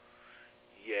do.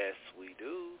 Yes, we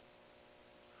do.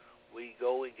 We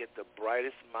go and get the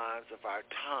brightest minds of our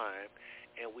time,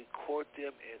 and we court them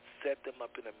and set them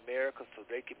up in America so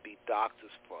they can be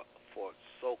doctors for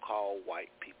so-called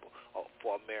white people, or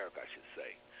for America, I should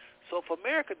say. So if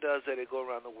America does that, they go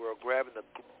around the world grabbing the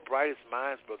brightest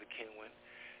minds, Brother Kenwin,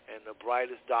 and the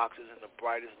brightest doctors and the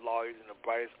brightest lawyers and the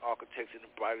brightest architects and the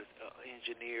brightest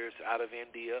engineers out of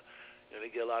India. You know,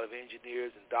 they get a lot of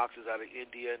engineers and doctors out of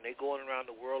India, and they going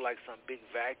around the world like some big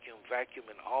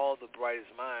vacuuming all the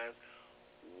brightest minds.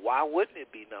 Why wouldn't it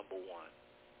be number one?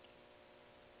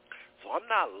 So I'm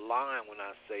not lying when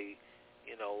I say,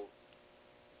 you know,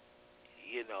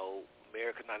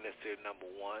 America not necessarily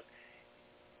number one.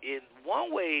 In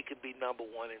one way, it could be number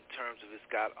one in terms of it's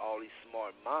got all these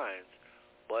smart minds.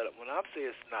 But when I say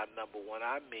it's not number one,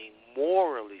 I mean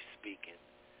morally speaking.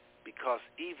 Because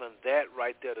even that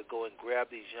right there, to go and grab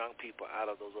these young people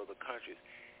out of those other countries,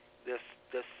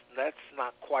 that's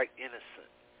not quite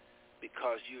innocent,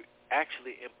 because you're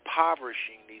actually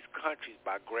impoverishing these countries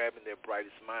by grabbing their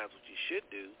brightest minds. What you should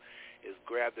do is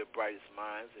grab their brightest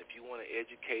minds. If you want to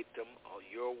educate them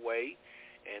your way,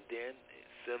 and then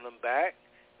send them back,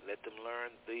 let them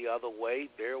learn the other way,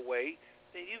 their way,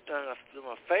 then you've done them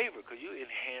a favor, because you're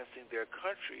enhancing their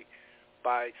country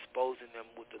by exposing them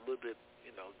with a little bit,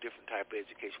 different type of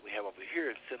education we have over here,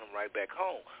 and send them right back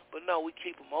home. But no, we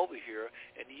keep them over here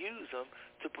and use them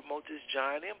to promote this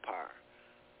giant empire.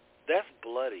 That's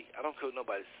bloody. I don't care what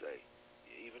nobody say.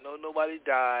 Even though nobody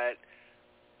died,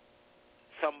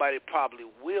 somebody probably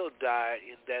will die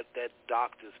in that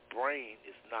doctor's brain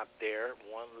is not there,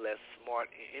 one less smart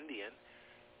Indian,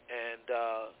 and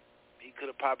he could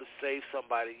have probably saved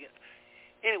somebody.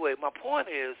 Anyway, my point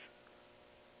is,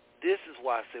 this is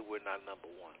why I say we're not number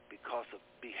one, because of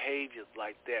behaviors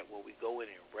like that, where we go in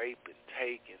and rape and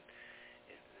take and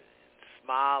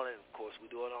smile, and of course we're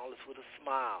doing all this with a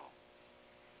smile.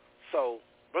 So,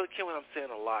 Brother Kim, I'm saying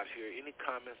a lot here. Any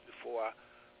comments before I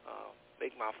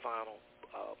make my final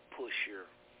push here?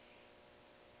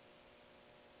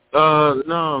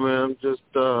 No, man, just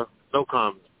no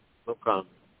comment. No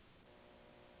comment.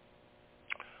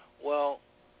 Well,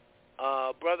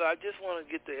 brother, I just want to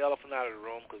get the elephant out of the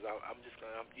room, because I'm just going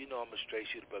to, I'm a straight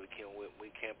shooter, Brother Kim. We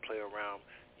can't play around,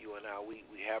 you and I. We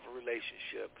have a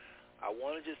relationship. I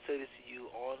want to just say this to you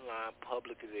online,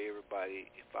 publicly, to everybody.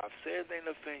 If I've said anything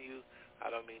to offend you,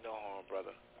 I don't mean no harm,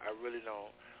 brother. I really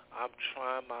don't. I'm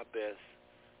trying my best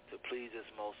to please this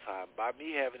Most High. By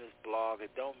me having this blog,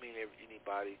 it don't mean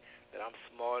anybody that I'm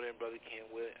smarter than Brother Kim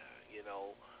with.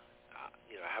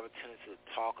 I have a tendency to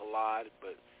talk a lot,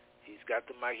 but he's got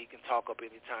the mic. He can talk up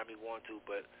anytime he wants to,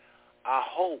 but I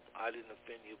hope I didn't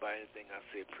offend you by anything I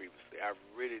said previously. I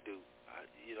really do.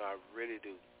 I really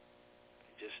do.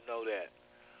 Just know that.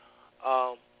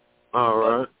 All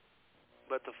right.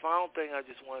 But the final thing I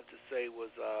just wanted to say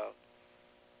was,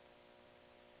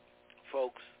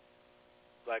 folks,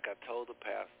 like I told the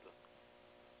pastor,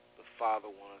 the Father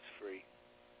wants free.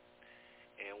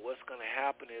 And what's going to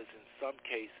happen is, in some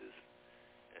cases,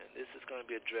 and this is going to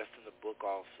be addressed in the book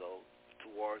also,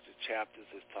 towards the chapters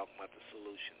that's talking about the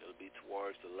solution. It'll be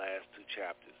towards the last two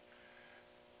chapters.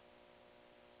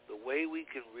 The way we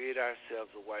can rid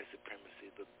ourselves of white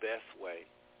supremacy, the best way,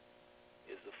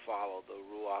 is to follow the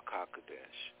Ruach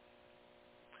HaKodesh.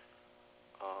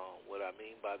 What I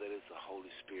mean by that is the Holy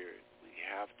Spirit. We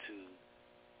have to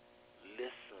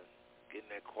listen, get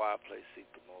in that quiet place,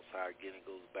 seek the Most High. Again, it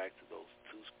goes back to those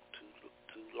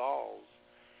two laws.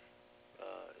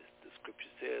 The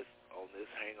Scripture says, on this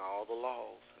hang all the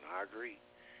laws, and I agree.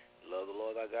 Love the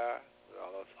Lord thy God with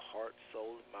all our heart,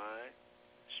 soul, and mind,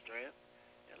 strength,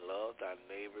 and love thy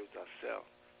neighbor as thyself.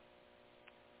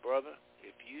 Brother,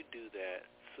 if you do that,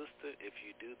 sister, if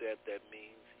you do that, that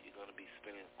means you're going to be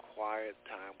spending quiet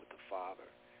time with the Father.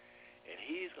 And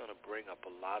he's going to bring up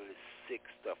a lot of this sick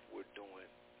stuff we're doing,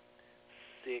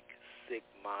 sick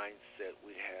mindset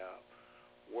we have,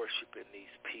 worshiping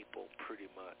these people pretty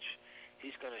much.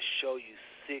 He's going to show you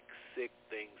sick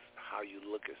things, how you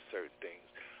look at certain things.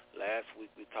 Last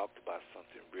week we talked about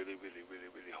something really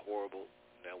horrible,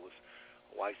 and that was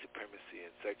white supremacy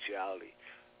and sexuality.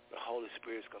 The Holy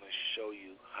Spirit's going to show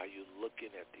you how you're looking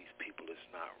at these people is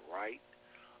not right,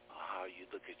 how you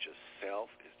look at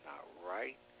yourself is not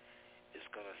right. It's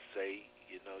going to say,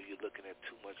 you're looking at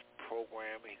too much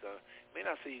programming. It may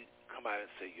not say, come out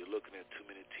and say you're looking at too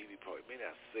many TV programs. It may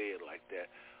not say it like that,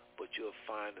 but you'll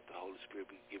find that the Holy Spirit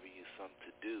will be giving you something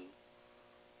to do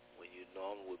when you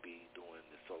normally would be doing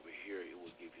this over here. It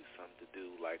will give you something to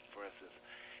do. Like, for instance,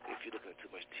 if you're looking at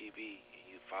too much TV and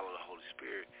you follow the Holy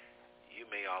Spirit, you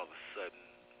may all of a sudden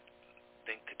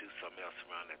think to do something else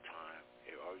around that time,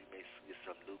 or you may get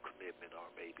some new commitment, or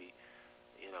maybe,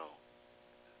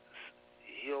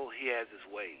 he has his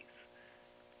ways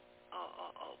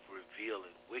of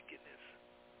revealing wickedness,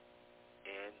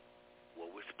 and what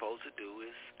we're supposed to do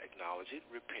is acknowledge it,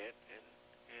 repent,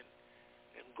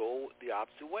 and go the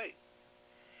opposite way.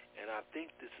 And I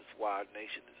think this is why our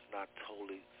nation is not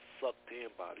totally sucked in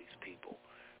by these people,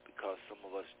 because some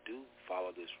of us do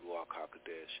follow this Ruach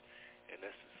HaKodesh, and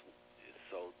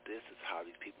so this is how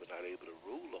these people are not able to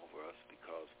rule over us,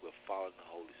 because we're following the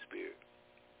Holy Spirit.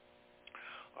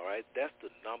 All right, that's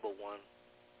the number one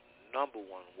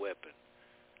weapon.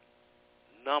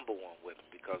 Number one weapon,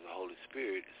 because the Holy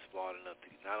Spirit is smart enough to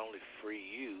not only free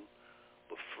you,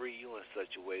 but free you in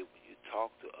such a way when you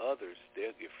talk to others,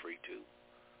 they'll get free too,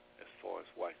 as far as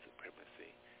white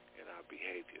supremacy and our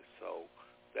behavior. So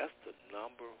that's the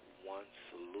number one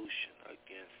solution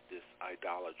against this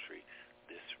idolatry,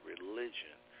 this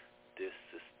religion, this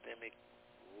systemic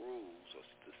rules or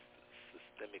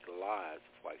systemic lies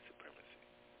of white supremacy.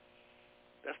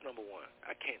 That's number one.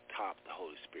 I can't top the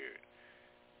Holy Spirit.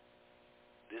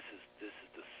 This is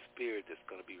the Spirit that's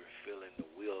going to be revealing the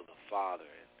will of the Father,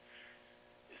 and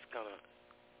it's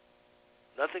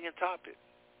nothing can top it.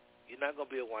 You're not going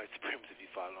to be a white supremacist if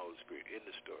you follow the Holy Spirit. In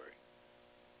the story.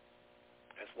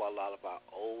 That's why a lot of our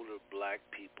older black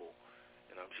people,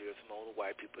 and I'm sure there's some older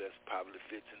white people that probably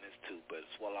fits in this too, but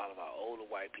it's why a lot of our older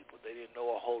white people, they didn't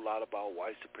know a whole lot about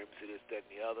white supremacy, this, that,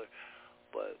 and the other,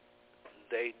 but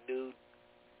they knew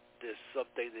there's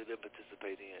something they didn't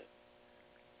participate in.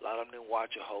 A lot of them didn't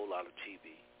watch a whole lot of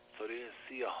TV, so they didn't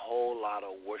see a whole lot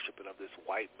of worshiping of this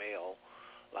white male,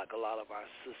 like a lot of our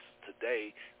sisters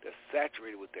today. They're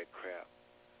saturated with that crap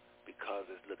because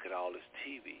they look at all this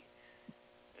TV.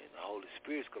 And the Holy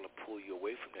Spirit's going to pull you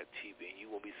away from that TV, and you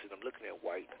won't be sitting there looking at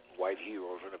white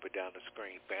heroes running up and down the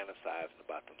screen, fantasizing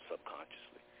about them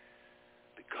subconsciously.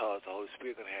 Because the Holy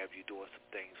Spirit's going to have you doing some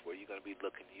things where you're going to be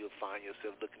looking, you'll find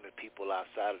yourself looking at people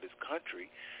outside of this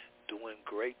country doing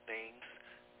great things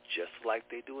just like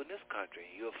they do in this country.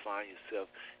 And you'll find yourself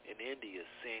in India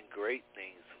seeing great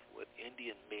things, what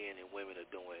Indian men and women are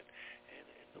doing, and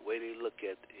the way they look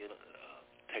at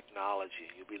technology.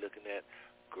 You'll be looking at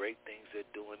great things they're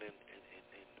doing in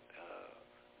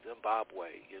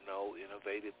Zimbabwe,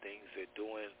 innovative things they're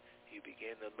doing. You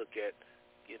begin to look at,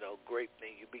 great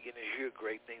things. You begin to hear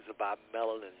great things about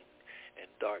melanin and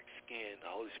dark skin.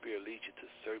 The Holy Spirit leads you to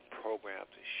certain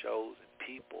programs and shows and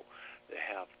people that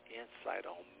have insight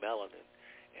on melanin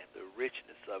and the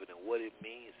richness of it and what it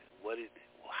means and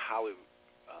how it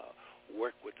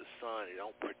work with the sun. It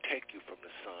don't protect you from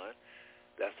the sun.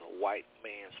 That's a white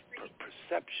man's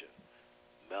perception.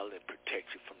 Melanin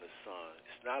protects you from the sun.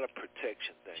 It's not a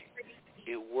protection thing.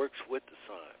 It works with the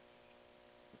sun.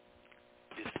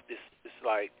 It's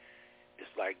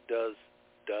like does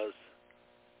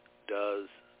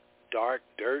dark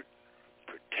dirt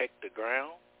protect the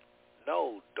ground?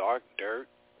 No, dark dirt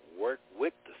work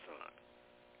with the sun.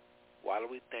 Why do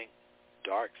we think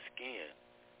dark skin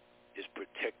is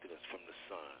protecting us from the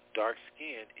sun? Dark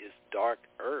skin is dark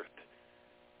earth.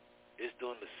 It's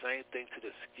doing the same thing to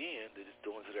the skin that it's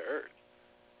doing to the earth.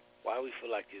 Why do we feel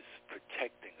like it's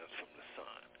protecting us from the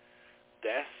sun?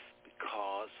 That's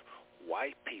because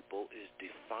white people is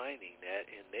defining that,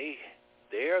 and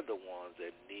they're the ones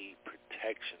that need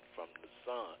protection from the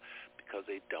sun because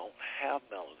they don't have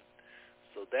melanin.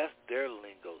 So that's their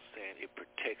lingo saying it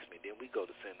protects me. Then we go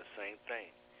to saying the same thing.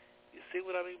 You see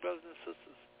what I mean, brothers and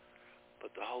sisters?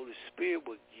 But the Holy Spirit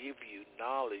will give you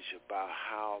knowledge about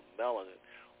how melanin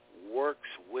works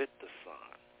with the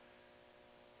sun.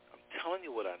 I'm telling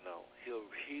you what I know.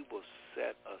 He will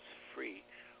set us free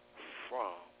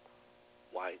from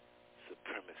white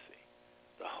supremacy.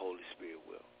 The Holy Spirit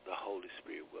will. The Holy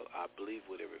Spirit will. I believe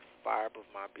with every fiber of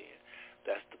my being.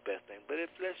 That's the best thing. But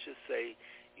if, let's just say,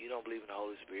 you don't believe in the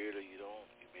Holy Spirit, or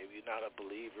maybe you're not a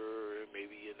believer, or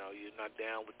maybe, you're not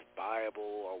down with the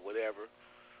Bible or whatever,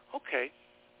 okay.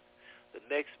 The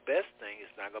next best thing is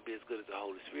not going to be as good as the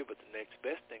Holy Spirit, but the next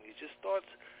best thing is just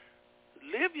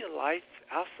live your life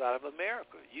outside of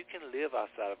America. You can live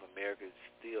outside of America and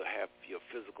still have your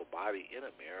physical body in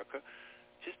America.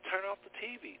 Just turn off the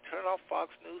TV. Turn off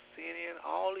Fox News, CNN,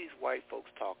 all these white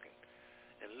folks talking.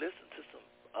 and listen to some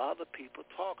other people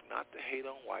talk, not to hate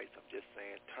on whites. I'm just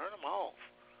saying, turn them off.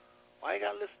 Why you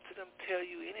got to listen to them tell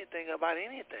you anything about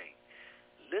anything?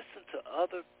 Listen to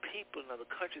other people in other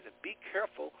countries and be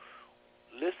careful.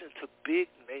 Listen to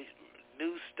big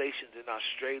news stations in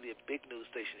Australia, big news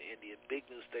station in India, big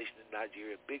news station in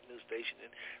Nigeria, big news station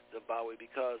in Zimbabwe,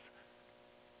 because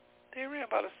they ran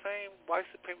by the same white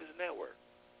supremacist network.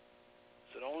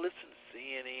 So don't listen to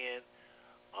CNN,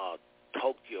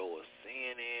 Tokyo, or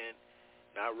CNN,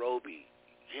 Nairobi,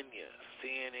 Kenya,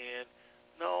 CNN.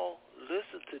 No,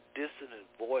 listen to dissident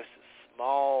voices,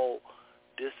 small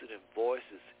dissident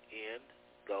voices in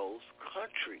those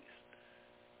countries.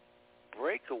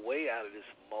 Break away out of this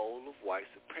mold of white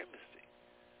supremacy.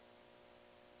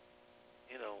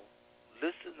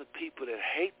 Listen to people that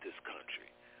hate this country.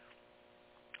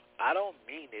 I don't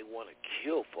mean they want to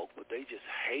kill folk, but they just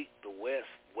hate the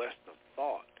Western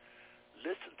thought.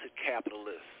 Listen to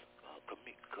capitalists,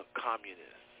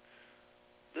 communists.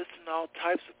 Listen to all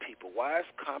types of people. Why is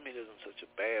communism such a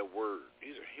bad word?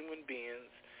 These are human beings.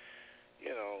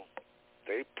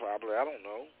 They probably, I don't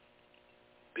know,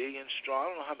 billion strong.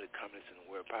 I don't know how many communists in the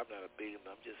world. Probably not a billion,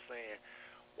 but I'm just saying,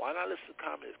 why not listen to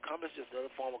communists? Communists is just another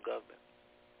form of government.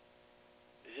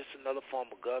 It's just another form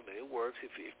of government. It works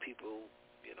if people,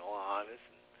 are honest.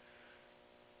 And,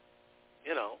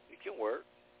 it can work.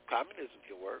 Communism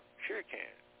can work. Sure it can.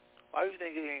 Why do you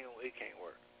think it can't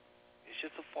work? It's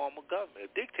just a form of government. A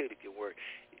dictator can work.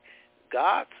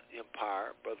 God's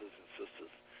empire, brothers and sisters,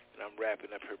 and I'm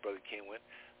wrapping up here, Brother Kenwin,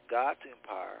 God's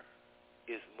empire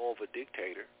is more of a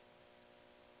dictator.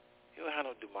 He don't have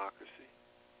no democracy.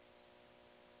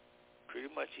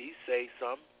 Pretty much he say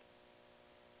something,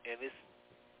 and it's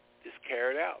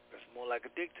carried out. It's more like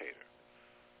a dictator.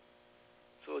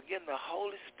 So again, the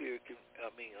Holy Spirit can,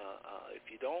 if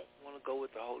you don't want to go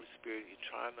with the Holy Spirit, you're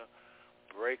trying to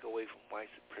break away from white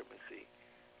supremacy,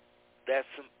 that's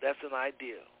an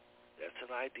idea. That's an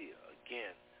idea.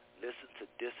 Again, listen to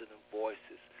dissident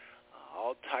voices,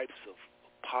 all types of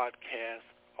podcasts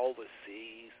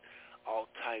overseas, all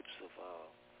types of,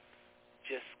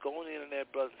 just go on the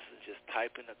internet, brothers, and just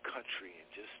type in a country and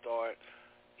just start.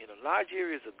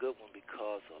 Nigeria is a good one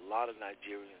because a lot of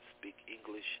Nigerians speak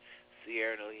English.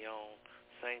 Sierra Leone,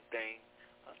 same thing.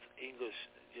 English.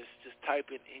 Just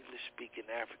type in English-speaking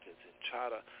Africans and try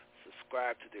to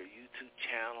subscribe to their YouTube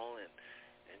channel and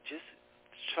just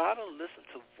try to listen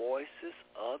to voices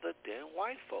other than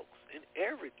white folks in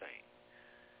everything.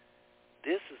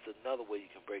 This is another way you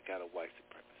can break out of white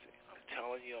supremacy. I'm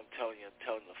telling you,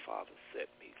 the Father set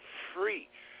me free.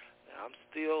 Now I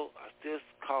still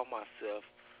call myself,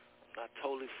 I'm not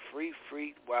totally free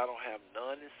where I don't have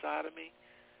none inside of me.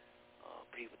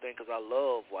 People think because I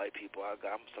love white people,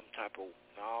 I'm some type of,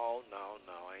 no,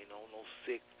 I ain't on no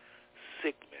sick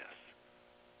mess.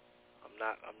 I'm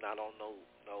not on no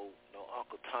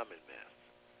Uncle Tommy mess.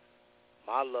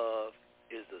 My love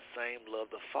is the same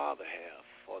love the Father has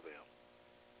for them.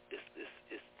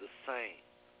 It's the same.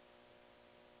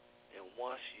 And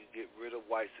once you get rid of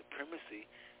white supremacy,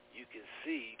 you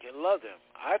can love them.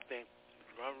 I think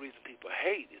one reason people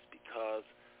hate is because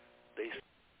they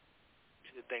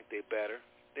think they're better.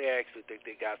 They actually think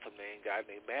they got something they ain't got, and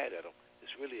they mad at them.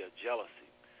 It's really a jealousy.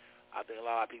 I think a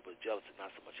lot of people are jealous and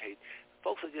not so much hate.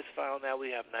 Folks, I just found out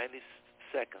we have 90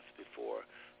 seconds before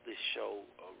this show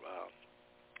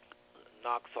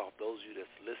knocks off those of you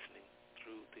that's listening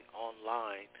through the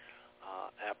online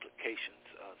applications.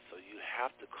 So you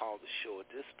have to call the show at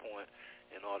this point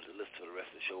in order to listen to the rest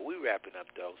of the show. We're wrapping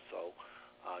up, though, so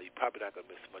you're probably not going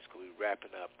to miss much because we're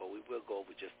wrapping up, but we will go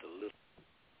over just a little.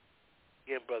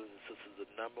 Again, brothers and sisters, the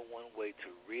number one way to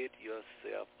rid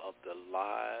yourself of the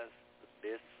lies, the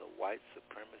myths of white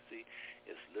supremacy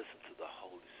is listen to the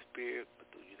Holy Spirit.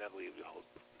 But you're not going to be able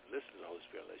to listen to the Holy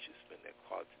Spirit unless you spend that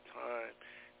quality time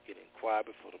getting quiet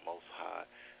before the Most High,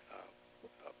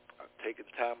 taking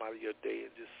time out of your day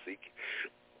and just seeking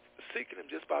Him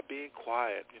just by being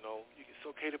quiet. It's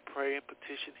okay to pray and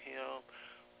petition Him,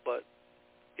 but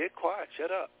get quiet. Shut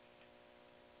up.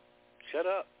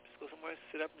 Go somewhere and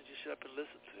sit up and just shut up and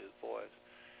listen to His voice,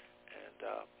 and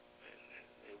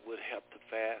it would help to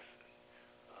fast,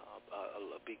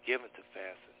 be given to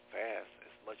fast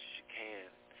as much as you can,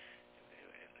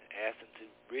 and ask Him to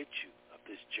rid you of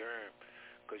this germ,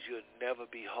 because you'll never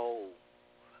be whole.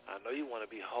 I know you want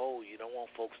to be whole. You don't want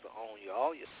folks to own you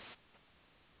all your.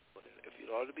 But if you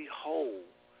ought to be whole,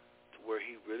 to where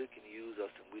He really can use us,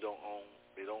 and they don't own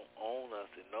us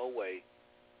in no way,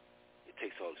 it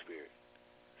takes the Holy Spirit.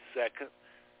 Second,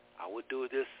 I would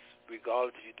do this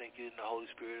regardless if you think you're in the Holy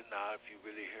Spirit or not, if you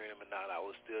really hear Him or not. I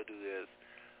would still do this.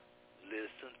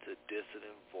 listen to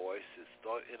dissident voices.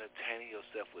 Start entertaining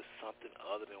yourself with something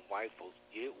other than white folks.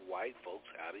 Get white folks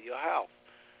out of your house.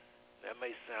 That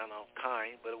may sound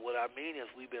unkind, but what I mean is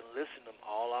we've been listening to them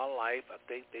all our life. I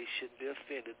think they shouldn't be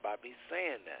offended by me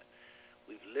saying that.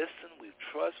 We've listened, we've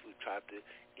trusted, we've tried to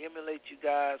emulate you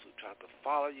guys, we've tried to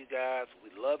follow you guys,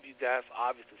 we love you guys.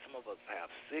 Obviously, some of us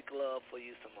have sick love for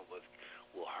you, some of us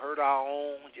will hurt our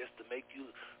own just to make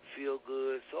you feel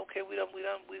good. So, okay,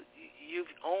 you've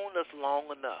owned us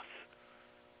long enough.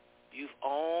 You've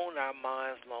owned our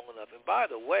minds long enough. And by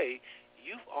the way,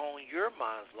 you've owned your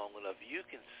minds long enough. You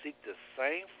can seek the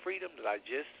same freedom that I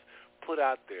just put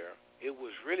out there. It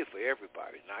was really for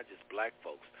everybody, not just black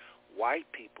folks.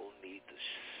 White people need to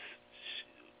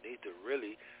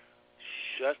really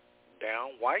shut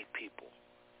down white people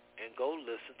and go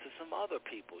listen to some other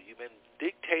people. You've been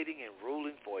dictating and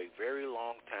ruling for a very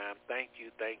long time. Thank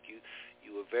you.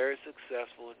 You were very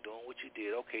successful in doing what you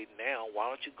did. Okay, now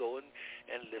why don't you go and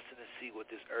listen and see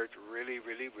what this earth really,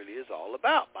 really, really is all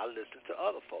about by listening to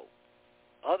other folk,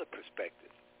 other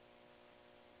perspectives.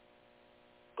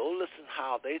 Go listen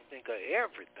how they think of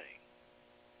everything.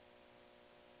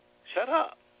 Shut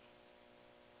up.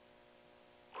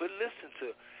 Quit listening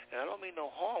to, and I don't mean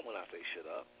no harm when I say shut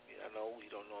up. I know you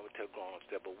don't normally tell grown-ups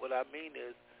that, but what I mean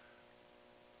is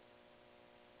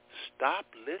stop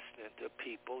listening to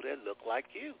people that look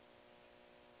like you.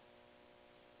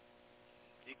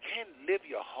 You can't live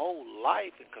your whole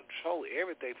life and control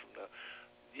everything from the,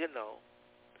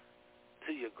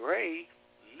 to your grave.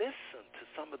 Listen to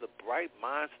some of the bright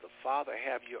minds the Father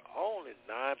have. You're only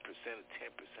 9% or 10%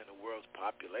 of the world's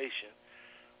population.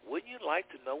 Wouldn't you like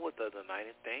to know what the other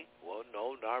 90 think? Well,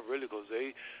 no, not really, because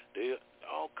they,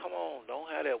 oh, come on, don't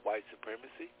have that white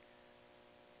supremacy.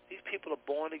 These people are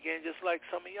born again just like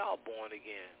some of y'all born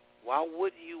again. Why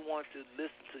wouldn't you want to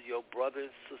listen to your brother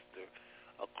and sister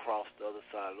across the other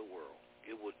side of the world?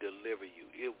 It will deliver you.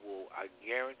 It will, I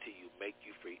guarantee you, make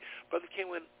you free. Brother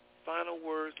Kenwin, final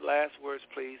words, last words,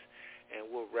 please, and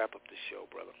we'll wrap up the show,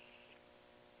 brother.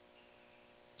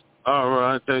 All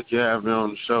right. Thank you for having me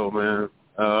on the show, man.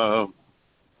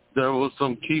 There was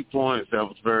some key points that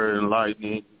was very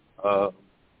enlightening.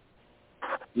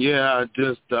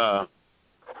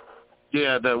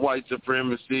 That white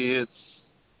supremacy, it's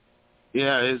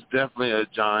definitely a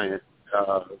giant.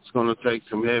 It's going to take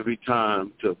some heavy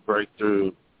time to break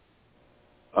through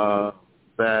that.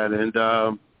 And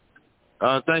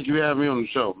thank you for having me on the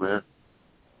show, man.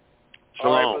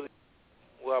 Shalom. All right, brother.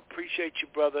 Well, I appreciate you,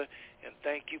 brother, and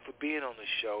thank you for being on the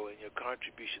show and your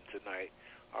contribution tonight.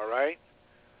 All right?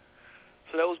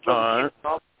 So that was Brother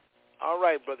Kenwin. All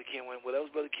right, Brother Kenwin. Well, that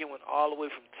was Brother Kenwin all the way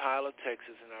from Tyler,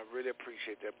 Texas, and I really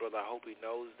appreciate that, brother. I hope he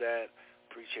knows that.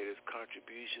 Appreciate his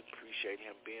contribution. Appreciate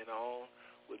him being on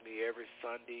with me every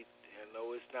Sunday. I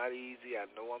know it's not easy. I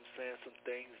know I'm saying some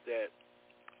things that,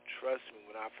 trust me,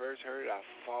 when I first heard it, I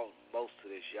fought most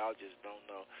of this. Y'all just don't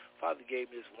know. Father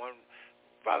gave me this one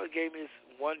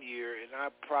year, and I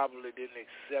probably didn't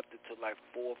accept it till like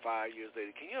 4 or 5 years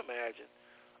later. Can you imagine?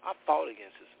 I fought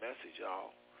against this message,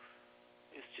 y'all.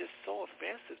 It's just so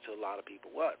offensive to a lot of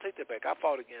people. Well, take that back. I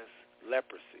fought against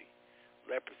leprosy.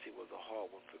 Leprosy was a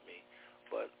hard one for me.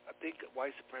 But I think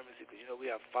white supremacy, because, we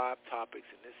have 5 topics,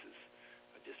 and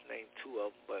I just named 2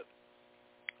 of them, but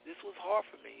this was hard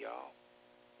for me, y'all.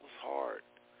 It was hard.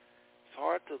 It's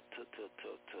hard to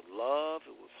love.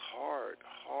 It was hard.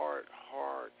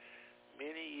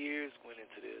 Many years went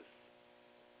into this.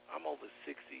 I'm over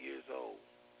 60 years old.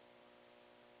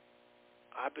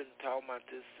 I've been talking about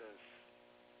this since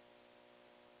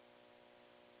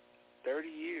 30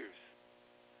 years.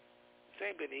 This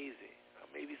ain't been easy. I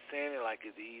may be saying it like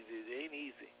it's easy. It ain't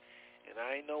easy. And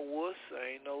I ain't no wuss.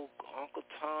 I ain't no Uncle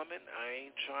Tommen. I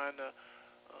ain't trying to,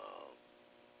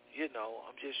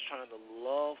 I'm just trying to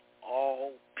love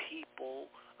all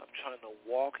people. I'm trying to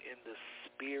walk in the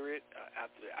spirit,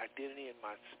 after the identity in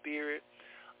my spirit.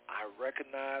 I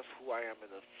recognize who I am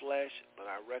in the flesh, but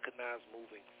I recognize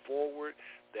moving forward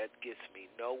that gets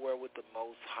me nowhere with the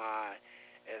Most High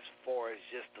as far as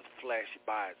just the flesh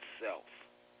by itself,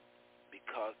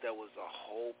 because there was a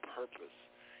whole purpose.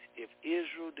 If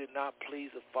Israel did not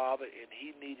please the Father and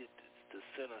he needed to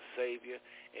send a Savior,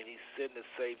 and he sent the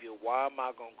Savior, why am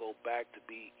I going to go back to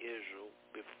be Israel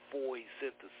before he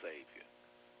sent the Savior?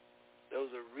 There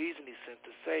was a reason he sent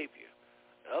the Savior.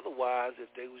 Otherwise, if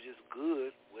they was just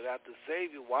good without the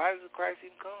Savior, why does Christ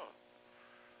even come?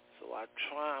 So I'm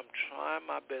trying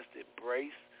my best to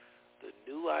embrace the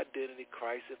new identity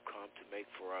Christ has come to make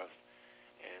for us,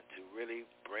 and to really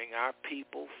bring our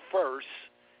people first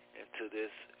into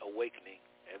this awakening,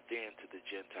 and then to the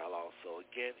Gentile also.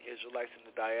 Again, Israelites in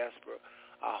the diaspora,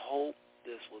 I hope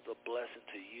this was a blessing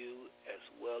to you as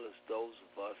well as those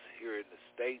of us here in the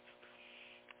States.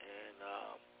 And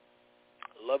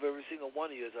love every single one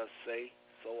of you, as I say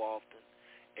so often.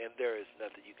 And there is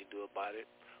nothing you can do about it.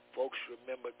 Folks,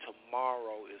 remember,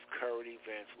 tomorrow is current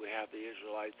events. We have the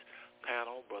Israelites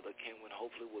panel. Brother Kenwin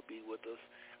hopefully will be with us,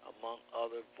 among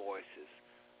other voices.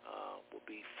 Will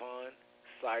be fun,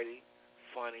 exciting,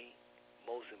 funny,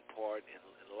 most important, and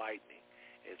enlightening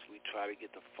as we try to get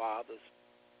the Father's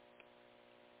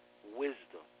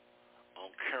wisdom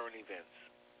on current events.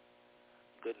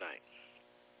 Good night.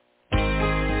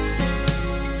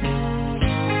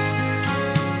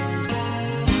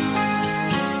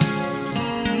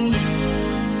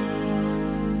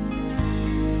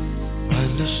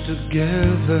 Bind us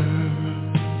together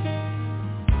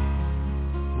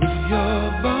with your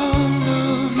bond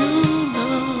of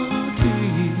unity,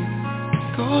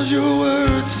 'cause your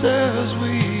word says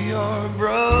we are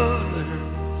brothers.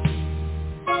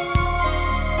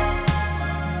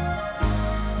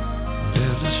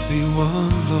 Let us be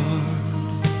one, Lord,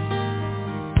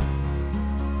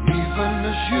 even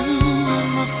as you and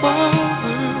my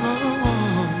Father are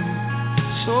one,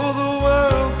 so the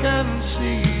world can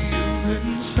see you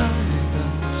inside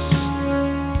us.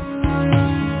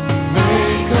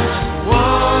 Make us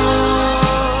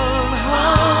one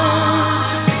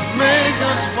heart, make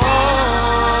us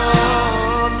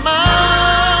one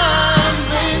mind,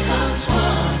 make us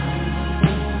one.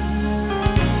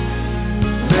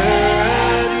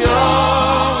 Let your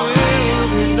will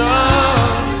be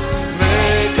done.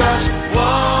 Make us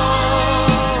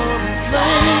one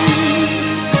flame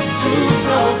to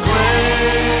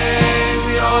proclaim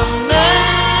your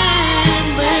name.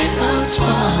 Make us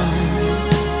one.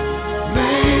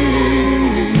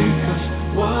 Make us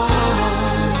one.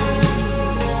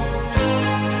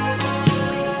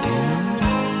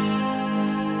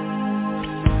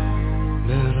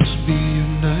 Let us be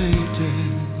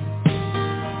united.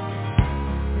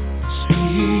 See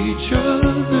each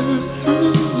other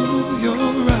through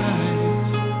your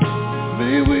eyes.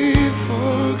 May we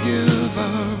forgive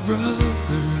our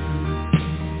brothers.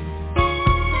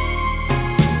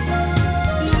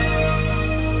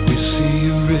 We see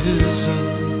you risen,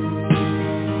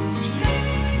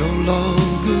 no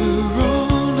longer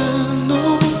on an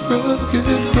old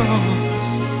rugged cross.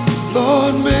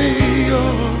 Lord, may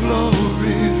your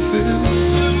glory